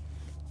enough.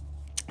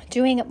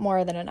 Doing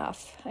more than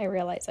enough. I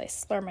realize I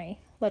slur my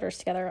letters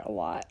together a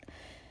lot.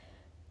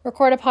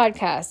 Record a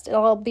podcast.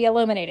 It'll be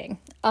illuminating.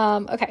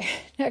 Okay,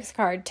 next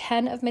card,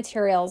 10 of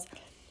Materials.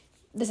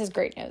 This is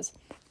great news.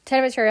 10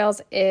 of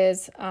Materials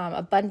is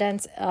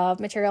abundance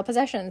of material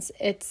possessions.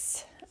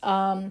 It's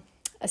a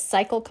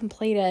cycle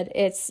completed.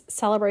 It's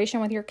celebration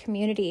with your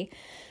community.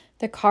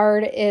 The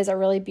card is a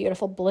really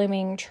beautiful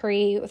blooming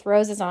tree with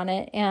roses on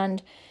it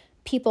and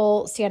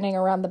people standing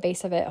around the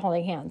base of it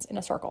holding hands in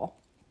a circle.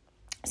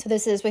 So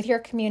this is with your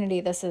community.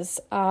 This is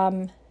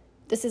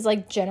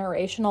like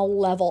generational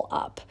level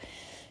up.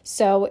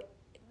 So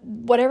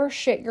whatever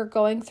shit you're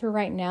going through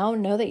right now,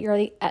 know that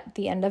you're at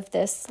the end of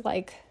this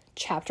like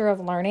chapter of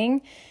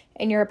learning,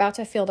 and you're about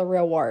to feel the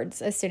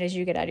rewards as soon as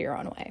you get out of your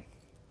own way.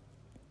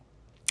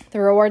 The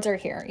rewards are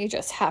here. You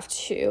just have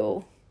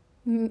to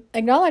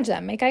acknowledge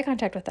them, make eye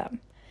contact with them.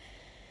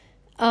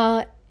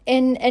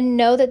 And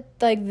know that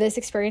like this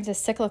experience is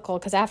cyclical,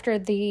 because after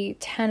the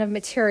 10 of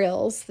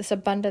Materials, this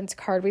abundance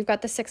card, we've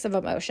got the 6 of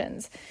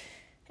Emotions.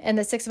 And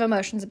the 6 of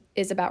Emotions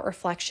is about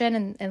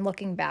reflection and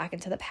looking back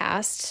into the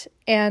past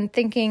and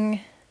thinking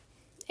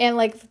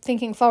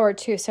forward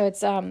too. So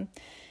it's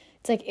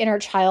like inner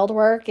child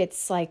work.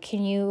 It's like,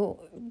 can you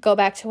go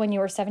back to when you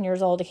were 7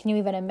 years old? Can you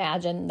even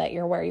imagine that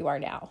you're where you are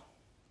now?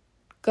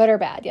 Good or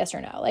bad? Yes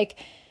or no? Like,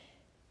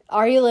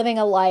 Are you living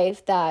a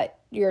life that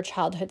your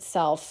childhood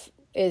self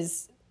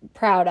is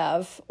proud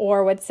of,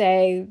 or would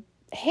say,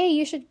 hey,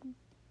 you should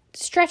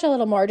stretch a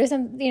little more, do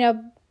some,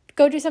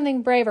 go do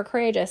something brave or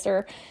courageous,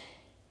 or,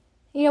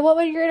 what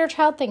would your inner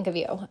child think of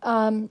you?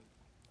 And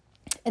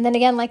then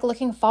again, like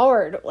looking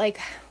forward, like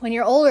when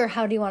you're older,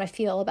 how do you want to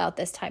feel about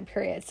this time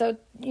period? So,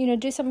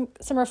 do some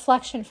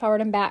reflection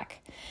forward and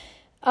back.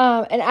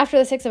 And after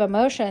the 6 of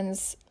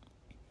emotions,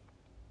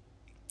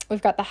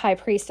 we've got the High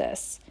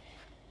Priestess.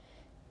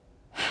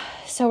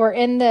 So we're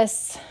in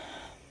this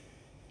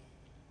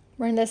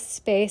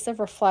space of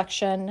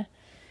reflection.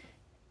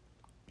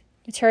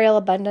 Material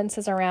abundance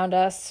is around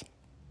us.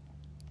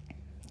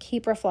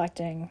 Keep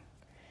reflecting.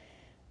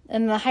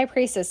 And the High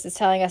Priestess is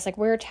telling us, like,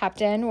 we're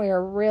tapped in. We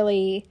are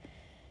really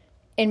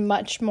in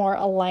much more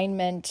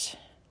alignment.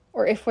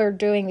 Or if we're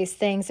doing these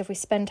things, if we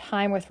spend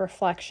time with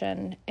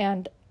reflection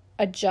and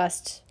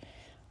adjust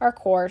our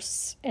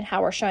course and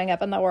how we're showing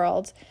up in the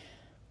world,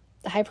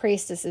 the High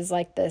Priestess is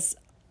like this,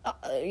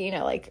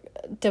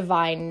 like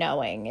divine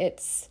knowing.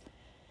 It's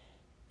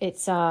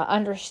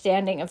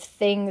understanding of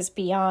things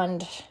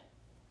beyond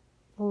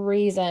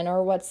reason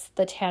or what's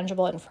the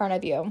tangible in front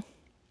of you.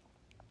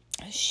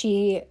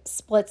 She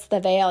splits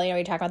the veil.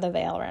 We talk about the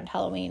veil around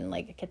Halloween,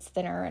 like it gets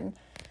thinner, and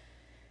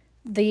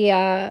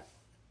the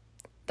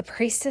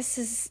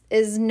priestess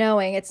is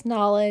knowing. It's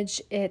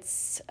knowledge.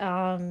 It's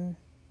a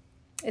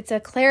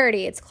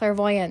clarity. It's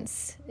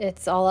clairvoyance.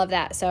 It's all of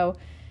that. So,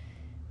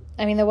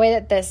 the way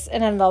that this,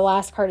 and then the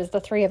last card is the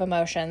 3 of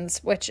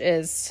emotions, which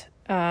is,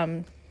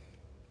 it's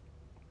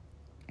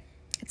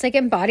like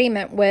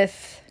embodiment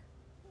with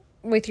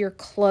your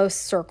close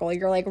circle,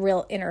 your like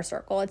real inner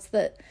circle. It's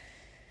the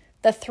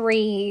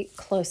 3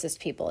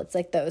 closest people. It's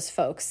like those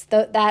folks,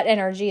 that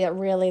energy that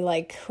really,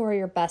 like, who are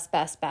your best,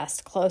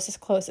 closest,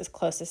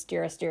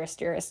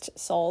 dearest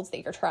souls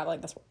that you're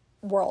traveling this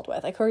world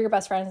with. Like, who are your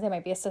best friends? They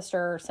might be a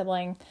sister or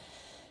sibling.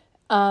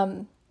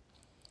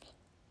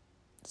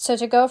 So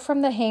to go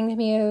from the Hanged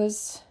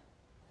Muse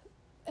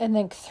and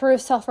then through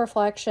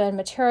self-reflection,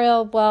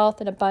 material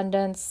wealth and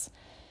abundance,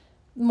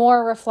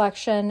 more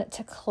reflection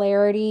to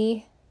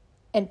clarity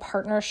and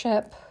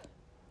partnership,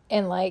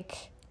 and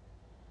like,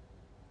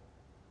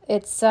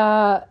 it's,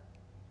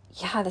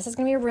 this is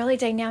going to be a really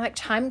dynamic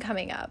time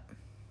coming up.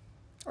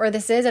 Or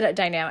this is a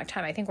dynamic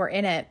time. I think we're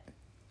in it.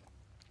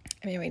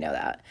 We know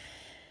that.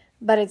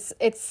 But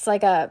it's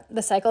like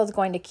the cycle is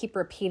going to keep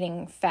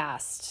repeating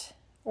fast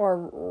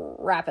or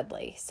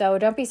rapidly. So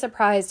don't be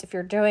surprised if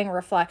you're doing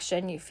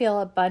reflection, you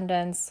feel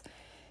abundance,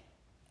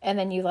 and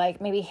then you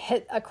like maybe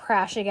hit a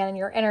crash again and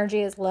your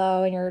energy is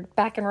low and you're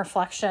back in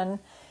reflection.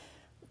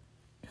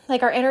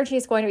 Like, our energy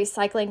is going to be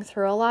cycling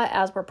through a lot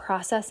as we're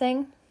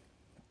processing,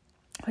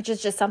 which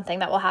is just something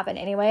that will happen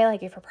anyway.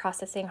 Like, if you're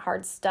processing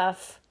hard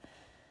stuff,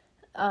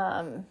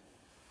 if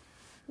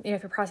you're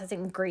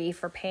processing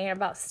grief or pain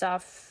about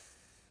stuff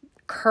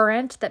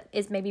current that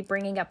is maybe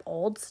bringing up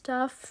old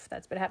stuff,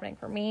 that's been happening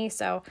for me.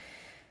 So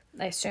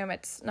I assume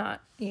it's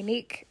not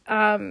unique.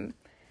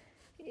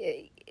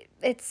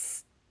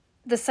 It's,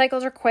 the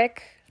cycles are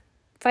quick.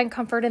 Find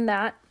comfort in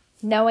that,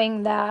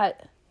 knowing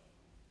that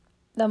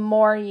the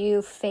more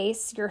you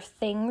face your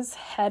things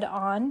head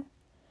on,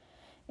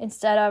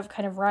 instead of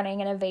kind of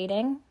running and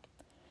evading,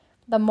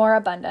 the more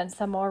abundance,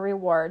 the more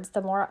rewards,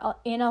 the more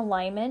in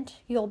alignment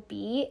you'll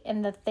be,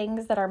 and the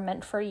things that are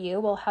meant for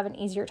you will have an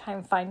easier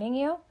time finding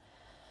you,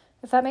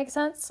 if that makes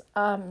sense.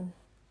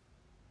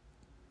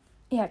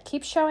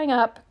 Keep showing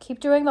up, keep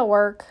doing the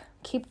work,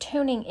 keep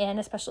tuning in,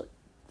 especially,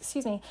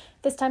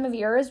 this time of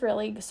year is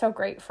really so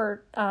great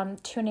for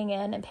tuning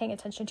in and paying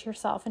attention to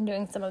yourself and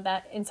doing some of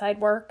that inside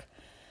work.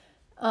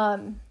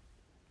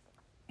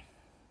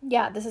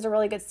 This is a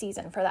really good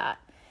season for that.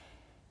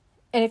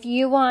 And if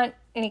you want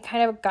any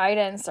kind of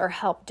guidance or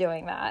help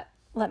doing that,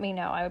 let me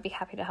know. I would be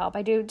happy to help.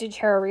 I do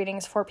tarot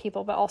readings for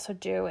people, but also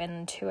do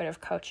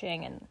intuitive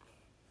coaching and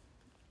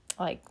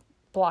like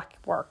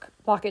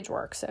blockage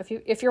work. So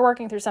if you're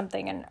working through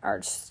something and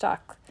are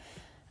stuck,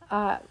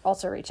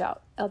 also reach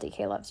out,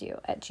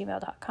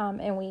 ldklovesyou@gmail.com,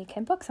 and we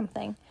can book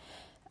something.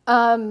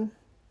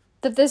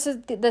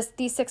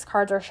 These 6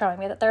 cards are showing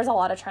me that there's a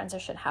lot of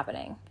transition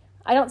happening.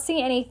 I don't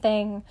see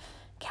anything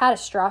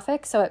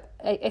catastrophic, so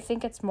I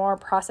think it's more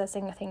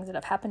processing the things that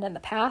have happened in the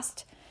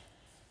past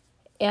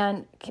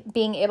and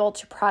being able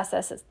to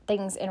process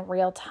things in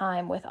real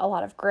time with a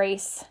lot of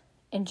grace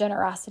and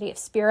generosity of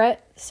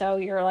spirit. So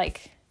you're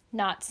like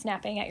not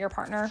snapping at your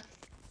partner,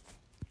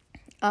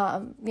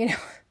 not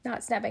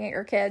snapping at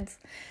your kids,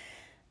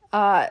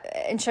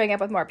 and showing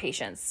up with more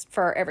patience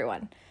for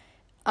everyone.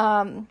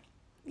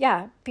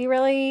 Be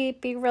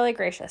really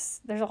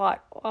gracious. There's a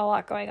lot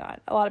going on.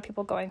 A lot of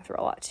people going through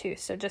a lot too.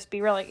 So just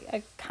be really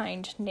a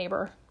kind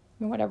neighbor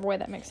in whatever way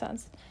that makes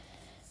sense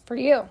for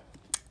you.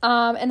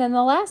 And then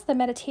the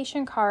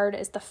meditation card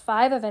is the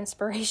 5 of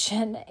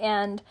Inspiration,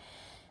 and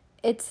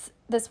it's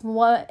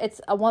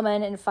a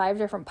woman in 5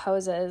 different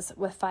poses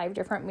with 5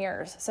 different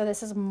mirrors. So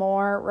this is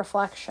more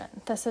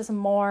reflection. This is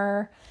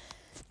more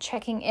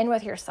checking in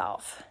with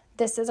yourself.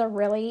 This is a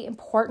really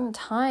important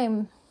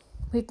time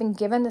we've been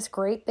given this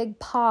great big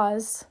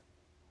pause.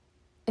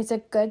 It's a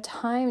good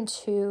time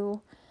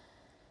to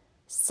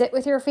sit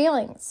with your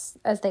feelings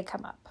as they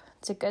come up.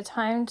 It's a good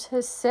time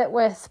to sit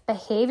with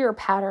behavior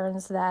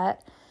patterns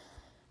that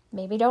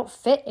maybe don't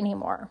fit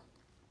anymore.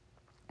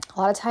 A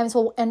lot of times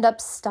we'll end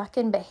up stuck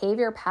in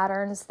behavior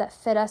patterns that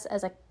fit us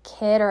as a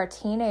kid or a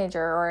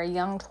teenager or a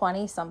young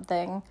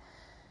 20-something.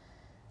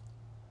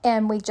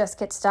 And we just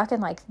get stuck in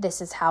like, this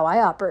is how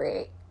I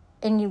operate.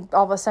 And you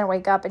all of a sudden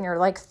wake up and you're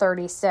like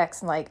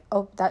 36 and like,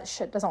 oh, that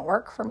shit doesn't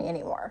work for me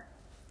anymore.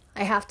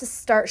 I have to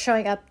start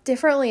showing up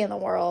differently in the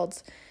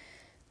world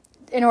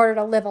in order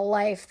to live a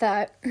life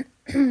that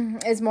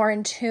is more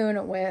in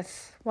tune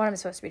with what I'm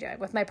supposed to be doing,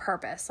 with my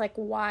purpose, like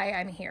why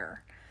I'm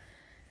here.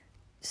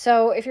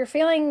 So if you're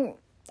feeling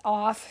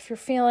off, if you're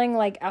feeling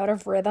like out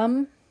of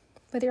rhythm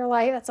with your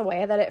life, that's the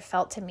way that it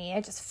felt to me.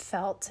 I just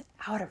felt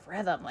out of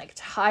rhythm, like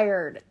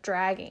tired,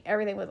 dragging.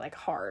 Everything was like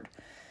hard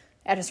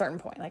at a certain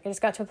point. Like I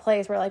just got to a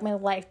place where like my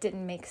life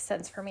didn't make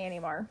sense for me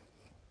anymore.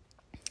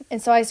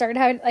 And so I started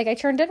having, like I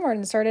turned inward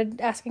and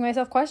started asking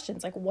myself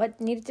questions, like what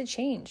needed to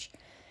change?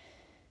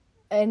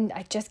 And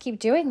I just keep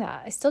doing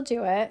that. I still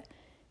do it.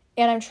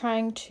 And I'm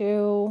trying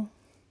to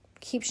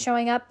keep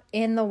showing up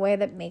in the way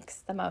that makes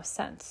the most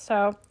sense.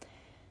 So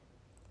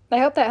I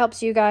hope that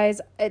helps you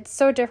guys. It's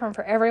so different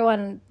for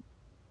everyone,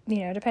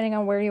 depending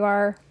on where you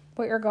are,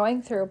 what you're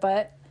going through.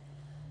 But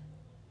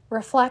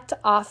reflect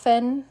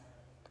often,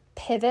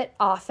 pivot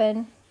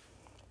often,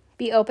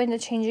 be open to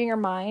changing your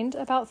mind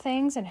about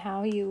things and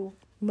how you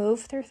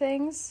move through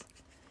things.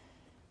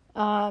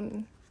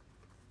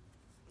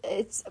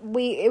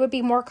 It would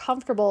be more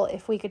comfortable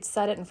if we could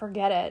set it and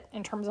forget it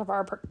in terms of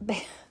our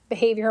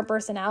behavior and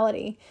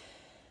personality,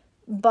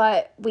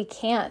 but we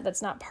can't.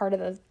 That's not part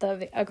of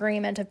the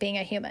agreement of being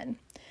a human.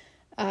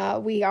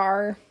 We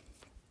are,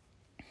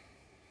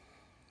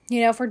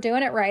 if we're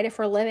doing it right, if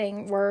we're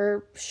living,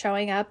 we're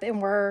showing up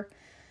and we're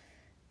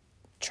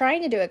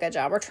trying to do a good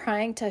job. We're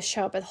trying to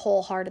show up as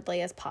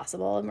wholeheartedly as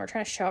possible, and we're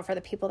trying to show up for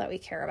the people that we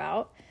care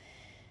about.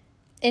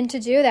 And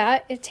to do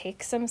that, it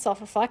takes some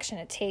self-reflection.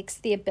 It takes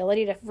the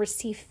ability to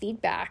receive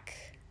feedback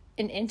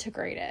and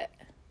integrate it.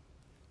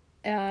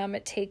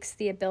 It takes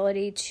the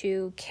ability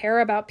to care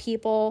about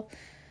people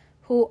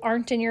who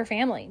aren't in your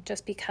family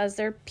just because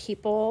they're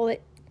people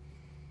that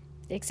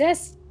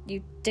exist.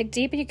 You dig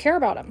deep and you care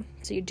about them.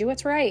 So you do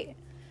what's right.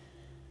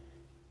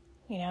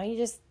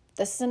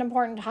 This is an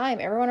important time.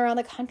 Everyone around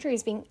the country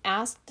is being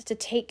asked to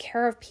take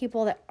care of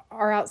people that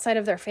are outside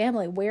of their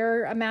family.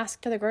 Wear a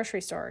mask to the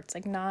grocery store. It's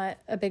like not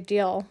a big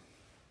deal,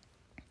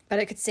 but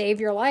it could save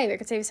your life. It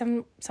could save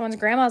someone's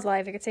grandma's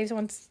life. It could save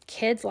someone's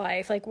kid's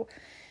life. Like,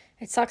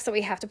 it sucks that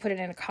we have to put it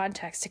into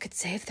context. It could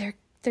save their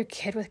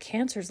kid with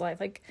cancer's life.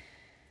 Like,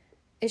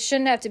 it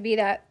shouldn't have to be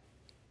that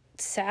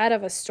sad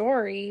of a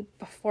story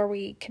before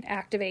we can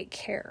activate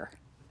care.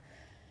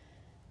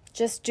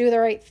 Just do the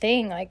right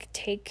thing. Like,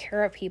 take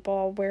care of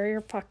people. Wear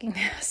your fucking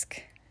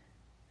mask.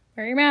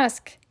 Wear your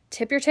mask.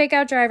 Tip your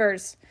takeout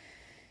drivers.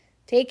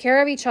 Take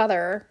care of each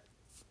other.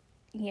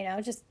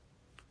 Just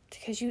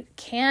because you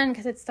can,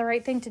 because it's the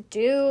right thing to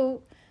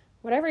do.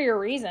 Whatever your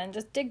reason,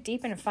 just dig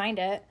deep and find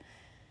it.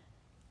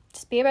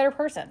 Just be a better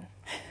person.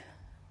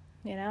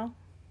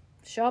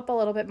 Show up a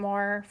little bit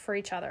more for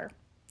each other.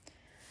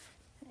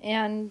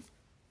 And,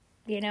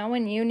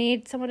 when you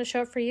need someone to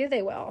show up for you,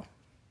 they will.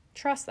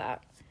 Trust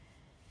that.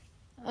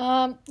 So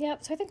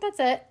I think that's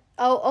it.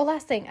 Oh,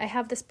 last thing. I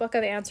have this book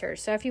of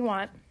answers. So if you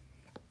want,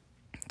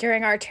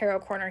 during our tarot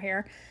corner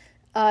here,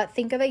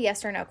 think of a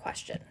yes or no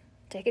question.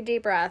 Take a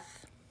deep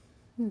breath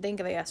and think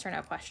of a yes or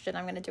no question.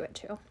 I'm going to do it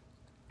too.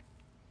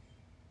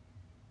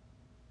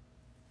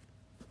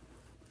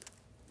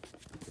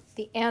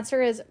 The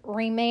answer is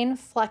remain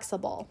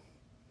flexible.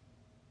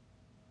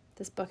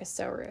 This book is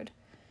so rude.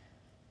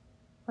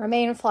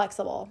 Remain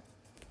flexible.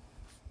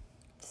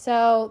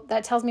 So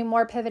that tells me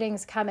more pivoting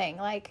is coming.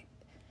 Like,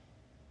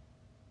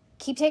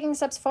 keep taking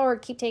steps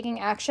forward, keep taking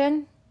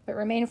action, but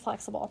remain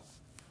flexible.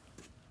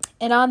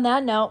 And on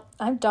that note,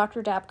 I'm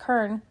Dr. Dap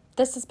Kern.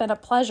 This has been a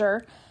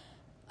pleasure.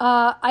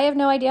 I have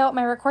no idea what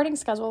my recording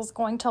schedule is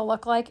going to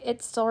look like.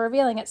 It's still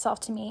revealing itself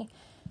to me.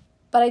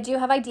 But I do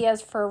have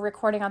ideas for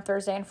recording on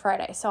Thursday and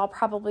Friday, so I'll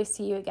probably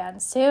see you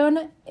again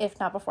soon, if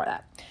not before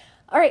that.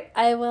 All right,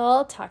 I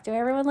will talk to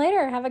everyone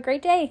later. Have a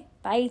great day.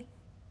 Bye.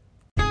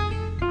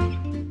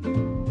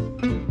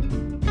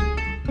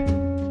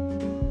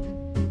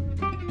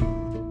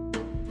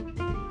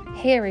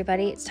 Hey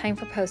everybody, it's time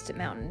for Post-it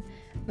Mountain.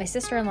 My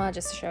sister-in-law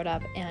just showed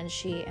up and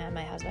she and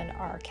my husband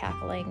are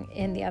cackling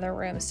in the other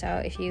room.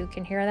 So if you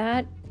can hear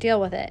that, deal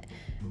with it.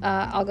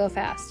 I'll go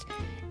fast.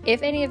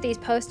 If any of these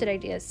Post-it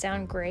ideas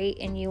sound great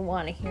and you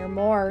want to hear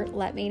more,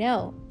 let me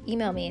know.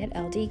 Email me at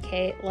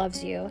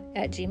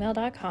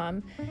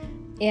ldklovesyou@gmail.com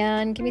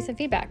and give me some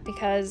feedback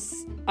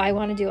because I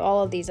want to do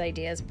all of these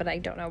ideas, but I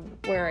don't know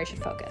where I should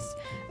focus.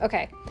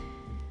 Okay,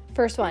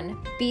 first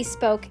one,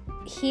 bespoke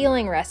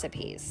healing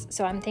recipes.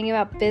 So I'm thinking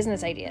about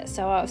business ideas.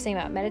 So I was thinking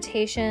about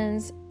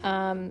meditations,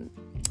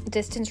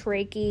 distance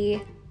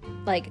Reiki,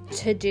 like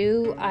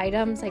to-do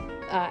items, like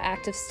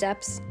active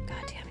steps.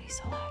 God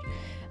so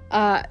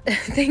loud.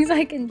 Things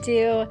I can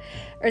do,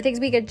 or things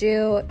we could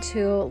do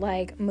to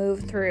like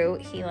move through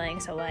healing.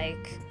 So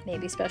like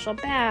maybe special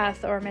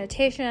bath or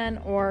meditation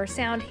or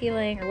sound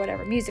healing or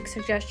whatever, music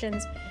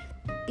suggestions,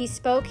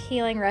 bespoke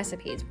healing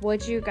recipes.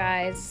 Would you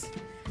guys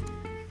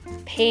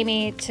pay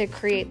me to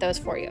create those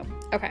for you?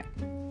 Okay.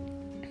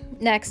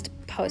 Next,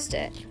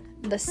 Post-it.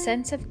 The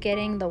sense of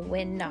getting the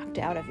wind knocked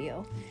out of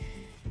you.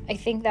 I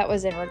think that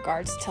was in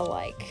regards to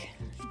like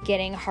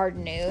getting hard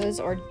news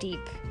or deep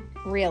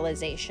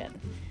realization.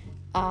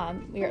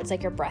 It's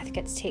like your breath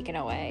gets taken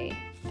away.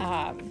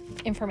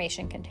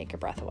 Information can take your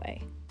breath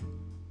away.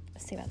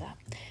 Let's see about that.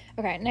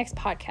 Okay, next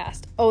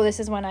podcast. Oh, this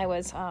is when I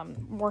was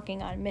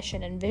working on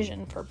mission and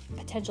vision for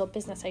potential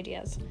business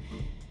ideas.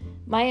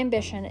 My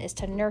ambition is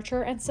to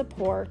nurture and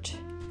support,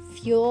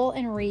 fuel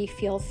and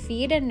refuel,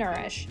 feed and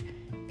nourish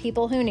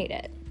people who need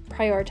it,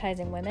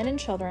 prioritizing women and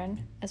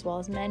children, as well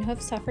as men who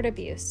have suffered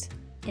abuse,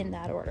 in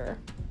that order.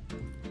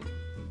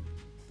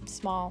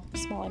 Small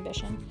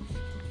ambition.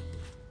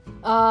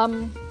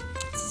 Some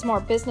more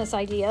business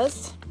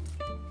ideas.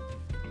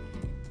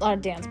 A lot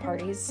of dance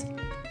parties.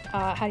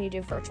 How do you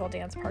do virtual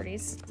dance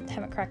parties?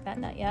 Haven't cracked that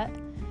nut yet.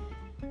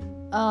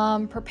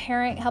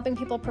 Helping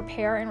people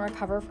prepare and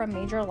recover from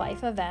major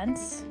life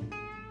events.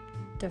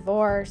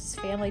 Divorce,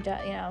 family,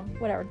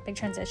 whatever, big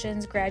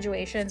transitions,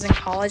 graduations in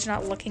college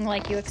not looking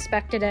like you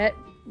expected it.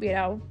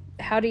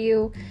 How do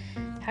you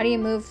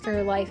move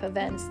through life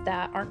events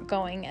that aren't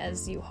going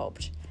as you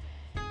hoped?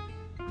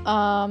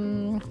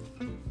 Okay,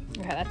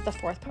 that's the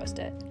fourth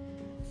Post-it.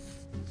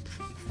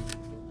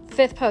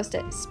 Fifth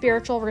Post-it,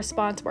 spiritual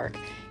response work.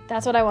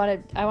 That's what I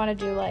want to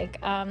do, like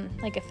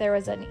if there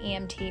was an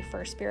EMT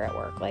for spirit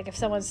work, like if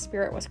someone's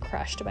spirit was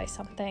crushed by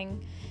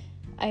something,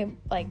 I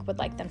would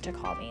like them to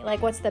call me.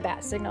 Like, what's the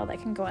bat signal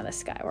that can go in the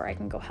sky where I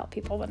can go help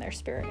people when their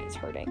spirit is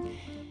hurting?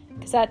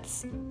 Because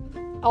that's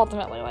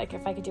ultimately, like,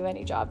 if I could do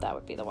any job, that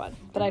would be the one.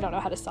 But I don't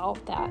know how to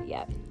solve that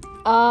yet.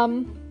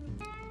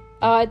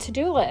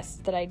 To-do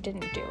list that I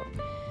didn't do.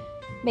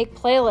 Make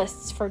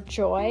playlists for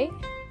joy,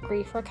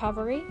 grief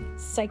recovery,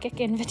 psychic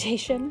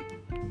invitation,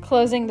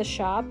 closing the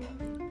shop,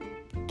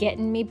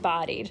 getting me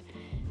bodied.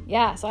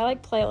 Yeah, so I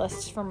like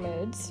playlists for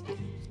moods.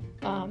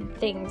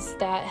 Things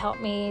that help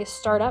me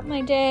start up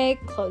my day,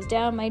 close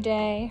down my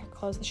day,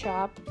 close the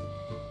shop,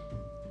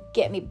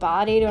 get me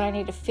bodied when I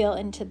need to feel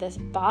into this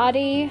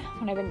body,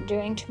 when I've been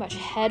doing too much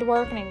head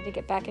work and I need to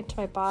get back into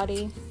my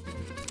body.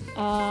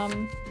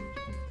 And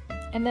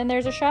then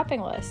there's a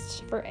shopping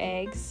list for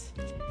eggs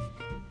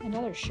and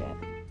other shit.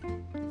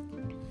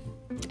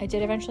 I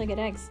did eventually get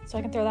eggs, so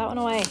I can throw that one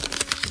away.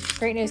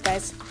 Great news,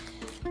 guys.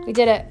 We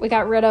did it. We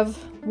got rid of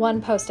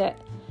one Post-it.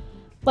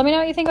 Let me know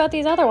what you think about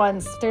these other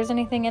ones. If there's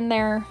anything in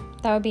there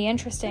that would be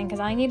interesting, because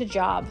I need a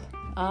job.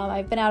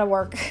 I've been out of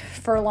work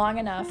for long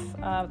enough.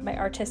 My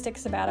artistic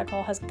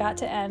sabbatical has got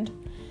to end.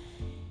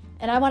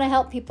 And I want to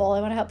help people.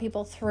 I want to help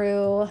people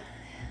through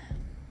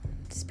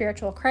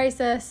spiritual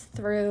crisis,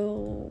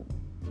 through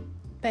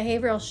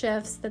behavioral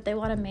shifts that they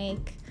want to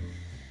make.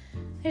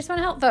 I just want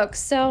to help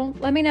folks. So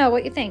let me know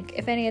what you think.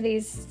 If any of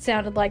these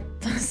sounded like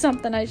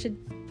something I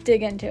should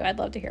dig into, I'd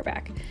love to hear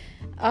back.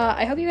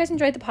 I hope you guys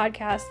enjoyed the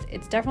podcast.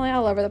 It's definitely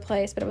all over the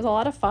place, but it was a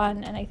lot of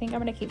fun, and I think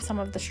I'm going to keep some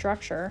of the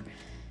structure.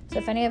 So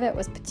if any of it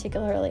was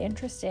particularly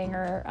interesting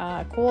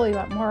or cool you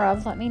want more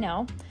of, let me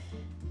know.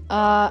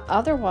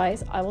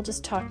 Otherwise, I will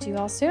just talk to you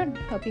all soon.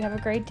 Hope you have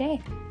a great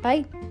day.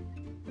 Bye.